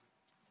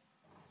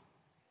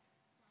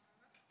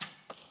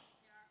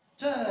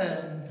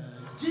 10-10.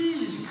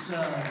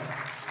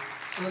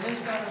 So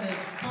this time it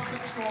is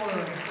perfect score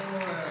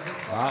for the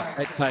Slovak.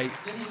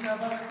 Denisa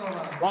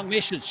Barankova. Wrong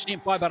message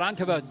sent by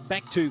Barankova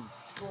back to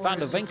Van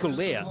der Winkel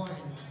there. On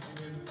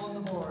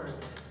the board.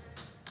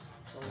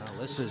 Well,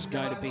 this is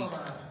going to be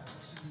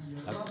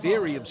a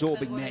very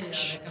absorbing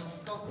match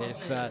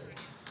if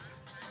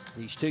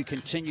these two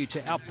continue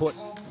to output.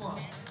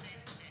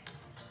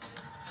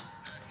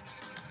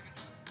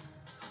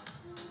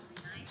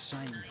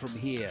 Same from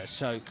here.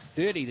 So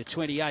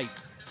 30-28.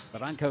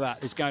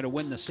 Barankova is going to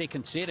win the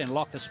second set and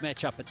lock this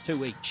match up at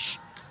 2 each.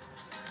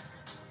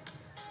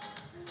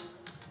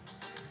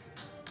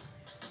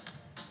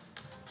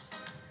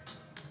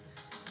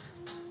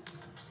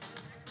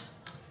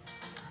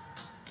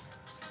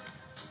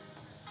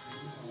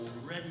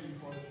 Ready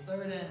for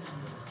third end.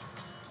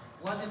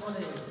 Guatemala.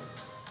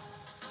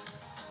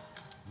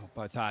 Well,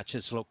 both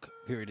archers look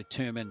very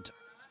determined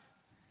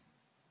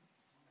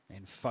and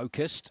and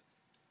focused.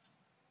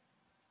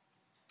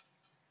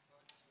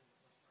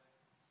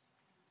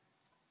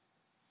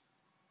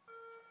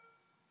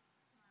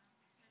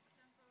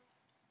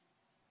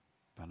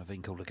 Van der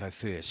Winkel to go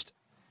first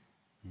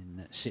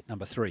in set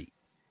number 3.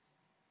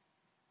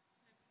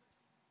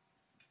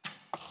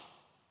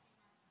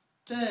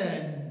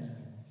 10,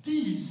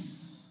 10.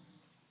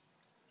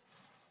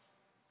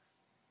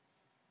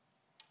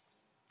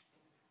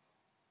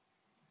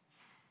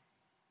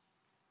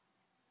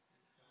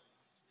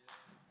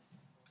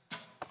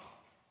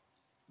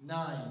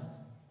 9,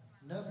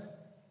 9.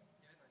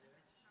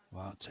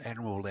 Well, it's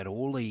admirable that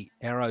all the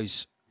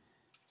arrows,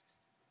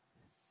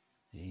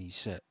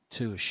 he's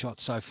 2 shot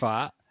so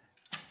far,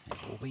 and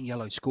all been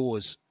yellow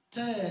scores.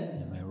 10.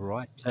 And we're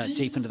right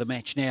deep into the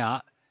match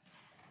now.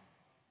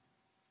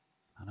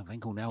 Van der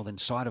Winkel now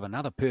inside of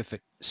another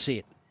perfect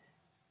set.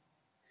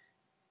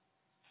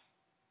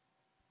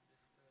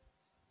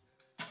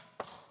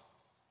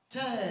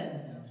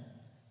 Ten.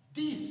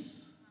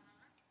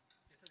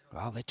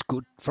 Well, that's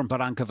good from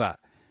Barankova.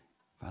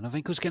 Van der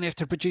Winkel's going to have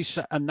to produce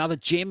another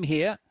gem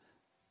here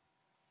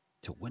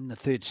to win the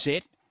 3rd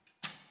set.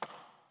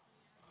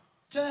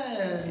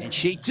 10. And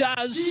she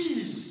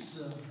does.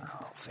 10.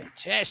 Oh,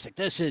 fantastic.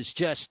 This is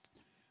just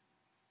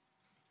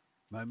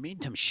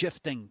momentum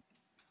shifting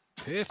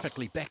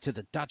perfectly back to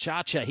the Dutch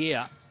archer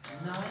here.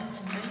 9,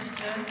 maybe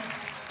 10.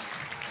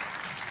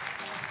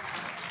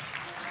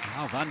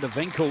 Now Van der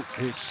Winkel,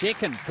 her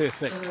 2nd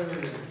perfect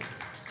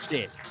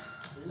set.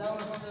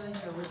 Laura Van der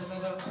Winkel with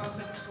another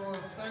perfect score of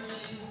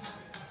 30.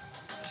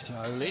 So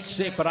let's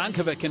see if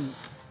Barankova can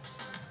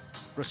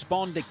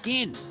respond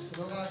again.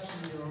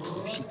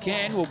 If she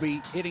can, we'll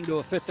be heading to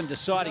a 5th and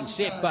deciding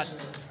set, but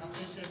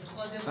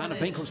Van der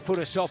Winkel's put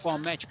herself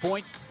on match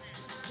point.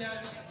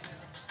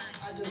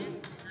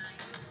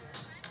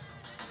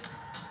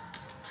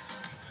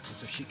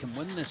 So if she can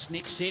win this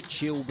next set,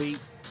 she'll be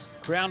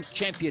crowned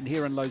champion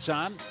here in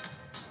Lausanne.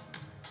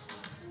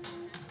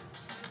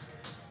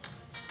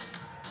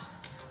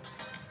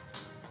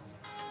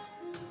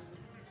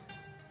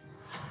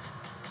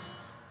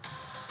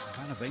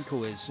 Van der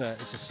Winkel, as I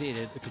said,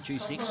 had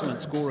produced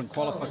excellent score in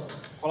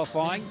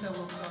qualifying.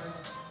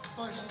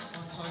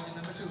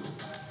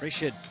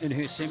 Pressured in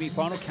her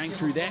semi-final, came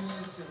through that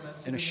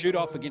in a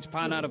shoot-off against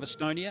Parnat of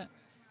Estonia.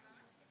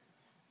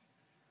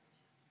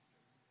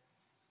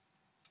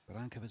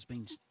 Barankova's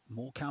been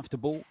more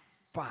comfortable,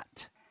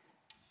 but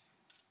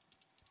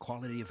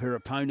quality of her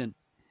opponent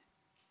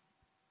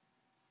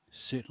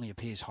certainly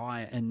appears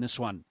higher in this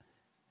one.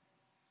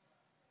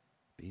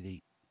 Be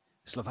the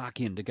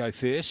Slovakian to go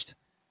first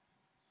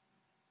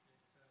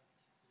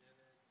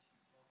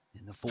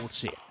in the 4th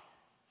set.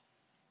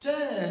 10,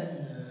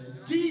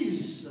 10.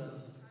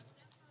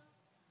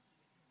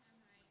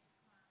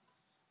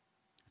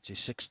 It's her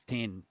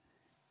 6-10.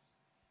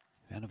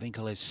 Van der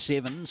Winkel has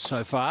 7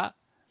 so far.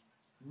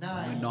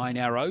 9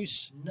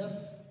 arrows. 9.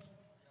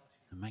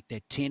 And make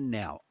that 10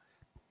 now.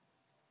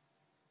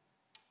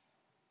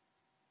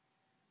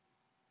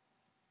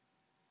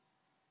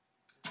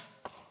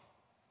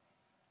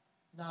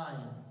 9.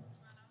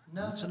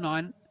 That's a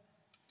 9.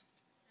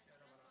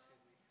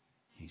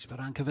 He's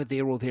Barankova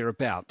there or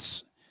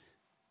thereabouts.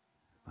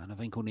 Van der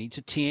Winkel needs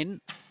a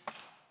 10.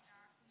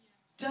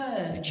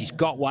 10. And she's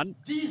got one.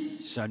 10.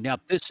 So now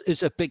this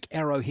is a big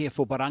arrow here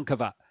for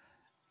Barankova.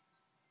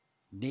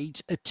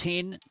 Needs a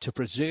 10 to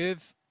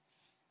preserve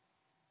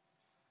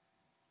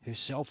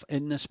herself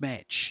in this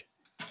match.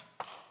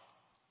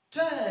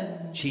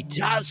 10. She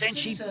does, and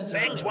she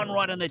bangs one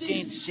right in the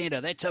dense centre.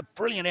 That's a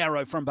brilliant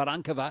arrow from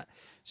Barankova.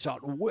 So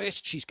at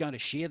worst, she's going to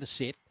share the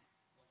set.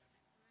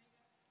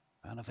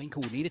 Van der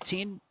Winkel will need a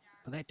 10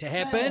 for that to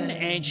happen,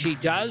 and she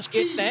does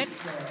get that.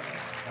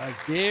 A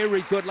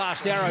very good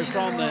last arrow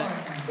from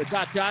the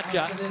Dutch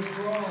archer.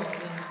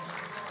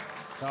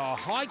 So a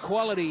high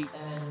quality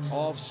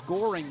of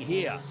scoring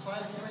here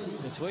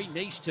between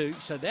these two.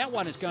 So that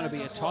one is going to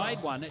be a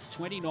tied one at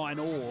 29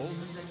 all.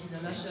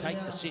 And take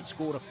the set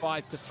score to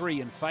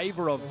 5-3 in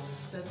favour of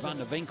Van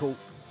der Winkel.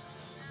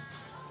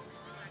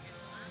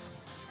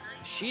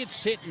 She had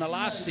set in the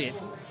last set.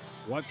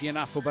 Won't be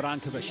enough for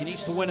Barankova. She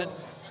needs to win it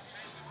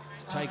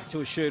to take it to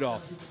a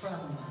shoot-off.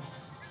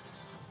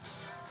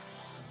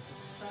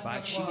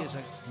 But she is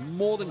a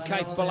more than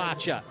capable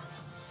archer.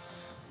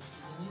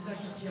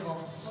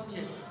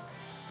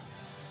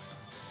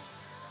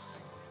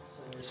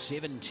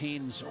 7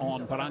 10s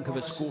on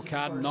Barankova's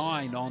scorecard,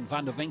 9 on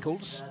Van der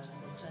Winkel's.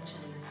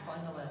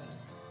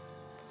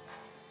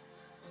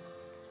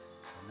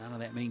 None of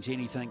that means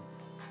anything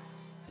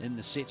in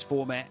the sets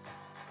format.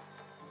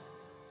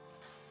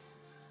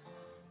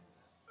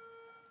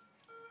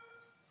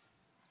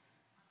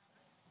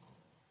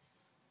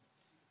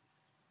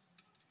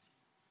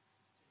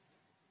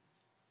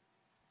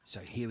 So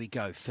here we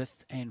go,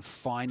 5th and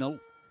final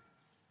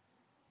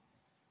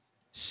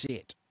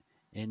set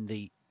in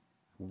the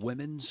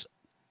women's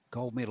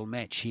gold medal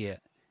match here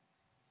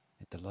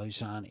at the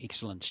Lausanne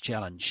Excellence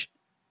Challenge.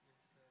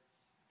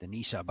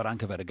 Denisa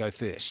Barankova to go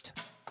first.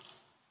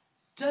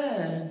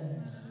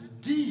 10,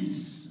 10.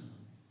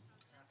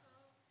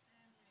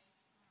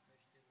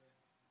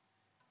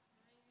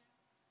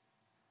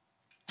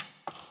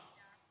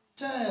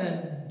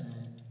 10,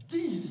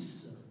 10.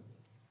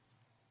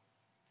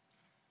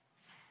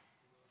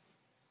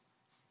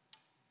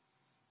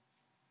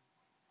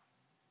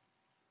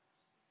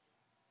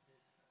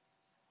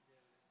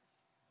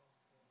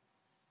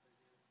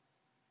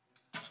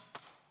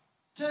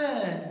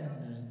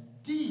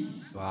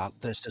 Well,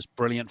 this is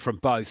brilliant from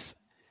both.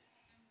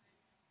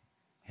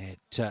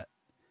 At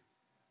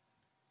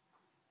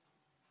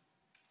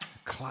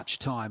clutch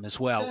time as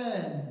well.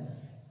 10,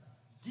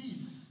 10.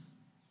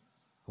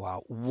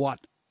 Wow, what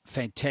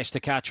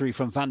fantastic archery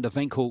from Van der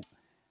Winkel.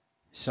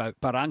 So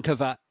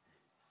Barankova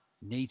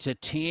needs a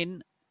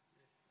 10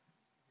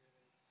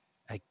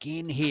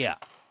 again here.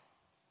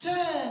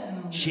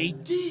 10, She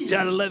 10.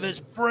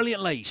 delivers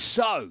brilliantly.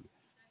 So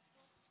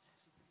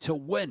to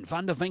win,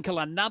 Van der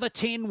Winkel, another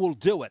 10 will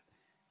do it.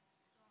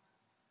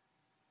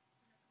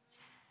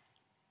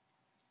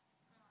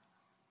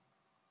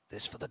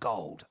 This for the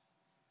gold.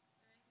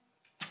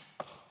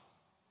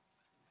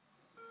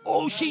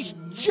 Oh, she's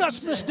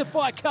just missed it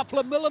by a couple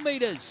of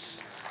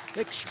millimeters.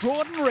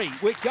 Extraordinary.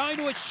 We're going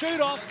to a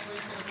shoot-off.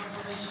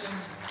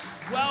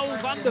 Well,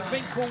 Van der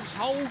Winkel's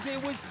hold there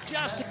was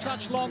just a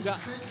touch longer.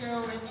 Could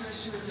go into a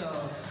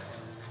shoot-off.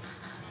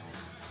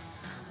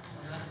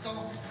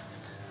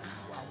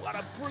 Wow, what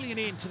a brilliant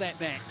end to that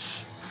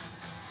match.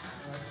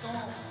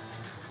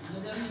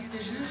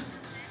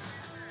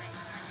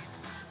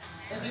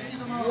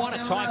 What a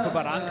time for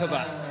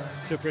Barankova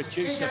to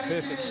produce a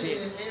perfect set.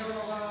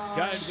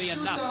 Going to be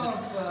enough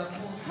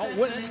to not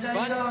win it,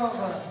 but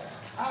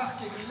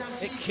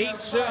it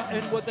keeps her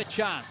in with a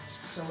chance.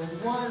 So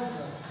it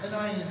was a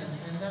 9,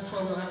 and that's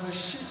why we'll have a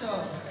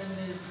shoot-off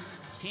in this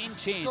 10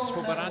 10s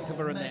for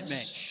Barankova in that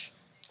match.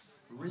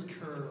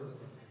 Recurve.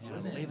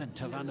 And 11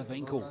 to Van der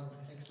Winkel. Lausanne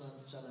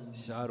Excellence Challenge.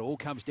 So it all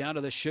comes down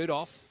to the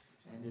shoot-off.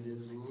 And it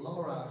is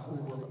Laura who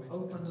will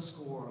open the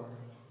score.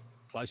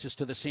 Closest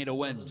to the centre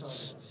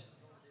wins.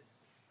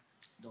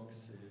 Donc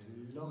c'est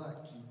Laura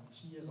qui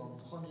tire en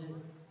premier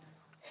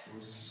au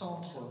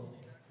centre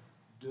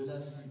de la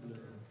cible.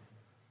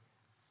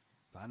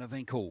 Van der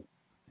Winkel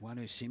won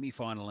her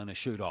semi-final in a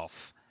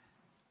shoot-off.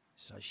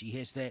 So she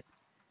has that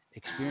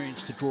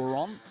experience to draw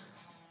on.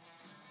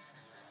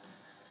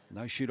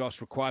 No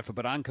shoot-offs required for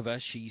Barankova.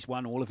 She's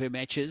won all of her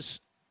matches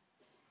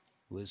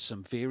with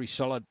some very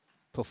solid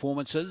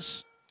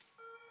performances.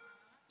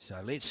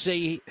 So let's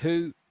see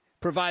who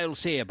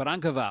prevails here.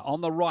 Barankova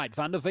on the right,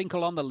 Van der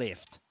Winkel on the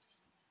left.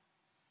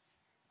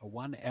 A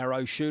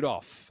one-arrow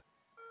shoot-off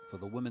for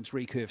the women's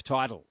recurve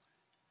title.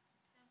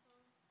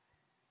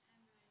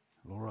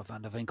 Laura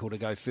Van der Winkel to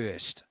go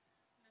first.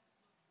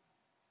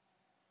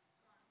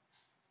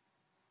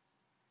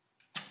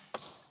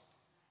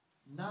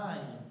 Nine,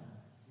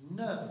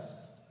 9.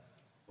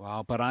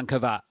 Well,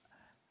 Barankova,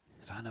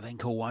 Van der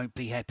Winkel won't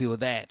be happy with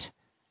that.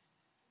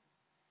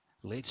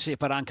 Let's see if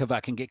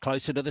Barankova can get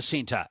closer to the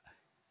centre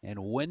and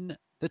win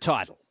the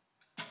title.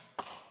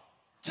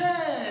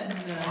 10.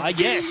 Ah,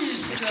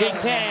 yes, she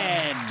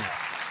can.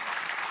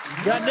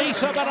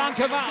 Denisa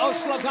Barankova of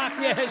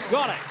Slovakia has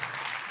got it.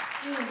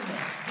 In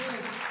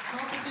this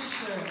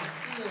competition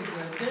is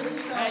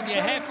Denisa And you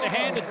have to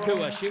hand it to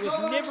her. from She was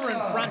never in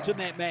Slovakia. front in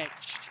that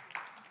match.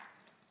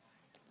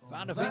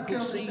 Van der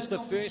Winkel seized the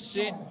first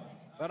set.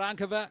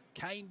 Barankova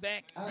came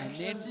back, and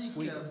then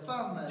we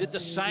did the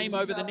same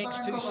over the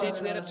next two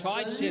sets. We had a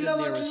tied set in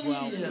there as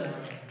well.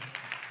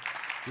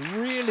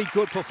 Really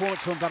good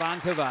performance from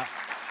Barankova.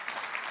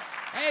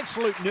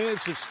 Absolute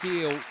nerves of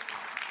steel.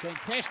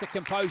 Fantastic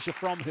composure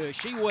from her.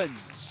 She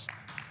wins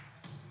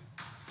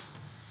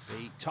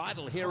the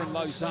title here in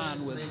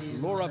Lausanne with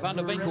Laura Van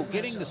der Winkel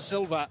getting the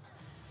silver.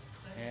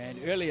 And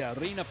earlier,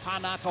 Rina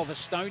Panat of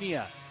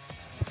Estonia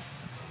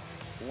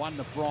won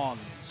the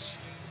bronze.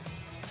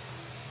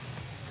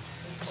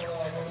 For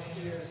our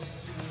volunteers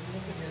to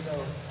look at this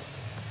out.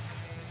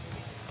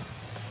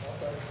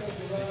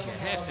 But you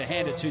have to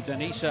hand it to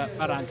Denisa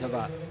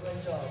Barankova,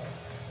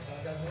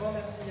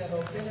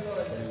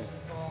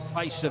 who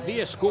faced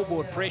severe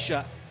scoreboard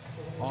pressure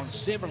on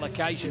several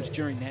occasions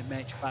during that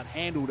match, but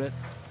handled it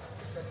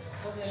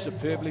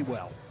superbly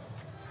well.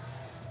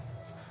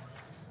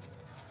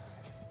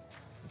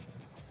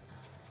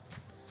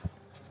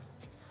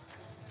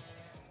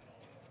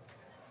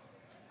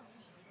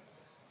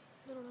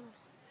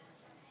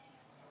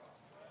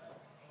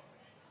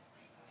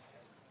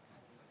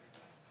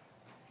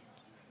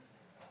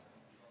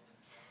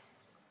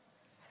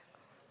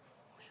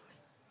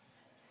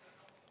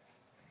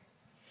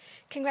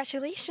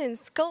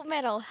 Congratulations, gold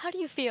medal. How do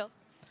you feel?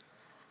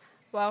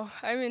 Wow,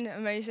 I mean,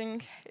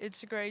 amazing.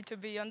 It's great to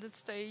be on the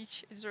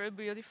stage. It's really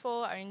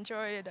beautiful. I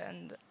enjoy it,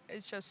 and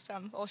it's just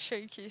all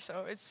shaky,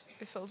 so it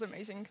feels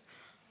amazing.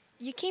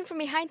 You came from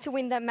behind to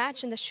win that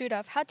match in the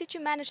shoot-off. How did you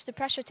manage the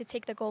pressure to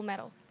take the gold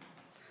medal?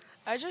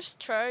 I just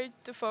tried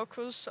to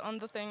focus on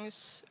the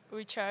things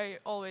which I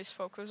always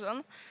focus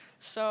on.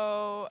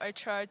 So I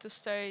tried to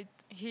stay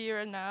here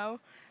and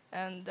now,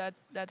 and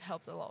that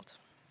helped a lot.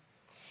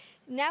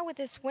 Now with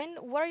this win,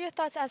 what are your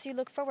thoughts as you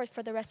look forward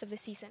for the rest of the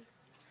season?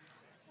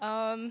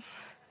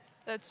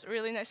 That's a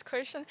really nice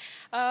question.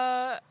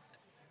 I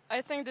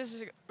I think this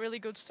is a really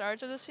good start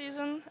to the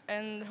season,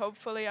 and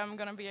hopefully I'm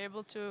going to be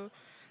able to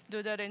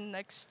do that in the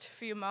next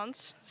few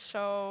months.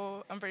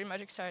 So I'm pretty much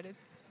excited.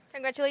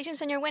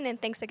 Congratulations on your win,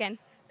 and thanks again.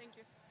 Thank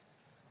you.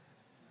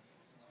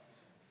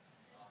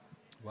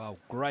 Well,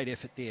 great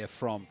effort there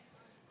from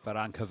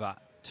Barankova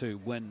to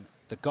win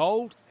the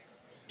gold.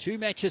 2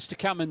 matches to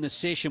come in this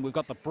session. We've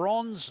got the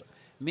bronze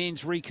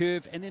men's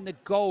recurve and then the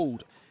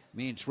gold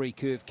men's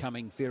recurve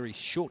coming very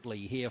shortly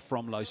here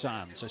from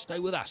Lausanne. So stay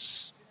with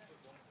us.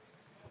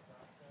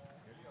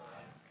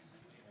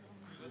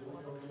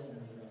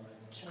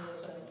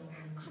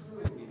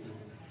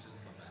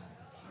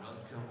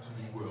 Welcome to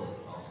the world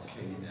of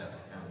KNF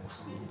and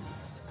crew.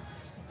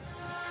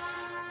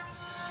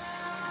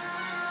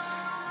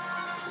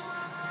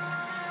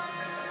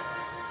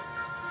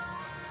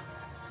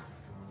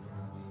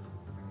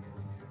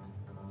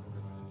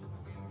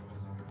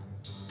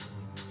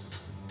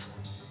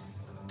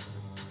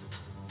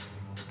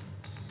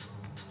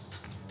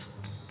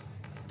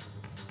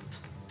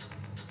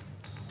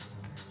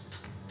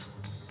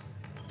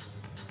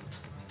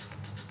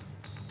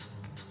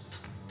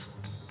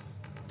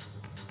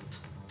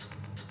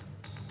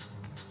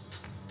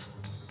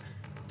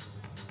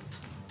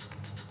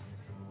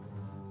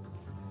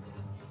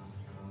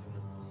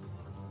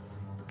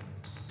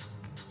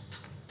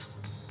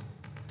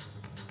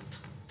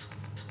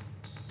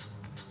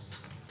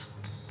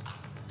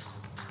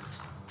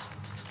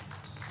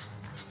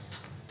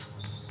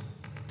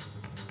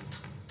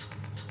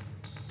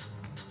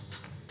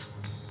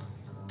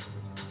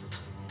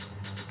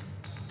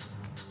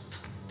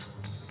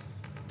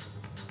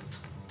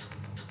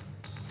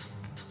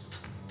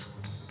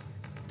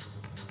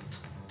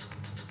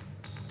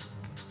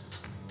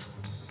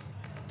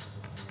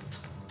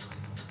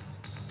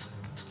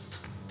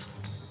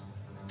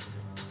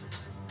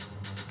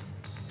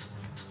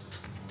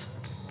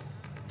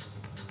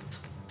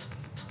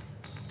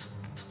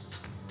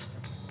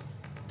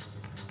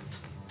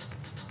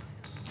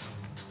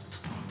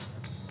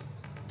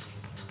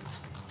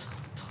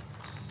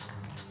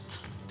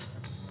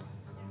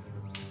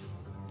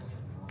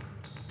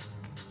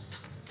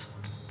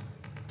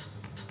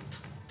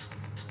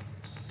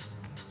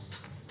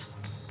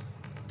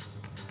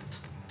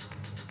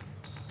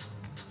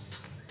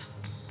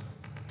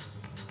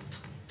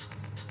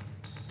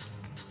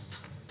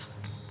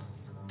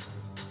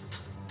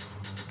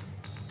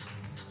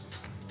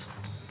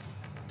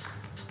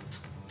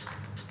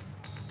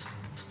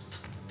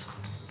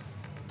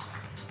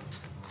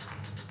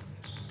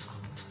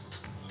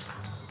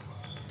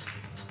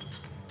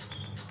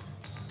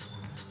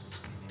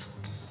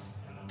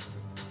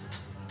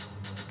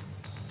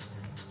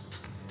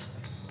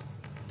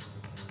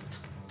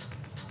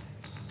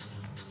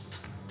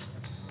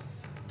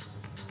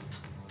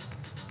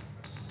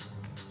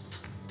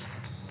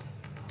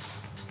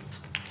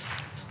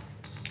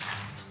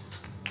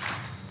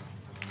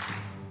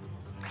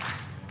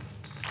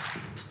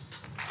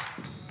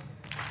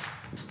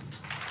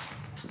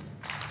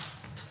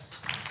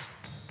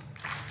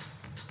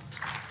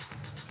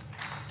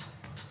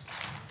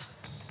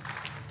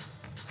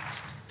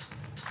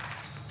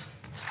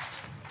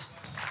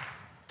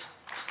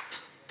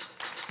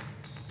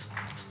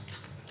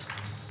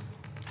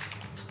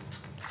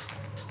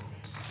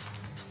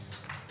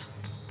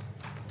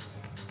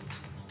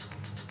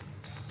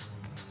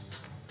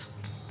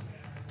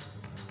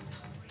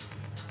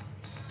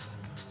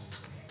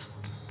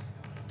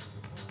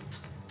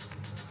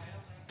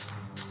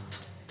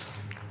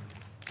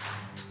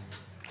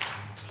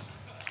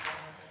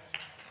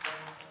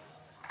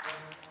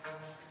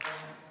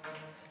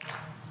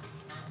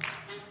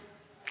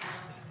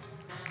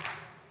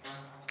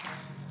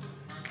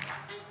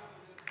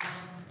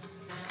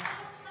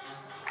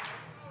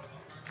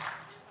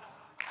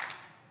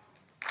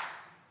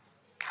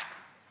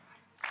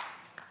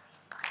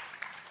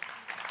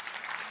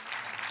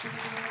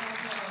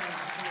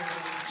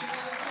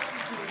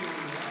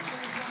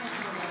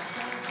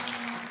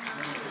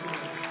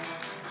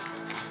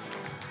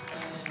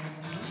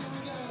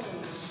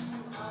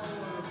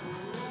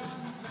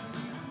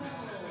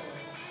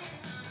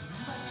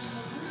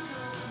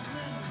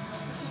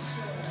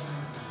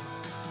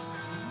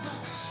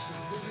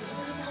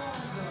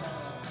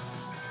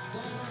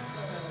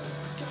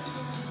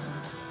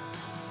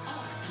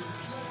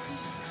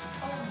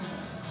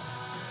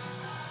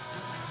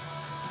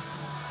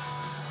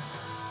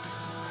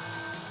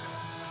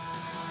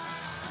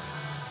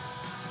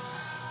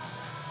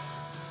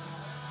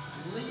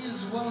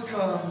 Please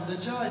welcome the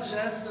judge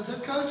and the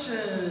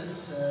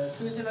coaches.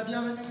 Souhaitez la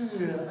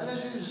bienvenue à la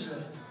juge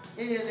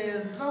et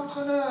les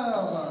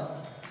entraîneurs.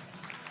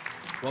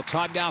 Well,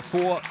 time now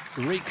for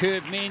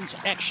recurve men's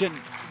action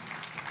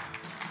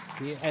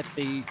here at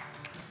the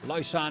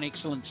Lausanne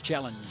Excellence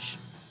Challenge,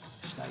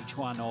 stage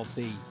 1 of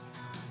the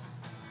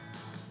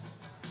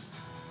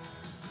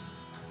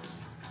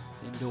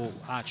Indoor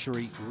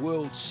Archery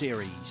World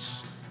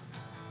Series.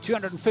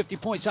 250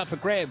 points up for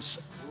grabs.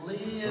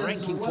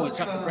 Ranking points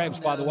up for grabs,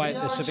 by the way,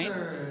 at this event.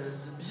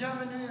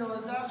 Bienvenue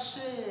aux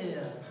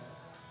archers.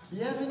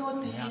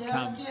 Benvenuti Now a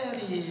come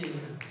Archery.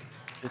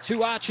 the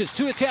two archers,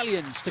 two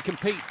Italians to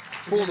compete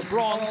for the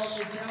bronze.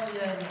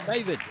 Italian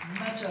David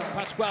matchup.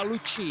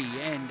 Pasqualucci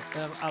and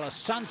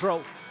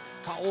Alessandro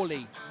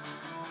Paoli.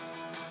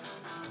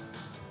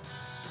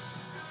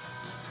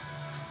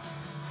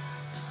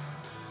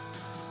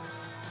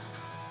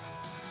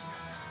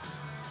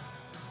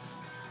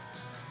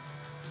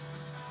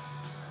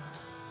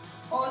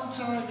 On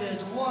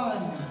target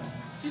one,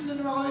 cible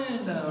numéro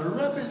 1,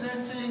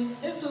 representing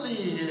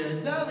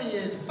Italy,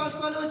 David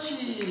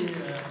Pasqualucci.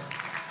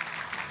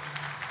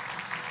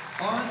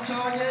 On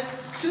target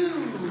 2,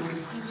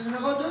 cible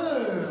numéro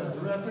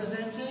 2,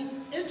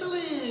 representing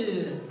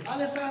Italy,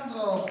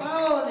 Alessandro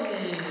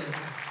Paoli.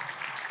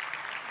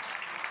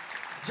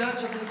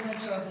 Judge of this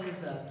matchup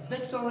is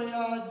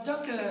Victoria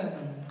Duncan.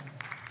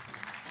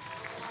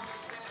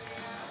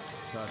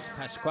 So it's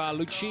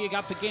Pasqualucci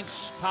up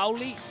against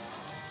Paoli.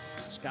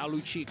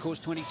 Pasqualucci, of course,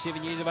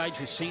 27 years of age.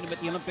 We've seen him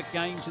at the Olympic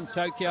Games in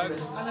Tokyo.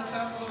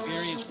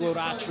 Experienced World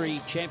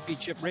Archery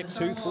Championship rep,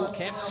 4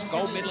 caps.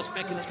 Gold medalist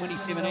back in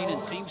 2017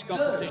 in teams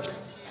competition.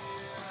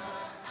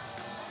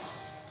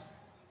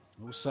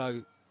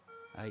 Also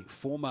a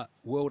former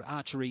World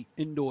Archery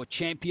Indoor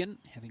Champion,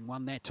 having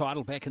won that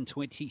title back in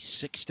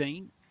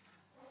 2016.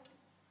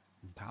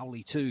 And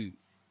Paoli, too,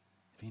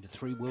 been to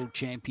 3 World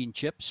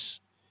Championships.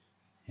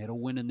 Had a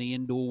win in the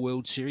Indoor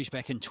World Series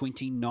back in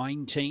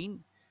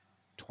 2019.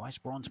 Twice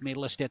bronze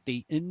medalist at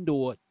the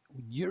Indoor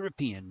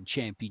European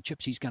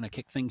Championships. He's going to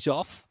kick things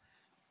off.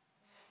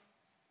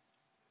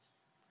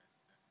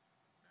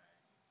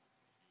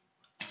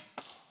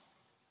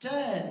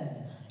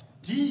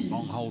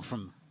 Long hold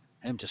from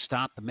him to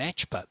start the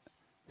match, but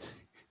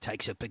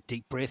takes a big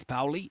deep breath,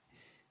 Paoli.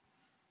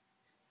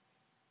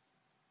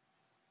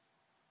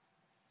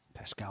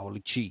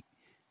 Pasqualucci.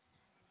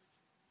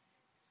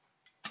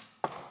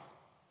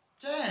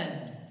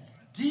 10,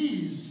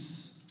 10.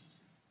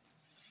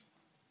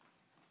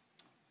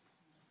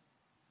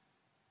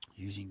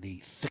 Using the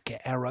thicker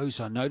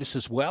arrows, I notice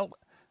as well.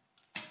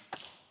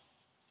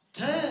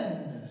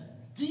 10,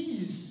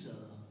 10,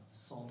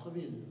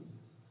 Centreville.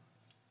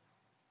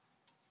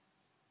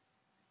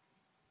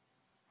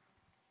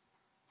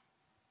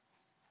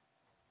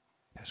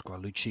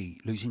 Pasqualucci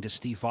losing to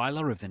Steve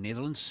Weiler of the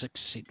Netherlands, 6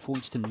 set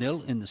points to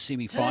 0 in the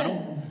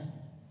semi-final.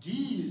 10,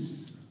 10.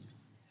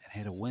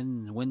 Had a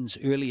wins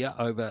earlier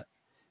over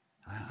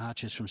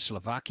archers from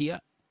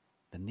Slovakia,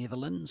 the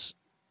Netherlands,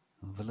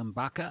 Willem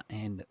Bakker,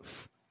 and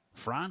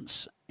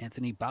France,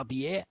 Anthony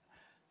Barbier.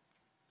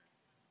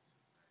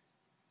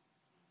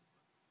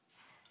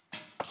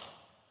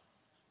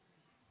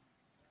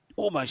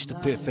 Almost a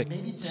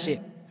perfect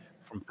set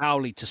from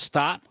Paoli to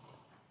start.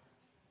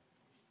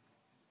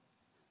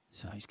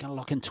 So he's going to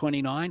lock in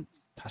 29.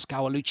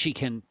 Pasqualucci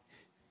can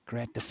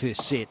grab the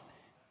first set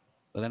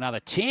with another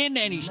 10,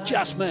 and he's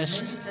just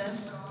missed. It's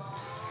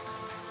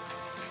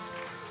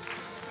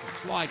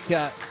like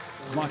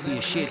might be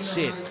a shared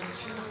set.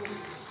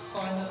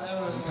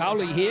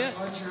 Paoli here.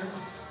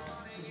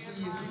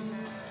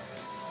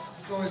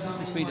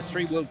 He's been to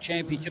 3 World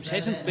Championships.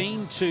 Hasn't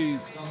been to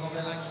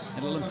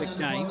an Olympic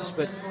Games,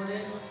 but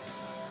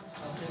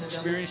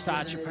experienced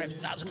archer perhaps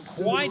doesn't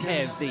quite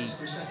have the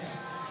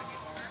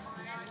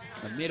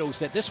medals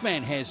that this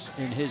man has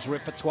in his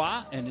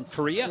repertoire and in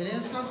Korea. It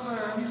is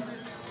confirmed.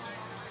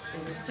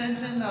 It's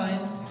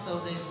 10-9, so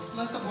they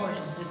split the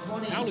points. It's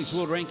 1 each. Paoli's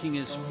world ranking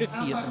is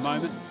 50 at the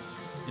moment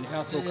in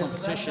outdoor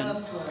competition,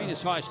 been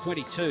as high as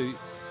 22.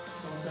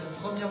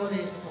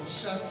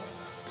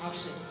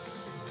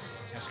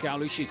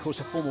 Pasqualucci, of course,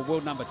 a former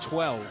world number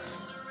 12.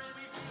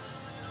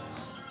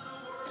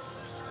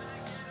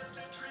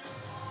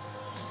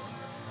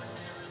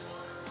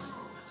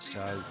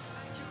 So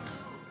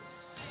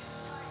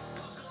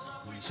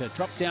he's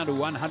dropped down to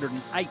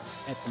 108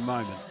 at the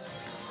moment.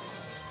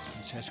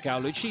 It's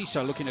Pasqualucci,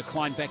 so looking to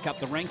climb back up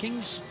the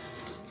rankings.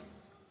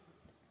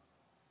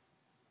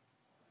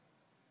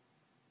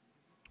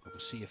 We'll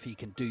see if he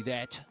can do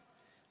that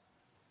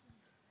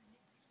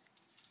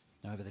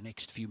over the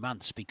next few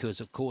months,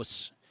 because, of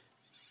course,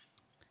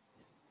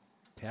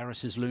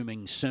 Paris is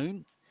looming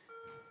soon.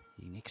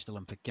 The next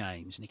Olympic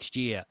Games next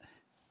year.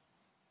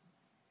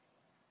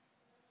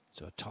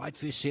 So a tied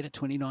first set at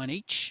 29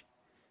 each.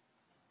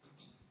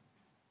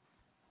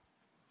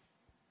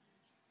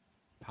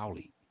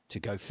 Paoli to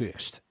go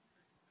first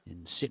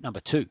in set number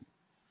 2.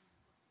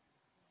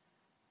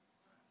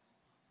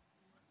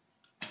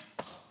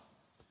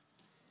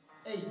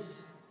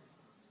 Eight.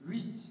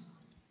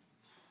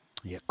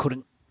 Yeah,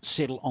 couldn't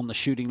settle on the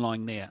shooting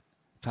line there,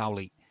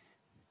 Paoli.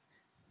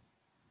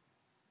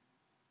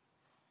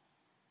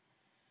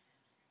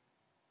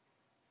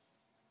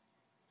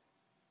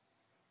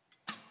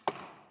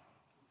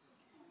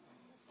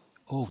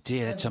 Oh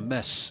dear, that's a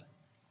miss.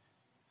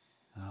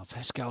 Oh,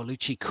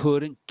 Pasqualucci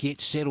couldn't get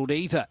settled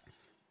either.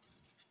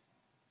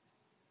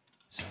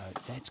 So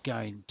that's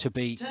going to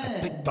be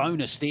a big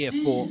bonus there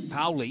for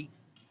Paoli.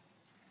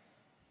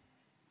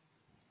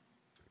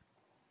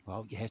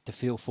 Well, you have to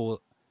feel for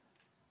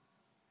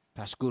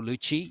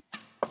Pasqualucci.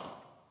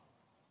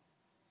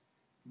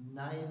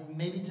 9,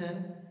 maybe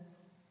 10.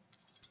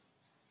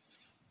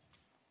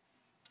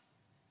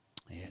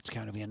 Yeah, it's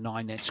going to be a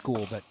 9-net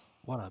score, but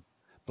what a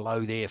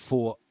blow there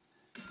for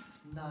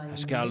 9,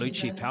 Pascal maybe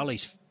Lucci. 10.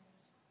 Pauli's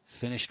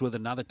finished with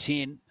another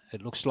 10,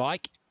 it looks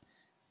like.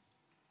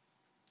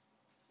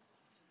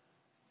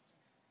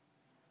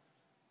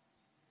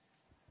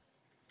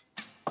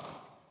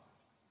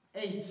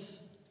 Eight.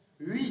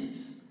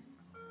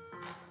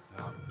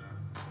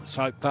 Let's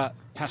hope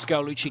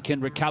Pascal Lucci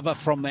can recover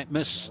from that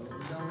miss.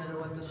 No matter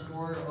what the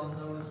score on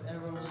those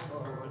arrows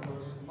or on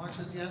those marks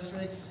with the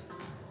asterisks.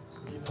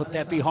 Put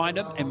that behind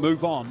him and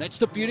move on. That's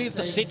the beauty of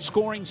the set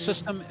scoring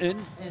system in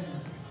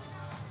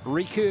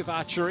recurve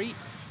archery.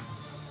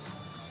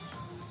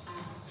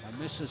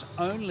 A miss is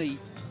only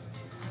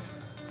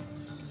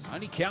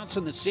counts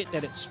in the set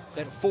that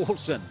it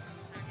falls in.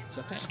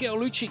 So Pascal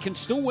Lucci can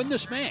still win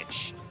this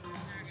match.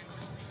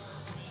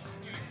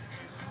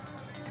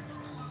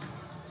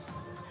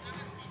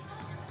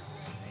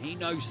 He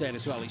knows that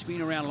as well. He's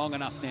been around long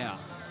enough now.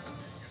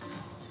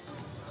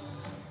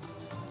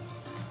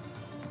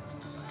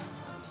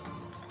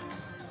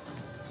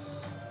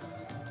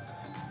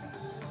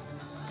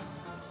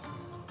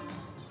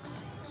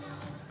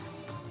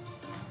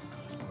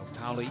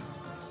 Pauli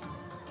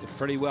did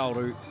pretty well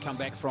to come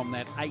back from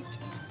that 8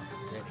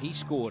 that he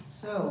scored.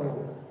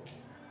 So,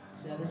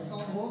 c'est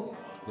Alessandro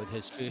with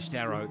his first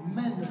arrow.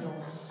 mène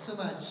dans ce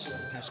match.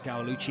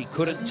 Pascal Lucci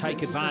couldn't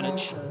take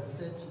advantage.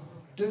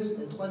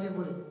 Troisième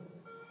volet.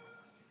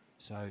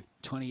 So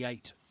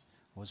 28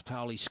 was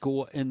Pauli's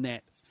score in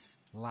that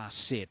last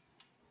set.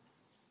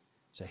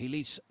 So he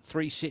leads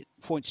 3 set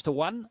points to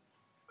 1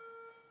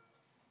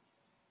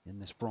 in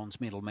this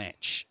bronze medal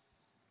match.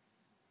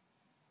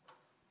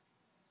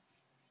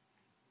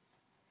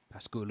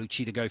 Pascal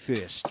Lucci to go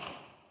first.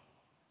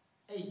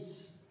 8.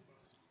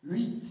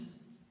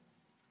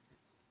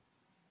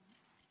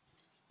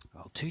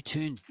 Well, 2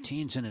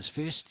 10s in his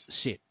first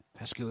set.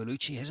 Pascal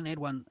Lucci hasn't had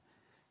one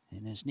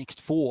in his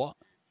next 4.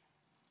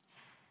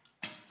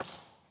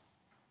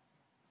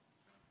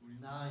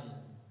 9,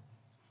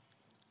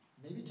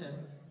 maybe 10.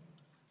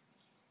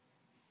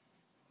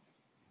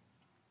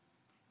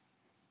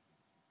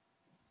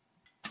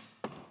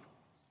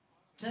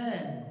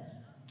 10.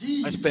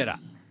 That's better.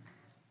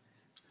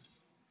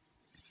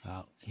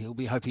 Well, he'll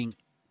be hoping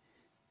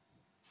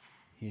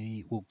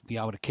he will be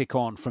able to kick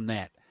on from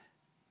that.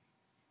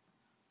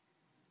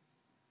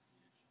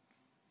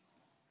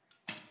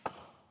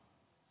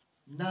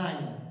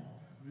 Nine.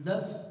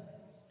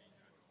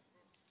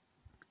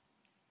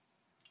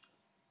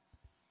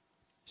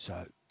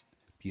 So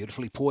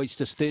beautifully poised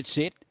this third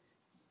set.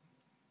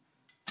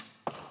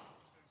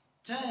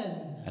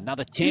 10.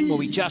 Another 10 will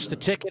be just a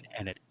ticket,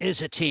 and it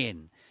is a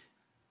 10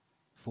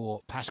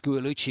 for Pascal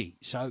Lucci.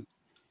 So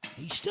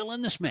he's still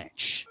in this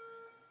match.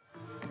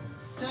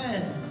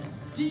 10.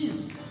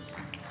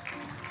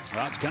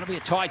 Well, it's going to be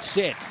a tight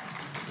set.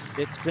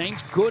 It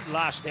seems good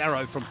last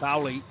arrow from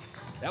Pauli.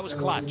 That was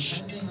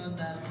clutch. Depending on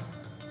that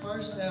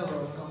first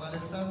arrow from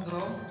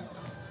Alessandro,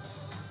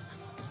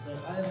 they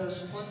either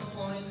split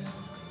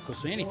points.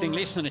 Because anything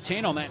less than a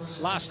 10 on that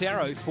last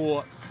arrow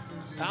for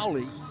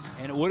Pauli,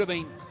 and it would have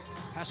been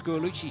Pascal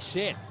Lucci's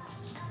set.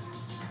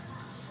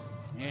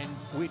 And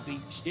we'd be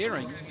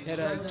staring at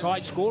a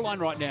tight scoreline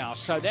right now.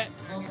 So that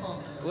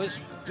was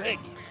big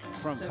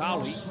from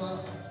Pauli.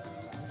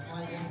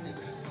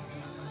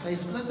 They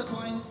split the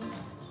points.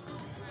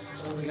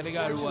 So we're going to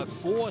go to a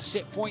 4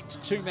 set point to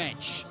 2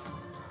 match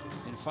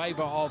in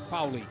favor of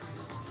Pauli.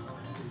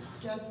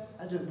 4-2.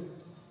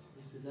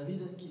 Et c'est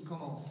David qui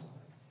commence.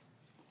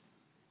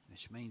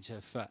 Which means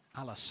if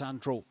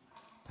Alessandro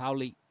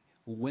Pauli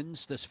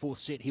wins this 4th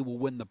set, he will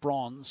win the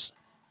bronze.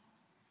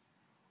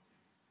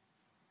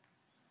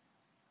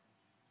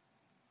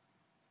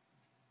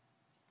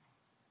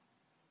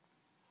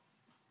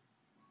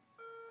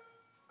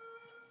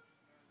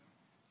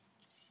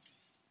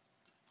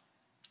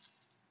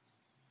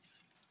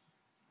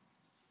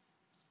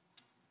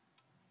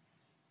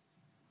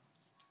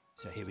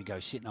 So here we go,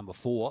 set number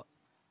 4.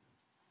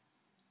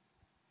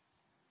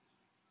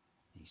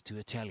 These two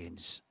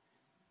Italians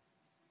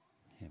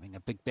having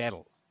a big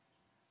battle.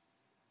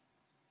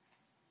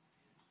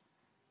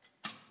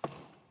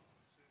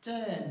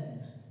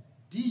 10.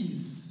 10.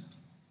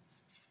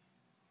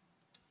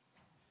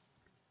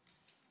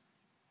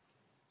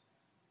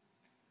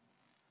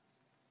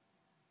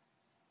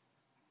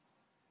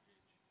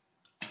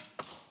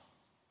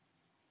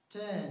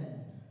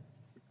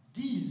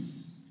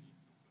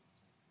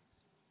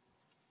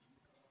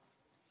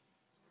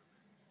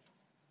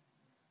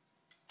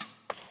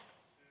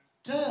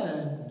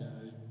 10.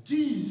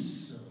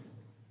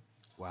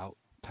 Wow,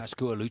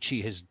 Pascal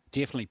Lucci has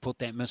definitely put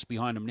that miss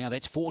behind him now.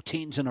 That's 4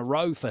 10s in a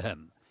row for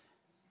him.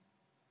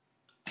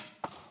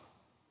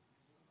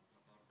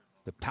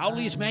 But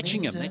Pauli is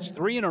matching him. That's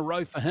 3 in a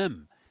row for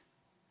him.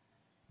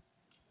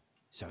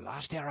 So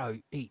last arrow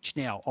each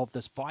now of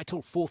this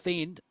vital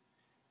 4th end.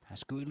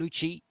 Pascal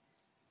Lucci.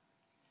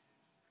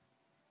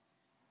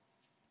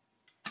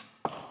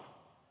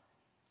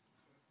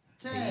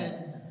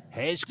 10.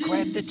 has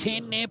grabbed the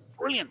 10 there.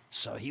 Brilliant.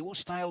 So he will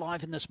stay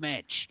alive in this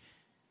match.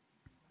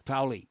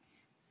 Pauli.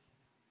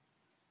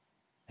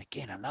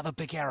 Again, another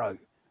big arrow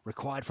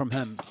required from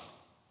him.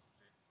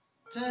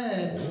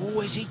 Oh,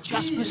 has he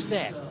just missed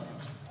that?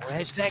 Or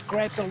has that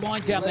grabbed the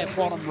line down that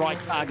bottom right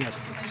target?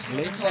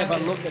 Let's have a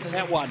look at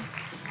that one.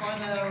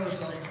 Final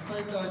arrows of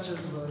both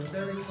archers were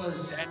very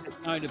close. That is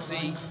going to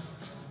be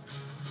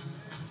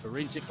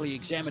forensically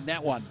examined,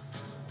 that one.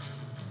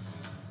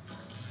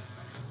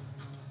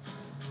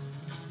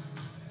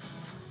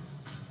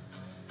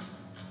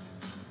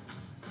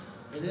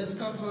 It is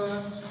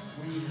confirmed.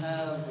 We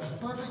have a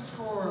perfect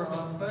score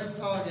on both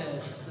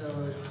targets.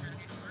 So it's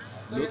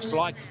looks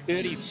like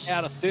 30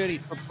 out of 30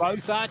 for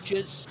both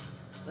archers.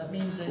 That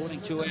means they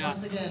according split to the our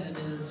points again. It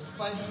is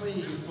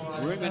 5-3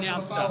 for room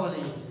announcer.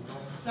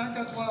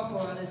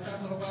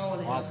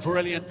 Oh,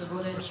 brilliant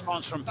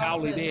response from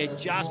Pauli there,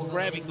 just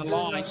grabbing the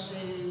line.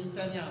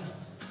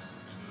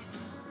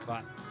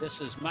 But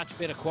this is much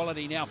better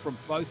quality now from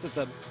both of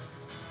them.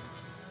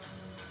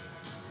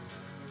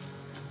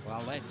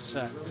 Well, that's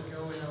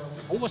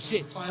 4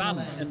 sets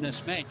done in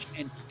this match,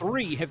 and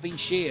 3 have been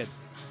shared.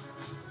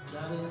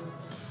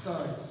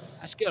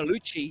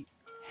 Pascalucci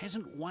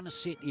hasn't won a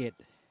set yet.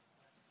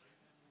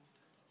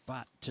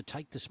 But to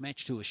take this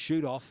match to a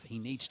shoot-off, he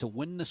needs to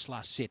win this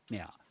last set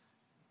now.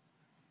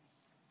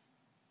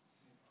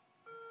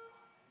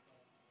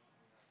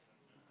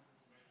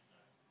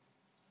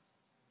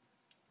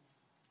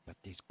 But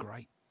there's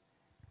great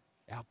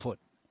output.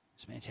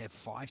 This man's had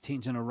 5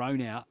 10s in a row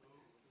now.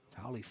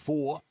 Pauli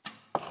 4.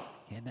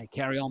 Can they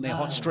carry on their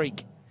hot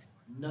streak?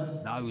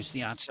 No is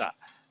the answer.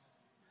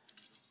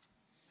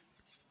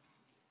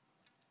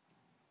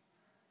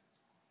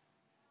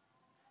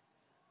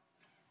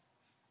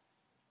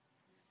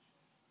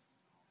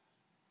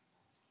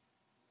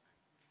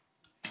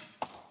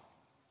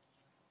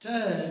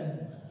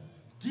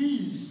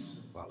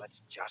 Well,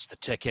 that's just a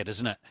ticket,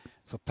 isn't it,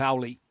 for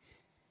Pauli?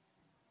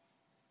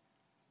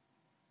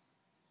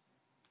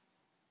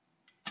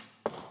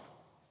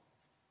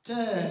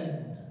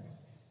 Here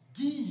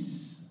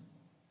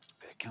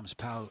comes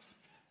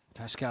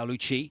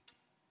Pascalucci.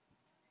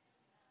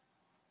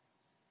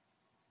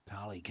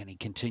 Pauli, can he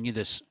continue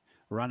this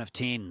run of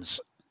 10s?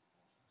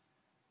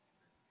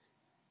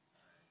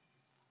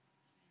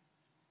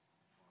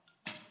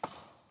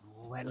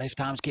 Oh, that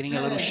left arm's getting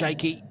a little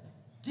shaky.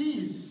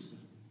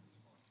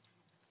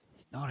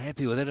 Not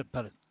happy with it,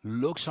 but it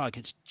looks like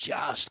it's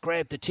just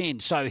grabbed the 10.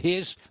 So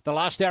here's the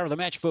last hour of the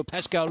match for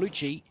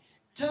Pascalucci.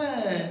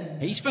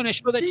 He's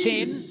finished with a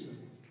 10.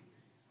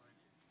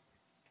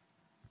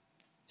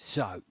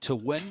 So to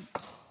win,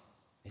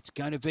 it's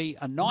going to be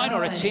a 9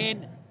 or a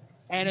 10,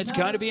 and it's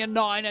going to be a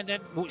 9, and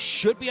that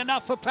should be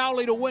enough for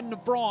Pauli to win the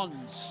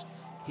bronze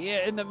here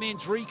in the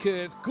men's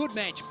recurve. Good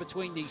match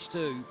between these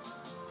two.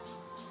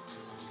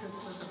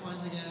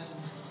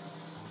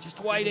 Just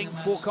waiting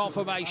for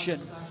confirmation.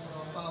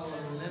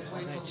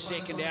 That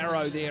second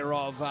arrow there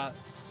of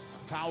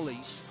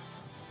Pauli's.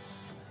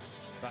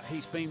 But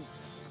he's been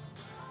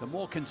the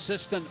more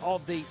consistent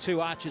of the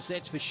two archers,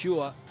 that's for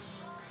sure.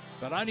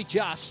 But only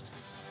just.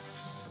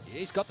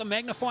 He's got the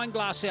magnifying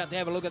glass out to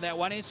have a look at that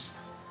one. Is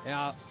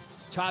our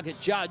target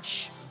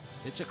judge.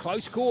 It's a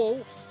close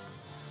call.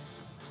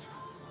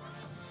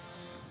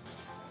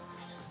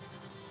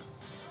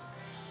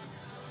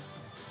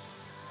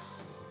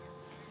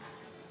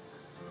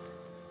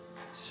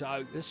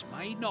 So this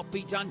may not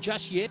be done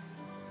just yet.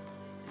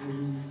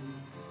 We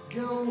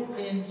go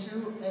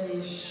into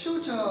a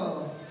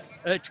shoot-off.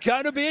 It's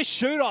going to be a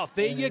shoot-off.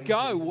 There you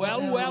go. Well.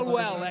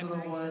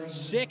 That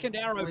second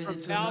arrow from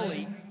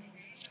Pauli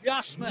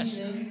just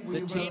missed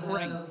the 10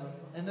 ring.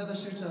 Another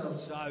shoot-off.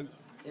 So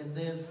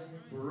this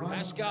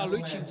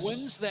Pascalucci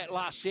wins that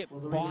last set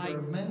by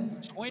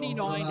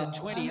 29 to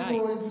 28.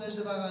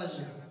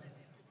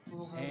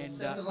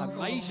 And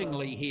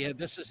amazingly here,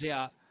 this is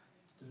our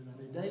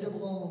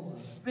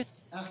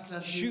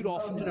 5th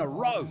shoot-off in a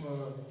row.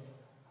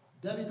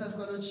 David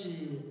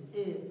Pascalucci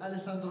et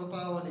Alessandro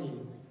Paoli.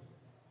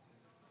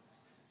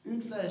 Une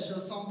flèche au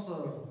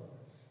centre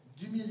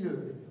du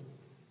milieu.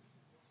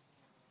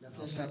 La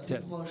flèche la plus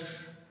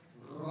proche.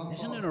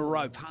 Isn't in a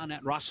row.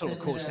 Parnat Russell, of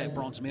course, that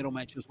bronze medal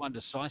match was won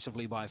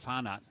decisively by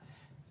Parnat.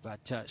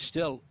 But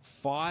still,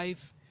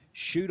 5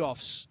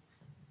 shoot-offs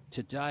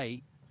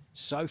today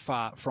so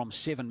far from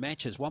 7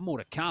 matches. One more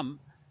to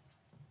come.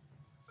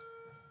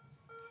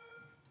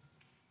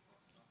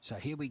 So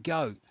here we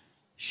go.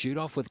 Shoot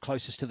off with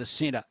closest to the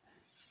center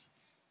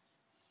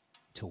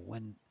to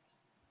win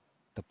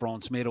the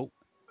bronze medal.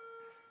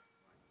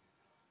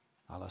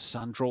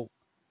 Alessandro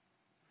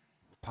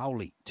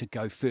Pauli to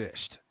go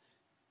first.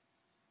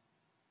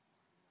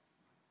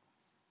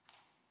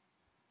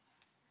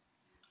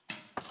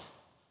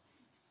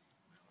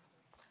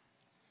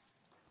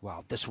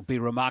 Wow, this will be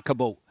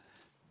remarkable.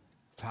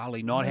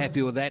 Pauli not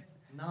happy with that.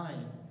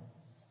 9.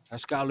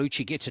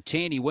 Pascalucci gets a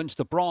 10. He wins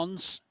the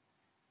bronze.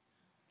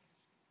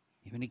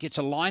 Even he gets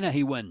a liner,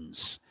 he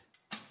wins.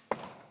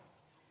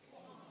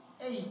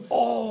 8.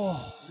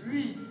 Oh!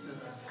 8.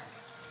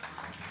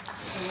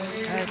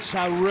 It's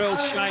a real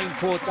shame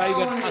for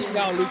David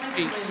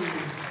Pascalucci.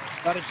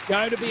 But it's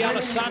going to be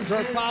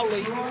Alessandro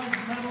Paoli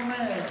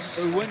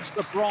who wins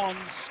the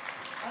bronze.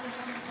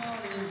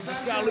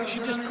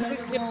 Pascalucci just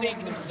couldn't get the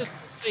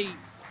consistency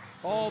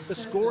of the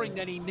scoring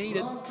that he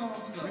needed.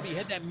 Remember, he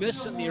had that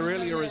miss in there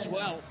earlier as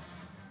well.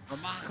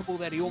 Remarkable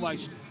that he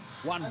almost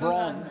won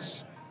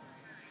bronze,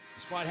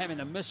 despite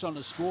having a miss on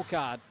the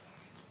scorecard.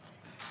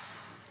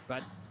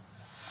 But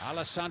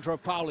Alessandro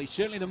Paoli,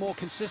 certainly the more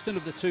consistent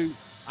of the two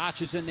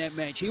archers in that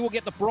match. He will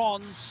get the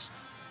bronze,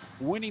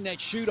 winning that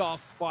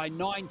shoot-off by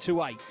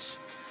 9-8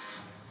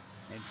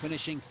 and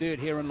finishing third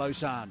here in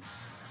Lausanne.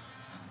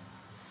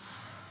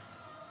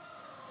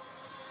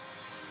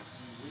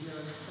 We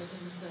are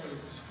setting the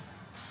stage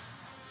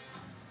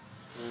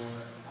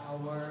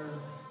for our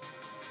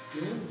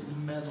gold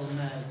medal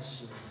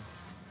match.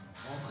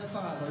 On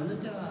prépare le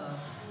terrain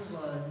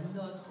pour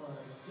notre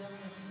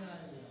dernière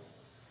finale.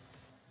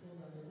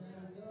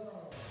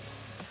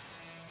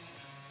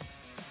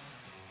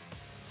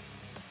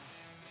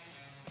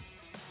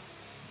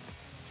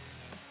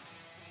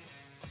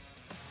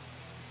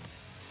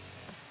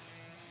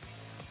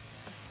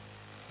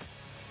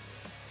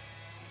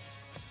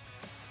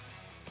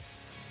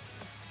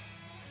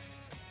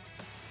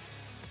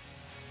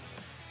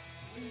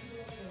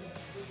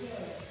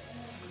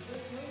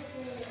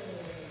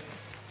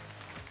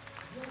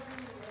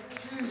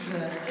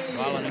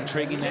 Well, an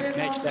intriguing that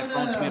match, that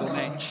bronze medal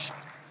match.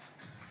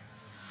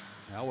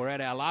 Well, we're at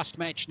our last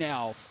match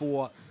now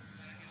for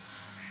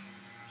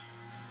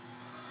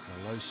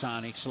the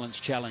Lausanne Excellence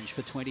Challenge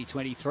for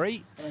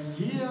 2023. And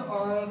here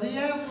are the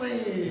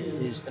athletes.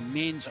 It is the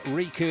men's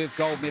recurve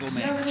gold medal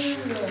match.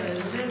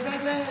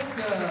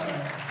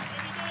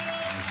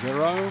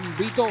 Jerome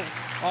Bidot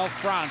of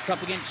France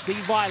up against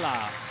Steve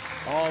Weiler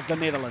of the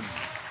Netherlands.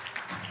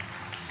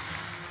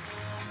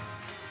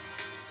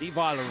 Steve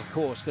Weiler, of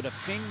course, the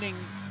defending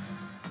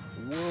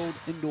World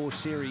Indoor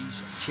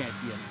Series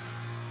champion.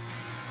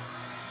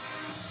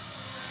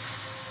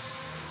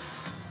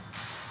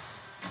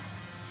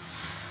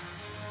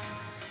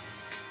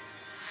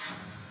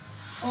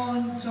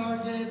 On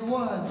target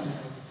 1,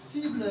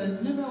 cible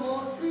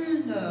numéro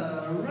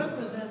 1,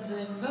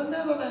 representing the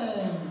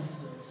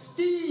Netherlands,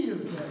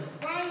 Steve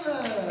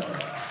Weiler.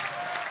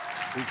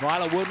 Steve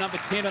Weiler, world number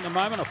 10 at the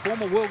moment, a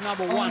former world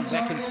number 1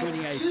 back in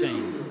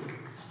 2018.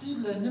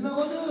 Cible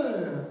numéro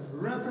 2,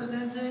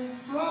 representing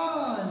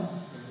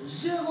France,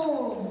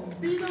 Jérôme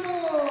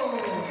Bidot.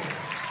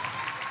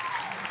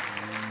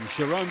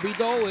 Jérôme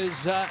Bidot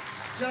is,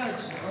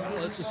 Judge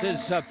of this is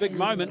his big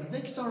moment.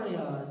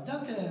 Victoria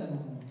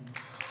Duncan.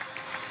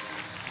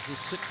 This is his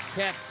sixth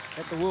cap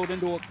at the World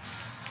Indoor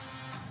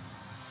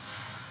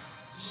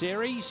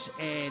Series,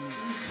 and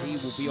he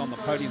will be on the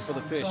podium for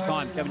the first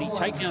time. Can he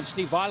take down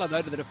Steve Weiler,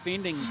 though, to the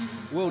defending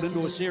World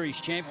Indoor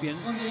Series champion,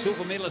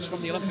 silver medalist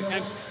from the Olympic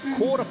Games,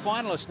 quarter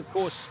finalist, of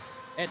course,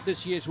 at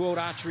this year's World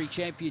Archery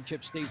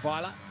Championship, Steve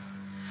Weiler.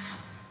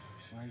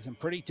 So he's in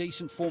pretty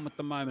decent form at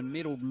the moment,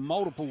 medaled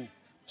multiple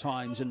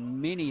times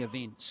in many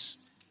events.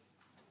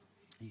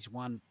 He's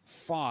won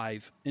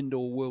 5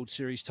 Indoor World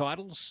Series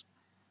titles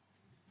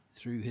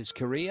through his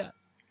career,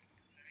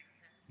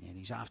 and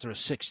he's after a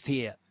 6th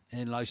here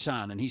in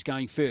Lausanne, and he's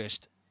going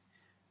first.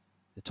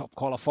 The top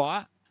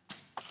qualifier.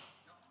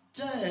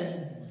 10,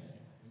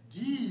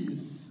 10.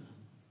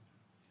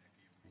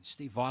 And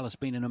Steve Weiler's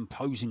been in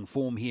imposing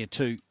form here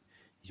too.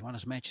 He's won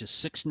his matches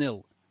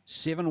 6-0,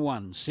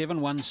 7-1,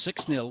 7-1,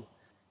 6-0.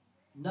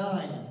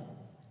 9,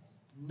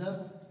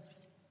 9.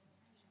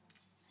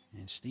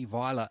 And Steve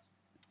Weiler,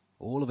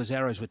 all of his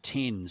arrows were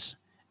 10s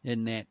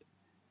in that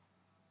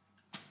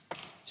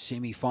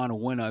semi-final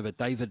win over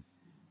David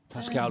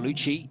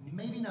Pascalucci.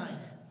 Maybe 9.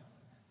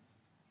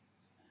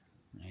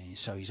 And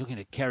so he's looking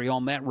to carry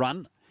on that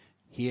run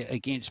here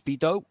against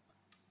Bidot.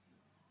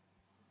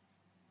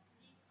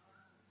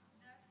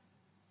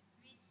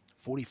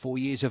 44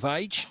 years of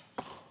age.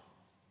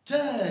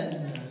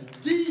 10,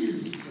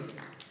 10.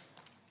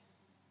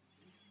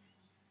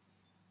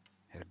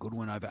 Had a good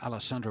win over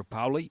Alessandro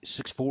Paoli,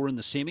 6-4 in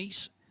the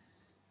semis.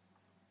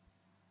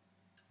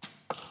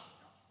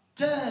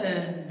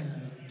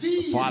 10,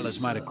 10.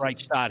 Weiler's made a great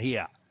start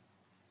here.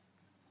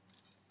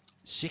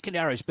 Second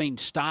arrow's been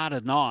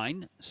started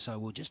 9, so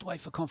we'll just wait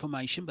for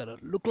confirmation, but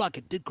it looked like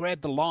it did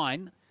grab the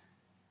line.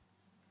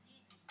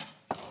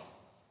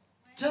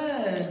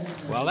 10.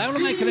 Well, that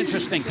will make it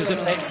interesting, because if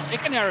that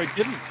second arrow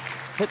didn't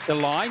hit the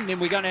line, then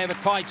we're going to have a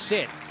tight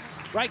set.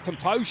 Great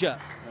composure.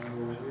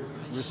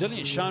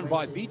 Resilience shown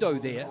by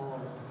Bidot there.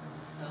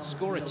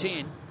 Score of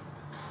 10.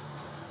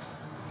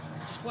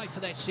 Just wait for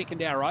that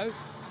second arrow.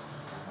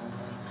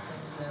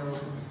 Second arrow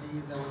from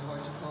Steve, that was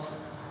hard to call.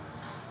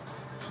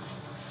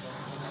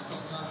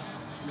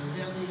 Le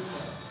dernier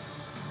point.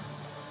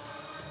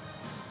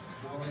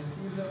 Alors les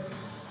cibles,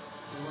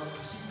 on voit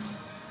qui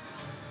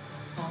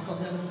prend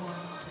combien de points.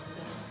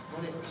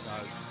 So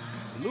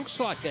it looks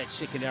like that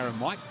second arrow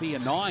might be a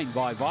 9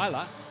 by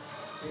Weiler.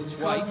 It's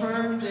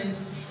confirmed.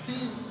 It's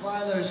Steve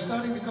Weiler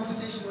starting the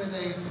competition with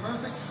a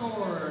perfect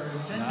score.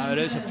 10 No, it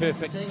is a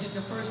perfect. Taking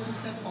the first 2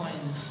 set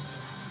points.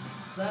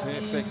 That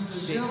Perfect means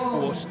set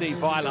Jérôme for Steve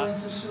is Weiler.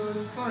 going to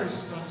shoot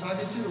first on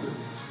target 2.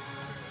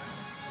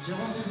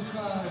 Jérôme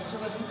Dutra sur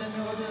la cible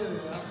numéro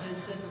 2 après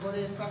cette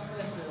volée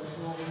parfaite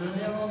pour le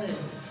Néerlandais.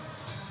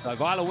 So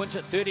Weiler wins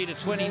it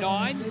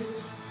 30-29.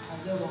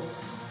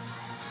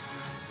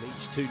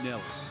 Leads 2-0.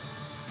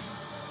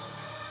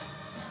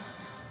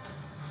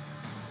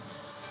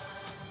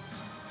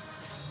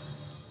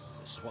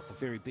 This is what the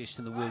very best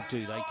in the world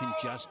do. They can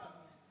just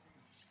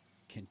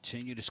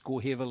continue to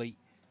score heavily.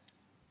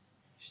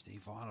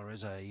 Steve Weiler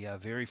is a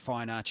very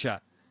fine archer.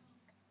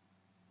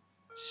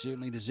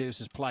 Certainly deserves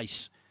his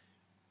place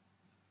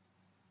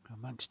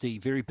amongst the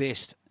very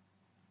best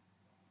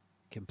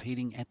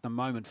competing at the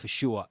moment for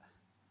sure.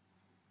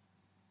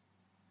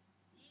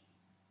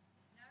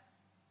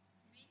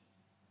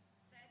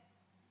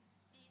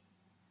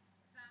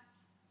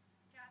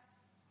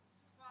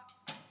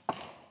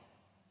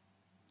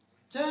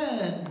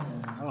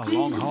 Oh, a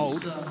long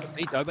hold,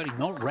 Vito, but he's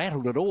not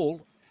rattled at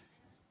all.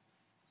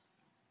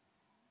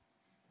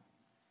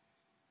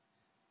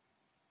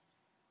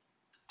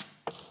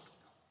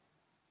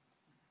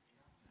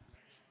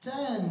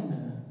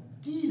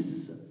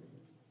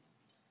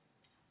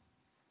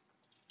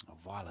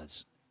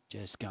 Weiler's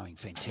just going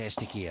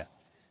fantastic here.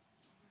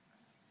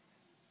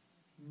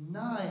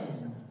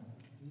 9,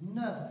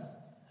 9.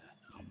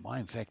 Might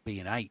in fact be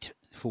an 8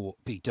 for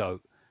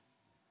Vito.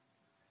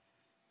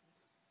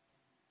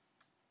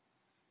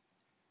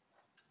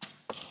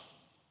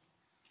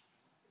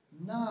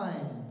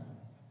 Wow,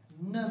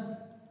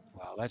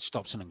 that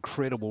stops an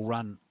incredible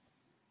run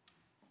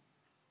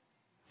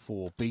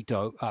for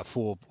Vito,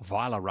 for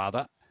Weiler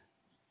rather.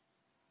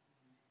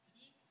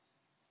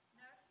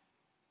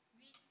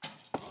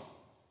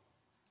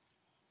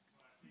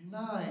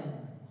 9,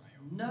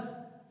 9.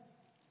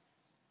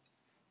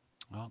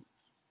 Well,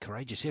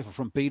 courageous effort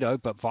from Vito,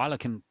 but Weiler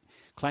can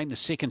claim the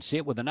second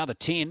set with another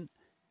 10.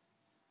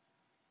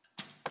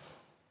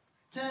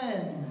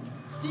 10.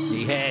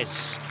 He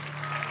has.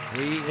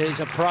 He is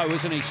a pro,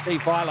 isn't he,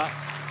 Steve Weiler?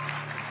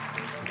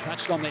 He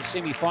touched on that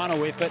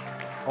semi-final effort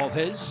of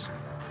his,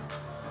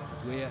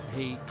 where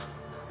he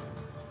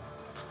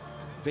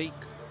beat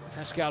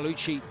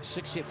Tascalucci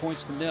 6 set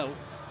points to 0,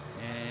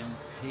 and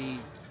he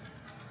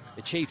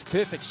achieved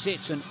perfect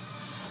sets in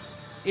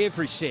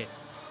every set.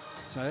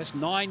 So that's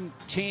 9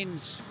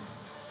 10s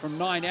from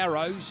 9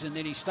 arrows, and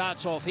then he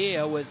starts off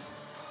here with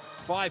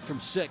 5 from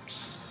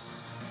 6.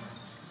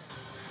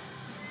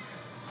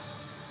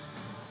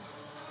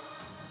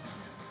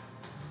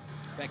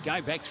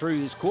 Going back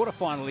through this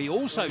quarterfinal, he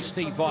also,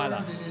 Steve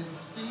Weiler,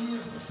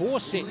 4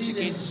 sets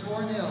against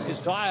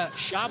Kazaya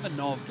Schaban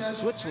of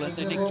Switzerland,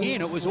 and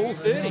again it was all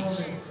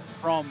 30s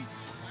from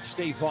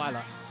Steve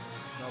Weiler.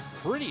 A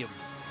pretty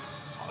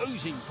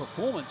imposing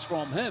performance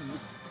from him.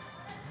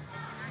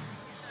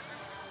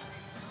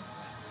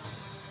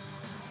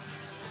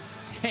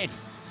 And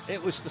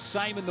it was the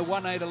same in the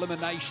 1-8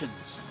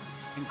 eliminations.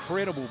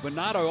 Incredible.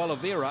 Bernardo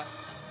Oliveira.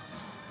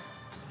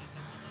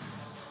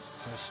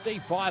 So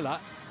Steve Weiler,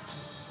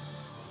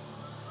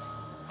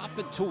 up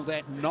until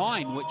that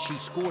 9, which he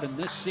scored in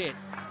this set,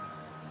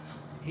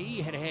 he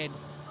had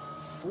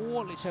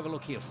 4, let's have a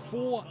look here,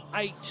 4,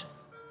 8,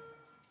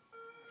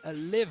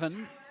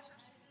 11,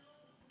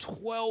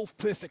 12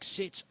 perfect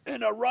sets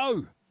in a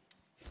row.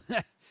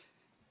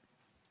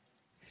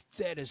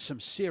 That is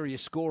some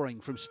serious scoring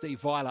from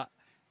Steve Weiler.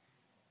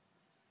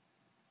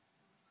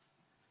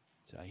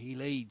 So he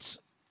leads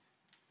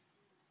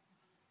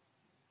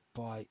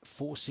by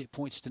 4 set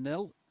points to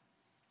 0.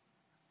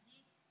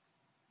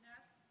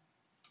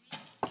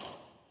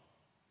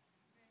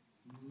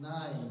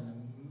 9,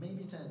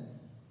 maybe 10.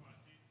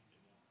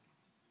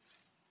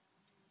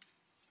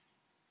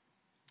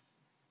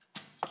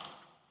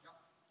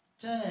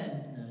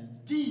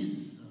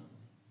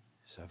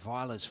 So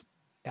Weiler's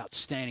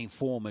outstanding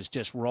form is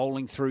just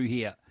rolling through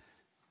here.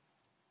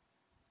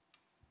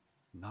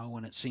 No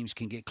one, it seems,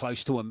 can get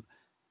close to him.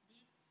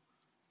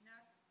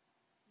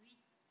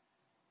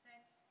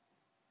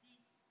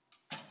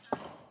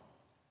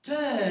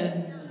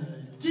 10,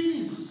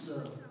 10.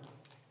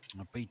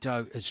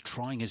 Vito is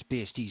trying his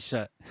best. He's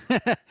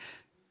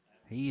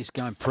he is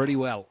going pretty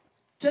well.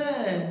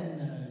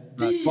 10,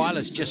 but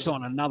Weiler's just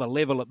on another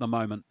level at the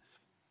moment.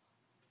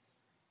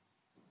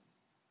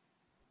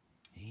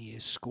 He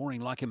is scoring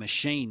like a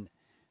machine.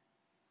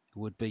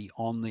 Would be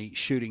on the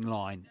shooting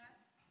line.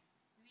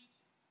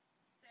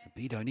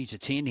 Vito needs a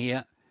 10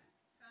 here.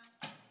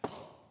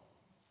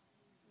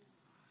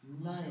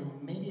 9,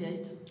 maybe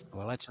 8.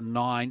 Well, that's a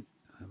 9.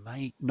 It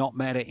may not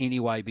matter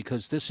anyway,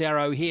 because this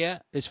arrow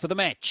here is for the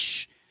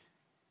match.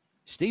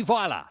 Steve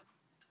Weiler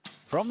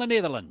from the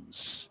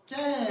Netherlands.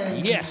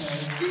 10,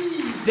 yes.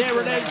 10.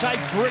 There it is, a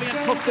brilliant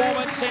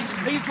performance, and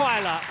Steve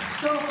Weiler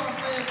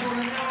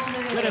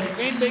with an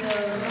ending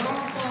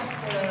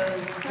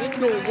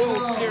Indoor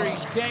World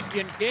Series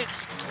champion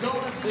gets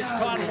this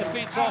title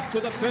defence off to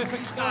the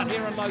perfect start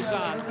here in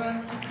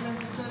Lausanne.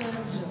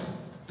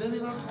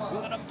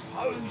 With an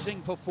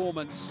imposing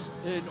performance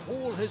in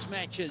all his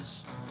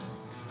matches.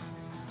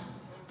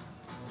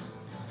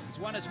 He's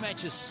won his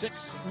matches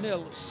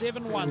 6-0,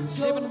 7-1,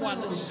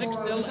 7-1,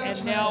 6-0,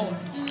 and now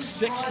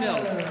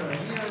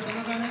 6-0.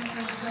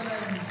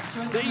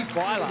 Steve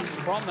Weiler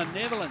from the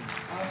Netherlands,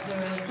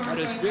 but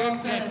his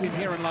third champion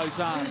here in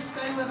Lausanne. Please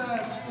stay with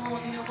us for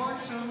the award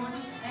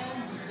ceremony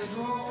and the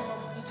draw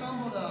of the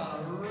tombola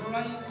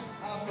right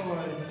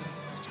afterwards.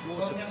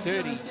 Scores of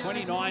 30,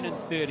 29 and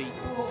 30.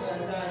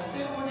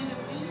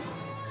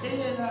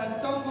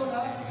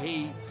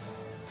 He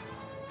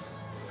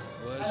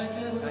was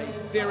a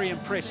very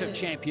impressive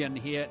champion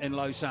here in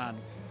Lausanne.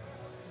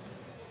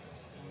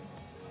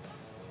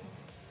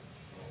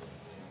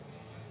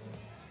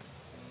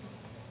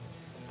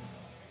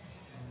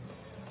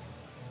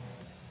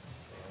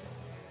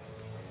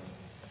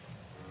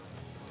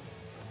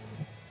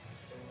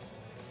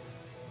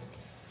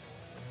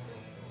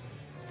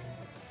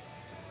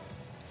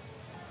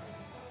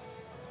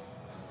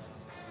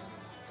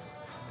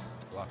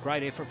 Well,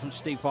 great effort from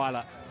Steve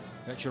Weiler.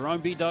 Got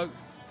Jerome Bidot,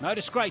 no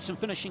disgrace in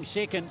finishing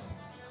second.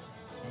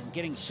 And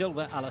getting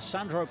silver,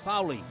 Alessandro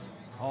Paoli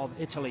of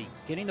Italy,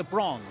 getting the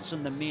bronze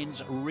in the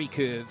men's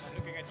recurve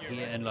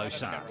here in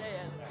Lausanne.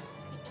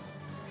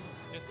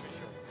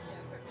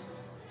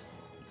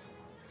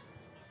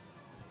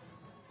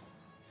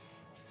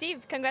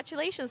 Steve,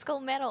 congratulations,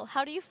 gold medal.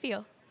 How do you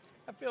feel?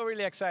 I feel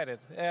really excited.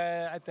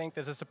 I think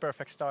this is the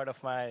perfect start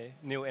of my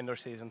new indoor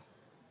season.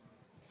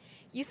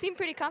 You seem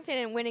pretty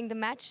confident in winning the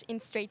match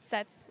in straight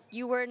sets.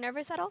 You were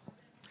nervous at all?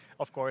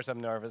 Of course, I'm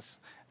nervous.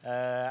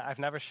 I've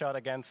never shot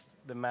against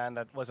the man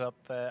that was up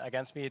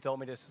against me. He told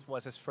me this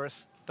was his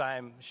first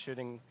time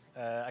shooting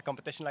a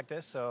competition like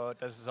this, so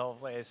this is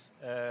always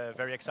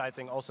very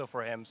exciting also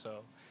for him.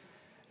 So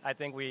I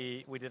think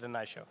we did a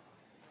nice show.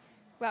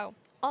 Wow.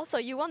 Also,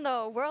 you won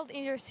the World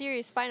Indoor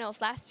Series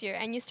finals last year,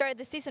 and you started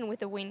the season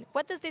with a win.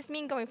 What does this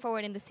mean going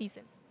forward in the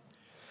season?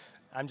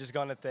 I'm just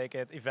going to take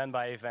it event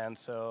by event,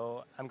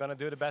 so I'm going to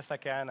do the best I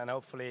can, and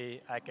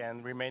hopefully I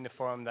can remain the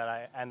form that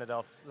I ended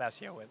off last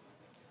year with.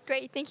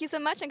 Great, thank you so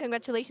much, and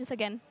congratulations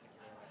again.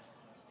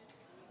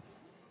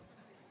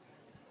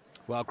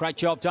 Well, great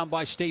job done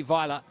by Steve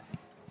Weiler,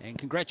 and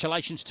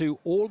congratulations to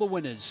all the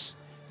winners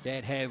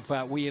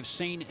that we have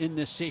seen in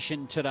this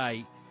session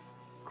today.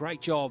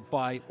 Great job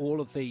by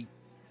all of the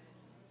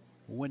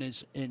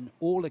winners in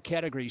all the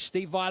categories.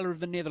 Steve Weiler of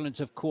the Netherlands,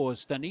 of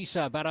course.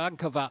 Denisa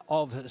Barankova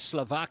of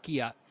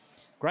Slovakia.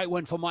 Great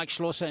win for Mike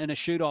Schlosser in a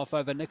shoot-off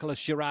over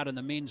Nicolas Girard in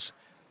the men's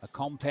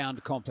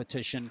compound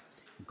competition.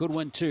 Good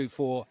win, too,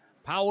 for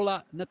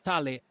Paola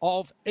Natale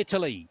of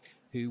Italy,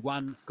 who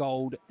won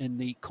gold in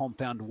the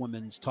compound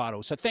women's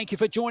title. So thank you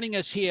for joining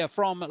us here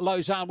from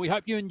Lausanne. We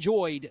hope you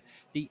enjoyed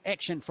the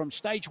action from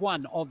stage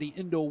one of the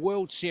Indoor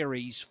World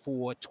Series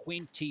for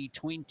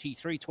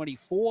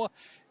 2023-24.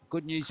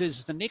 Good news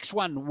is the next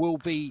one will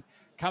be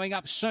coming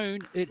up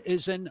soon. It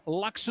is in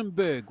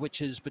Luxembourg,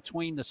 which is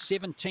between the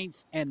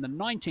 17th and the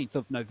 19th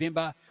of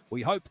November.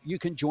 We hope you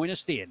can join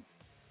us then.